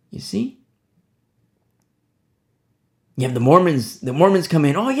 You see? You have the Mormons. The Mormons come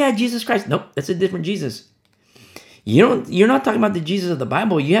in. Oh yeah, Jesus Christ. Nope, that's a different Jesus. You're not talking about the Jesus of the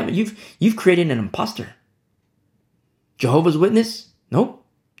Bible. You've created an imposter. Jehovah's Witness? Nope.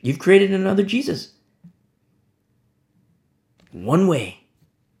 You've created another Jesus. One way.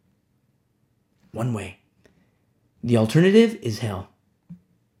 One way. The alternative is hell.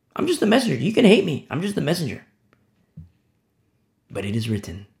 I'm just a messenger. You can hate me. I'm just a messenger. But it is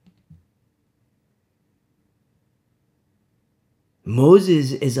written.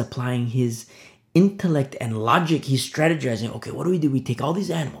 Moses is applying his intellect and logic. He's strategizing. Okay, what do? We take all these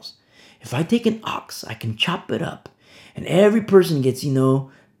animals. If I take an ox, I can chop it up. And every person gets,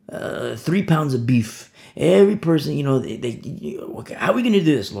 3 pounds of beef. Every person, okay, how are we going to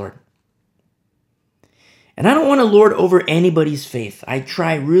do this, Lord? And I don't want to lord over anybody's faith. I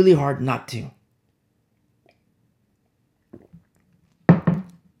try really hard not to.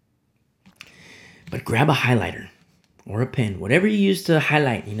 But grab a highlighter or a pen, whatever you use to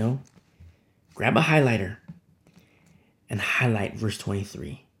highlight, grab a highlighter and highlight verse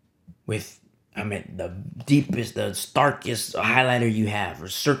 23 with, the deepest, the starkest highlighter you have, or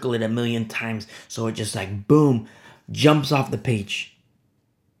circle it 1,000,000 times so it just boom, jumps off the page.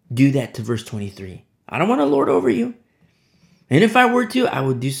 Do that to verse 23. I don't want to lord over you. And if I were to, I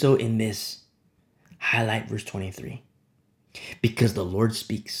would do so in this. Highlight verse 23. Because the Lord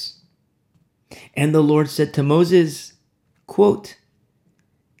speaks. And the Lord said to Moses, quote,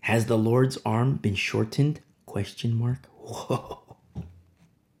 has the Lord's arm been shortened? ? Whoa.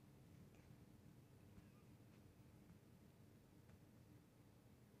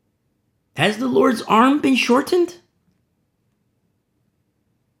 Has the Lord's arm been shortened?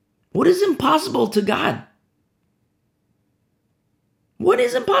 What is impossible to God? What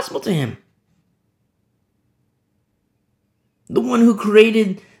is impossible to him? The one who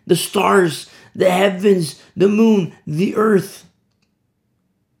created the stars, the heavens, the moon, the earth.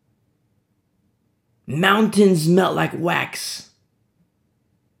 Mountains melt like wax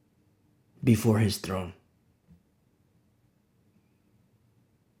before his throne.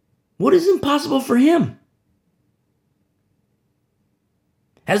 What is impossible for him?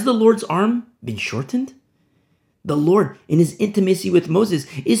 Has the Lord's arm been shortened? The Lord, in his intimacy with Moses,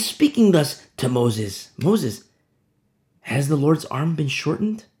 is speaking thus to Moses. Moses, has the Lord's arm been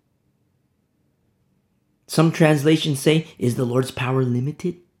shortened? Some translations say, is the Lord's power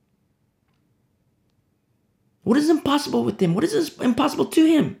limited? What is impossible with him? What is impossible to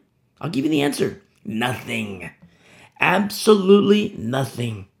him? I'll give you the answer. Nothing. Absolutely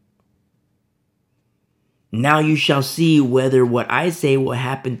nothing. Now you shall see whether what I say will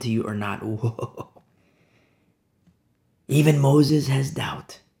happen to you or not. Whoa. Even Moses has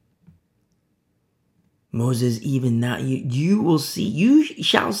doubt. Moses, even now, you will see, you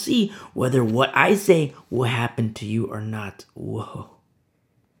shall see whether what I say will happen to you or not. Whoa.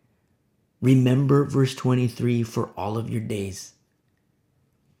 Remember verse 23 for all of your days.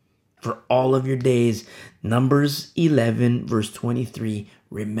 For all of your days. Numbers 11, verse 23.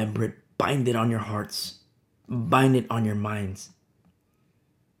 Remember it. Bind it on your hearts. Bind it on your minds.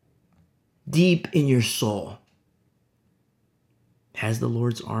 Deep in your soul. Has the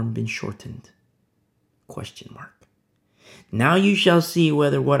Lord's arm been shortened? Question mark. Now you shall see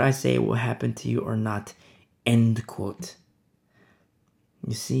whether what I say will happen to you or not. End quote.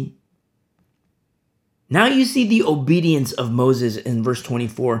 You see? Now you see the obedience of Moses in verse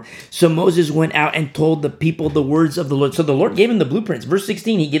 24. So Moses went out and told the people the words of the Lord. So the Lord gave him the blueprints. Verse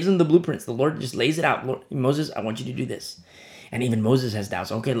 16, he gives him the blueprints. The Lord just lays it out. Lord, Moses, I want you to do this. And even Moses has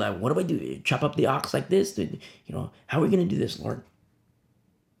doubts. Okay, like, what do I do? Chop up the ox like this? How are we going to do this, Lord?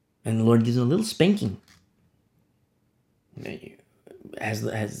 And the Lord gives him a little spanking.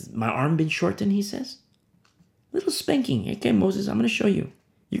 Has my arm been shortened, he says? Little spanking. Okay, Moses, I'm going to show you.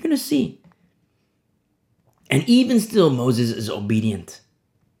 You're going to see. And even still, Moses is obedient.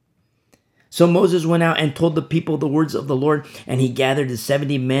 So Moses went out and told the people the words of the Lord, and he gathered the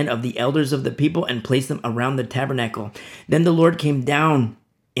 70 men of the elders of the people and placed them around the tabernacle. Then the Lord came down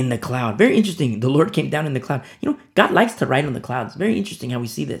in the cloud. Very interesting. The Lord came down in the cloud. God likes to ride on the clouds. Very interesting how we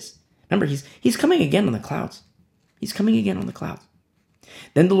see this. Remember, he's coming again on the clouds. He's coming again on the clouds.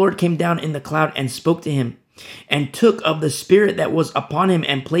 Then the Lord came down in the cloud and spoke to him, and took of the Spirit that was upon him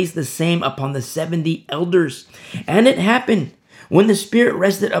and placed the same upon the 70 elders. And it happened, when the Spirit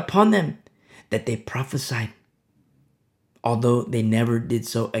rested upon them, that they prophesied, although they never did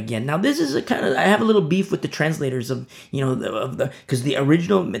so again. Now this is I have a little beef with the translators because the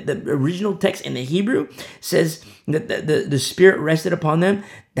original text in the Hebrew says that the Spirit rested upon them,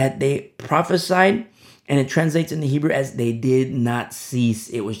 that they prophesied. And it translates in the Hebrew as they did not cease.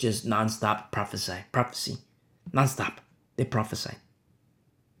 It was just nonstop prophecy. Nonstop. They prophesied.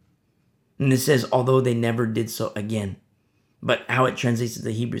 And it says, although they never did so again. But how it translates to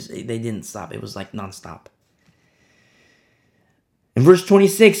the Hebrews, they didn't stop. It was like nonstop. In verse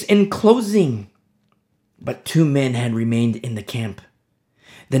 26, in closing, but 2 men had remained in the camp.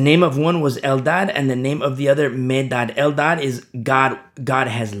 The name of one was Eldad, and the name of the other Medad. Eldad is God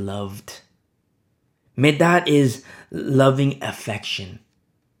has loved. Medad is loving affection.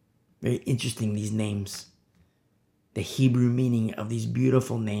 Very interesting, these names. The Hebrew meaning of these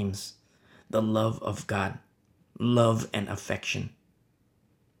beautiful names. The love of God. Love and affection.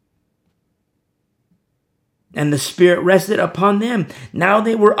 And the Spirit rested upon them. Now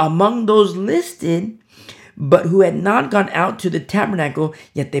they were among those listed, but who had not gone out to the tabernacle,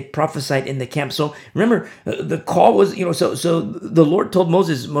 yet they prophesied in the camp. So remember, the call was, so the Lord told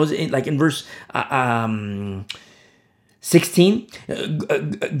Moses, like in verse 16,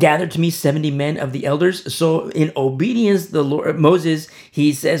 gather to me 70 men of the elders. So in obedience, the Lord, Moses,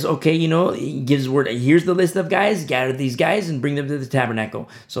 he says, okay, he gives word, here's the list of guys, gather these guys and bring them to the tabernacle.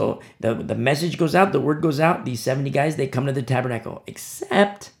 So the message goes out, the word goes out, these 70 guys, they come to the tabernacle,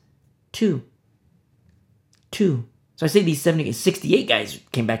 except 2. So I say these 68 guys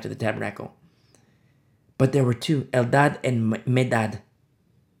came back to the tabernacle. But there were 2, Eldad and Medad.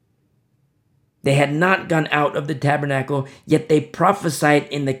 They had not gone out of the tabernacle, yet they prophesied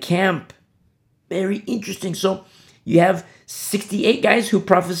in the camp. Very interesting. So you have 68 guys who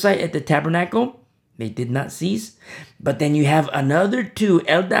prophesied at the tabernacle. They did not cease. But then you have another 2,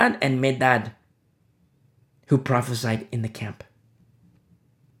 Eldad and Medad, who prophesied in the camp.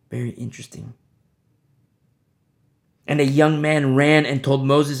 Very interesting. And a young man ran and told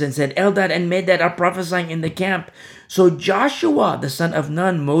Moses and said, Eldad and Medad are prophesying in the camp. So Joshua, the son of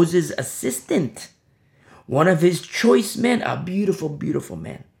Nun, Moses' assistant, one of his choice men, a beautiful, beautiful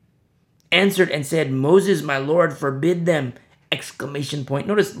man, answered and said, Moses, my Lord, forbid them! Exclamation point.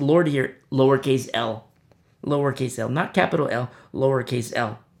 Notice Lord here, lowercase l. Lowercase l, not capital L, lowercase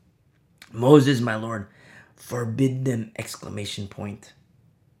l. Moses, my Lord, forbid them! Exclamation point.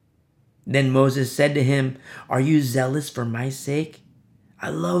 Then Moses said to him, are you zealous for my sake? I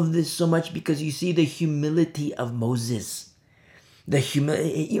love this so much because you see the humility of Moses. The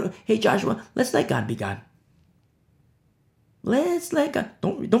humility, hey Joshua, let's let God be God. Let's let God.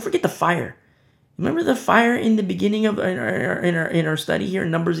 Don't forget the fire. Remember the fire in the beginning of in our study here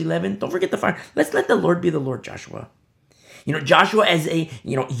in Numbers 11? Don't forget the fire. Let's let the Lord be the Lord, Joshua. Joshua as a,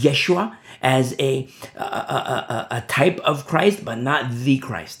 Yeshua as a type of Christ, but not the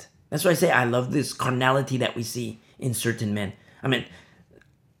Christ. That's why I say I love this carnality that we see in certain men. I mean,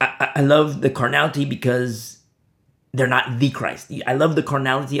 I love the carnality because they're not the Christ. I love the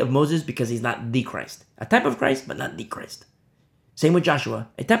carnality of Moses because he's not the Christ. A type of Christ, but not the Christ. Same with Joshua.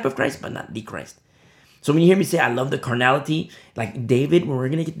 A type of Christ, but not the Christ. So when you hear me say I love the carnality, like David, when we're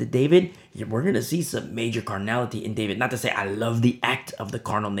going to get to David, we're going to see some major carnality in David. Not to say I love the act of the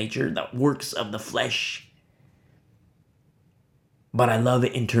carnal nature, the works of the flesh. But I love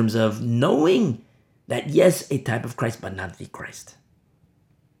it in terms of knowing that, yes, a type of Christ, but not the Christ.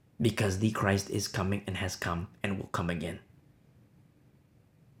 Because the Christ is coming and has come and will come again.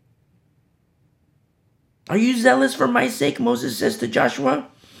 Are you zealous for my sake? Moses says to Joshua.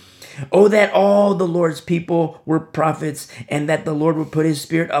 Oh, that all the Lord's people were prophets and that the Lord would put his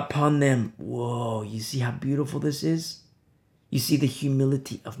spirit upon them. Whoa, you see how beautiful this is? You see the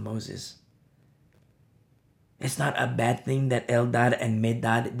humility of Moses. It's not a bad thing that Eldad and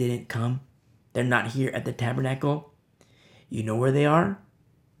Medad didn't come. They're not here at the tabernacle. You know where they are?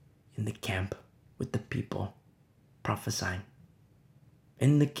 In the camp with the people prophesying.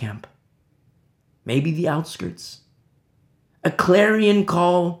 In the camp. Maybe the outskirts. A clarion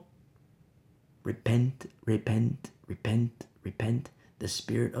call. Repent, repent, repent, repent, the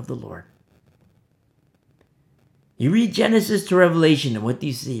Spirit of the Lord. You read Genesis to Revelation, and what do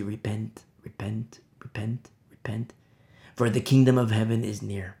you see? Repent, repent, repent, repent, for the kingdom of heaven is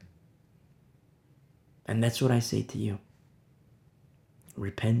near. And that's what I say to you.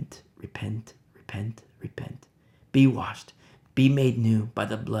 Repent, repent, repent, repent. Be washed, be made new by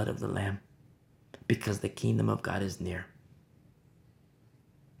the blood of the Lamb, because the kingdom of God is near.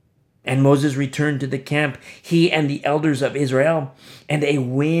 And Moses returned to the camp, he and the elders of Israel, and a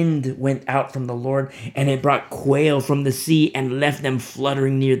wind went out from the Lord, and it brought quail from the sea and left them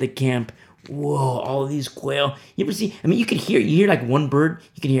fluttering near the camp. Whoa, all of these quail. You ever see, you hear like one bird,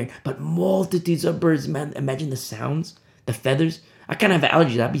 you can hear it, but multitudes of birds, man. Imagine the sounds, the feathers. I kind of have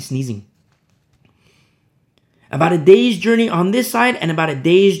allergies, I'd be sneezing. About a day's journey on this side and about a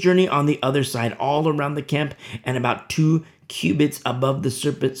day's journey on the other side, all around the camp, and about 2 cubits above the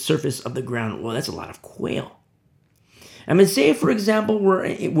surface of the ground. Well, that's a lot of quail. Say, for example, we're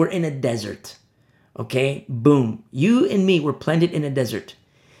in a desert. Okay, boom. You and me were planted in a desert.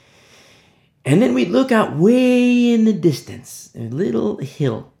 And then we look out way in the distance, a little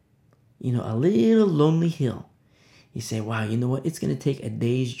hill, a little lonely hill. You say, wow, you know what? It's going to take a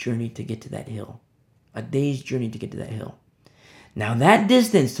day's journey to get to that hill. A day's journey to get to that hill. Now that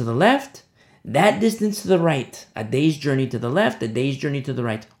distance to the left, that distance to the right, a day's journey to the left, a day's journey to the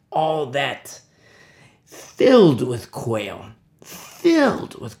right, all that filled with quail.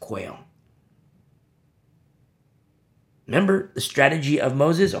 Filled with quail. Remember the strategy of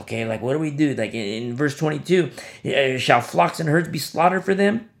Moses? Okay, like what do we do? Like in verse 22, shall flocks and herds be slaughtered for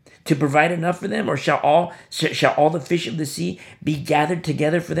them to provide enough for them? Or shall all the fish of the sea be gathered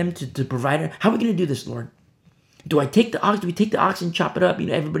together for them to provide? How are we going to do this, Lord? Do I take the ox? Do we take the ox and chop it up?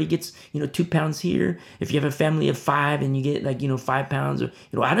 Everybody gets, 2 pounds here. If you have a family of 5 and you get 5 pounds, or,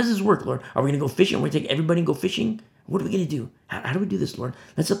 how does this work, Lord? Are we going to go fishing? We're going to take everybody and go fishing? What are we going to do? How do we do this, Lord?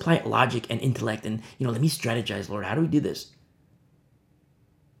 Let's apply logic and intellect and, let me strategize, Lord. How do we do this?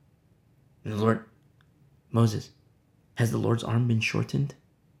 And the Lord, Moses, has the Lord's arm been shortened?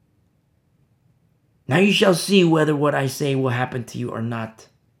 Now you shall see whether what I say will happen to you or not.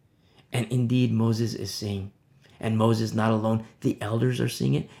 And indeed, Moses is saying, and Moses not alone, the elders are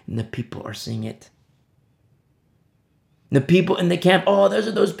seeing it, and the people are seeing it. The people in the camp, those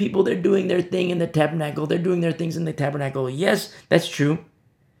are those people, they're doing their thing in the tabernacle. They're doing their things in the tabernacle. Yes, that's true.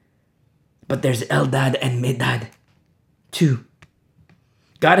 But there's Eldad and Medad too.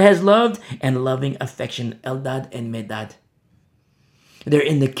 God has loved and loving affection. Eldad and Medad. They're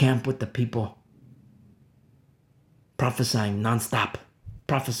in the camp with the people. Prophesying nonstop.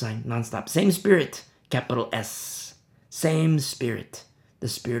 Same spirit. Capital S. Same spirit. The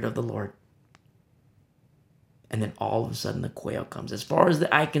Spirit of the Lord. And then all of a sudden the quail comes. As far as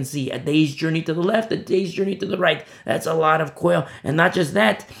the eye can see, a day's journey to the left, a day's journey to the right. That's a lot of quail. And not just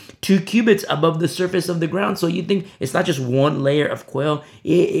that, 2 cubits above the surface of the ground. So you think it's not just one layer of quail.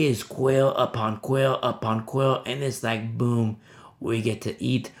 It is quail upon quail upon quail. And it's like, boom, we get to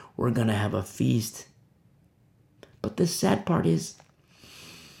eat. We're going to have a feast. But the sad part is,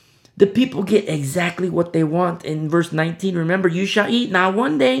 the people get exactly what they want. In verse 19, remember, you shall eat not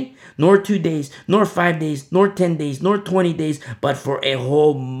 1 day, nor 2 days, nor 5 days, nor 10 days, nor 20 days, but for a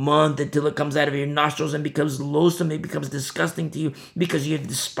whole month, until it comes out of your nostrils and becomes loathsome. It becomes disgusting to you because you have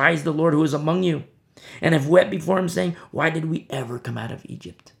despised the Lord who is among you. and have wept before him, saying, why did we ever come out of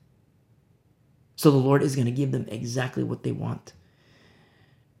Egypt? So the Lord is going to give them exactly what they want.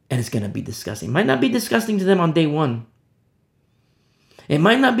 And it's going to be disgusting. It might not be disgusting to them on day 1. It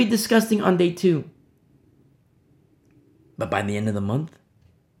might not be disgusting on day 2. But by the end of the month,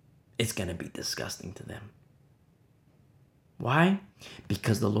 it's going to be disgusting to them. Why?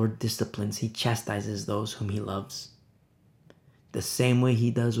 Because the Lord disciplines, he chastises those whom he loves. The same way he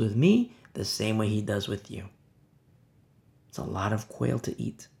does with me, the same way he does with you. It's a lot of quail to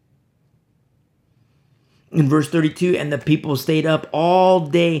eat. In verse 32, and the people stayed up all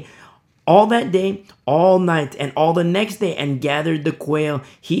day, all that day, all night, and all the next day, and gathered the quail.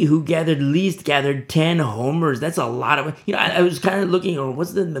 He who gathered least gathered 10 homers. That's a lot of, I was kind of looking, or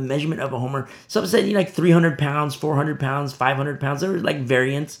what's the measurement of a homer? Some said, like 300 pounds, 400 pounds, 500 pounds. There were like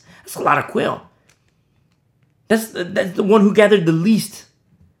variants. That's a lot of quail. That's the one who gathered the least.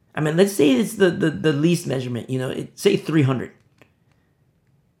 I mean, let's say it's the least measurement, say 300.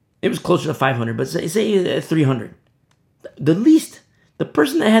 It was closer to 500, but say 300. The least, the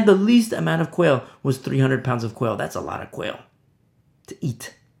person that had the least amount of quail was 300 pounds of quail. That's a lot of quail to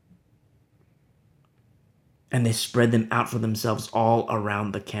eat. And they spread them out for themselves all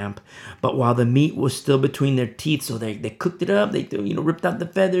around the camp. But while the meat was still between their teeth, so they cooked it up, they ripped out the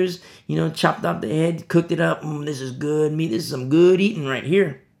feathers, chopped off the head, cooked it up. This is good meat. This is some good eating right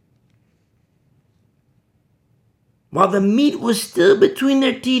here. While the meat was still between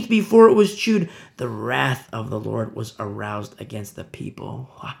their teeth before it was chewed, the wrath of the Lord was aroused against the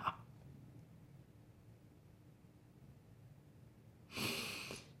people. Wow.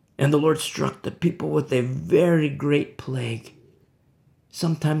 And the Lord struck the people with a very great plague.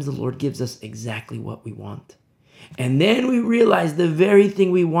 Sometimes the Lord gives us exactly what we want. And then we realize the very thing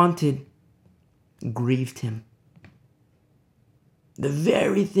we wanted grieved him. The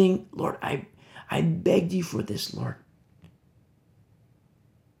very thing, Lord, I begged you for this, Lord.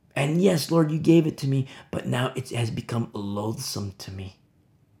 And yes, Lord, you gave it to me, but now it has become loathsome to me.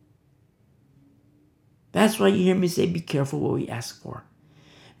 That's why you hear me say, be careful what we ask for.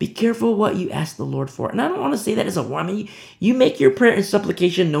 Be careful what you ask the Lord for. And I don't want to say that as a warning. You make your prayer and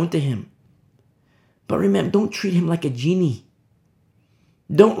supplication known to him. But remember, don't treat him like a genie.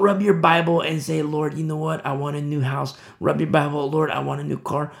 Don't rub your Bible and say, Lord, you know what? I want a new house. Rub your Bible, Lord, I want a new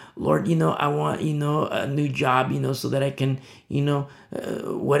car. Lord, I want, a new job, so that I can,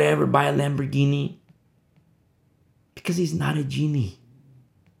 whatever, buy a Lamborghini. Because he's not a genie.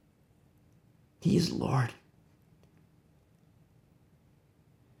 He is Lord.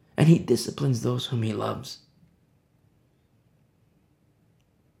 And he disciplines those whom he loves.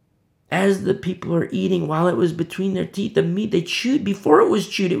 As the people are eating, while it was between their teeth, the meat they chewed before it was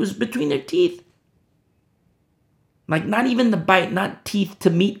chewed, it was between their teeth. Like not even the bite, not teeth to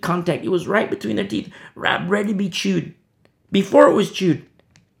meat contact. It was right between their teeth, ready to be chewed before it was chewed.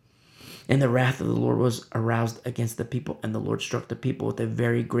 And the wrath of the Lord was aroused against the people, and the Lord struck the people with a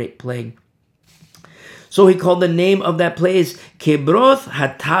very great plague. So he called the name of that place Kibroth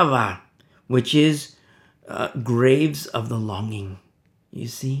Hatava, which is graves of the longing. You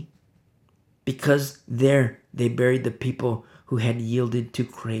see? Because there they buried the people who had yielded to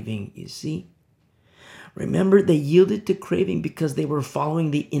craving. You see? Remember, they yielded to craving because they were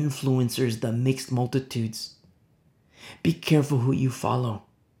following the influencers, the mixed multitudes. Be careful who you follow.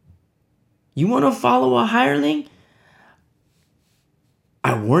 You want to follow a hireling?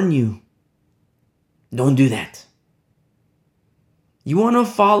 I warn you. Don't do that. You want to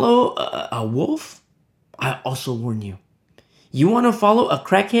follow a wolf? I also warn you. You want to follow a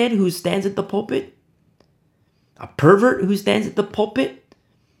crackhead who stands at the pulpit? A pervert who stands at the pulpit?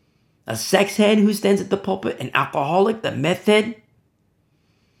 A sex head who stands at the pulpit? An alcoholic, the meth head?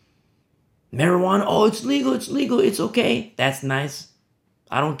 Marijuana, oh, it's legal, it's okay. That's nice.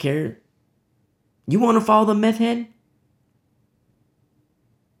 I don't care. You want to follow the meth head?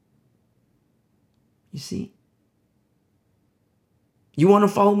 You see? You want to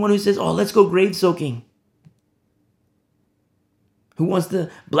follow one who says, oh, let's go grave soaking. Who wants to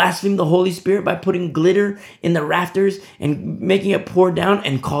blaspheme the Holy Spirit by putting glitter in the rafters and making it pour down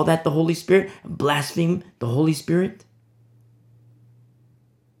and call that the Holy Spirit? Blaspheme the Holy Spirit?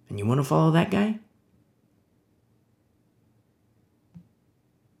 And you want to follow that guy?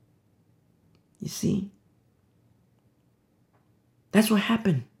 You see? That's what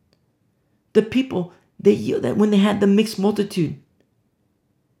happened. The people, they yelled that when they had the mixed multitude.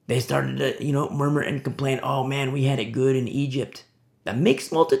 They started to, murmur and complain, oh man, we had it good in Egypt. The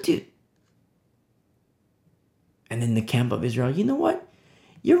mixed multitude. And then the camp of Israel, you know what?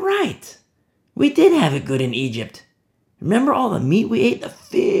 You're right. We did have it good in Egypt. Remember all the meat we ate? The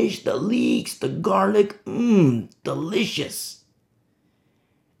fish, the leeks, the garlic. Delicious.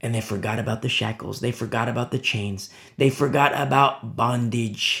 And they forgot about the shackles. They forgot about the chains. They forgot about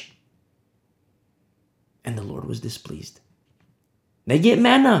bondage. And the Lord was displeased. They get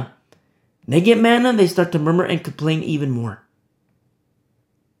manna. They start to murmur and complain even more.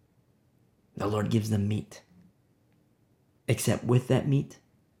 The Lord gives them meat. Except with that meat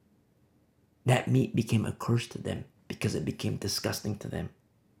became a curse to them because it became disgusting to them.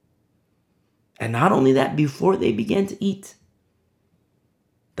 And not only that, before they began to eat,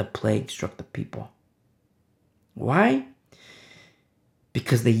 the plague struck the people. Why?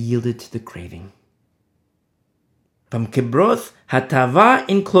 Because they yielded to the craving. From Kibroth Hatava,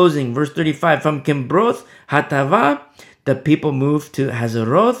 in closing, verse 35, from Kibroth Hatava, the people moved to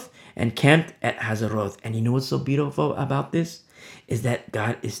Hazeroth and camped at Hazeroth. And you know what's so beautiful about this? Is that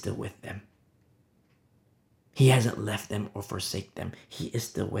God is still with them. He hasn't left them or forsake them. He is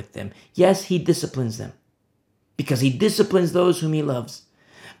still with them. Yes, he disciplines them because he disciplines those whom he loves.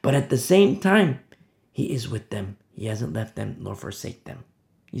 But at the same time, he is with them. He hasn't left them nor forsake them.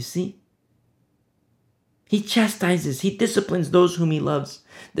 You see? He chastises, he disciplines those whom he loves.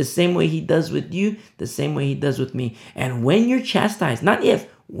 The same way he does with you, the same way he does with me. And when you're chastised, not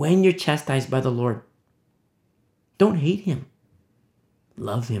if, when you're chastised by the Lord, don't hate him.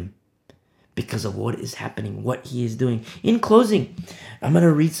 Love him because of what is happening, what he is doing. In closing, I'm going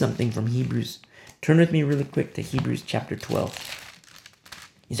to read something from Hebrews. Turn with me really quick to Hebrews chapter 12.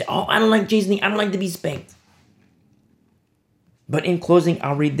 You say, I don't like chastening. I don't like to be spanked. But in closing,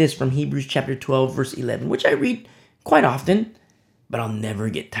 I'll read this from Hebrews chapter 12, verse 11, which I read quite often, but I'll never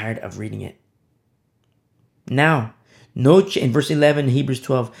get tired of reading it. Now, in verse 11, Hebrews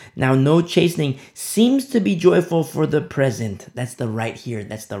 12, now no chastening seems to be joyful for the present. That's the right here.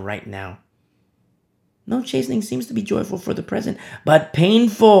 That's the right now. No chastening seems to be joyful for the present, but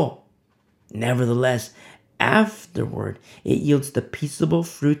painful. Nevertheless, afterward, it yields the peaceable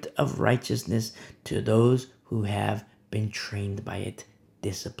fruit of righteousness to those who have been trained by it.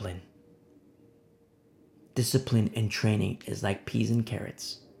 Discipline. Discipline and training is like peas and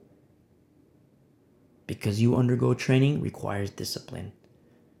carrots. Because you undergo training requires discipline.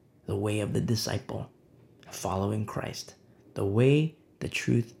 The way of the disciple, following Christ. The way, the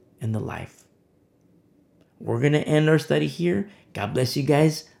truth, and the life. We're going to end our study here. God bless you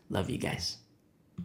guys. Love you guys.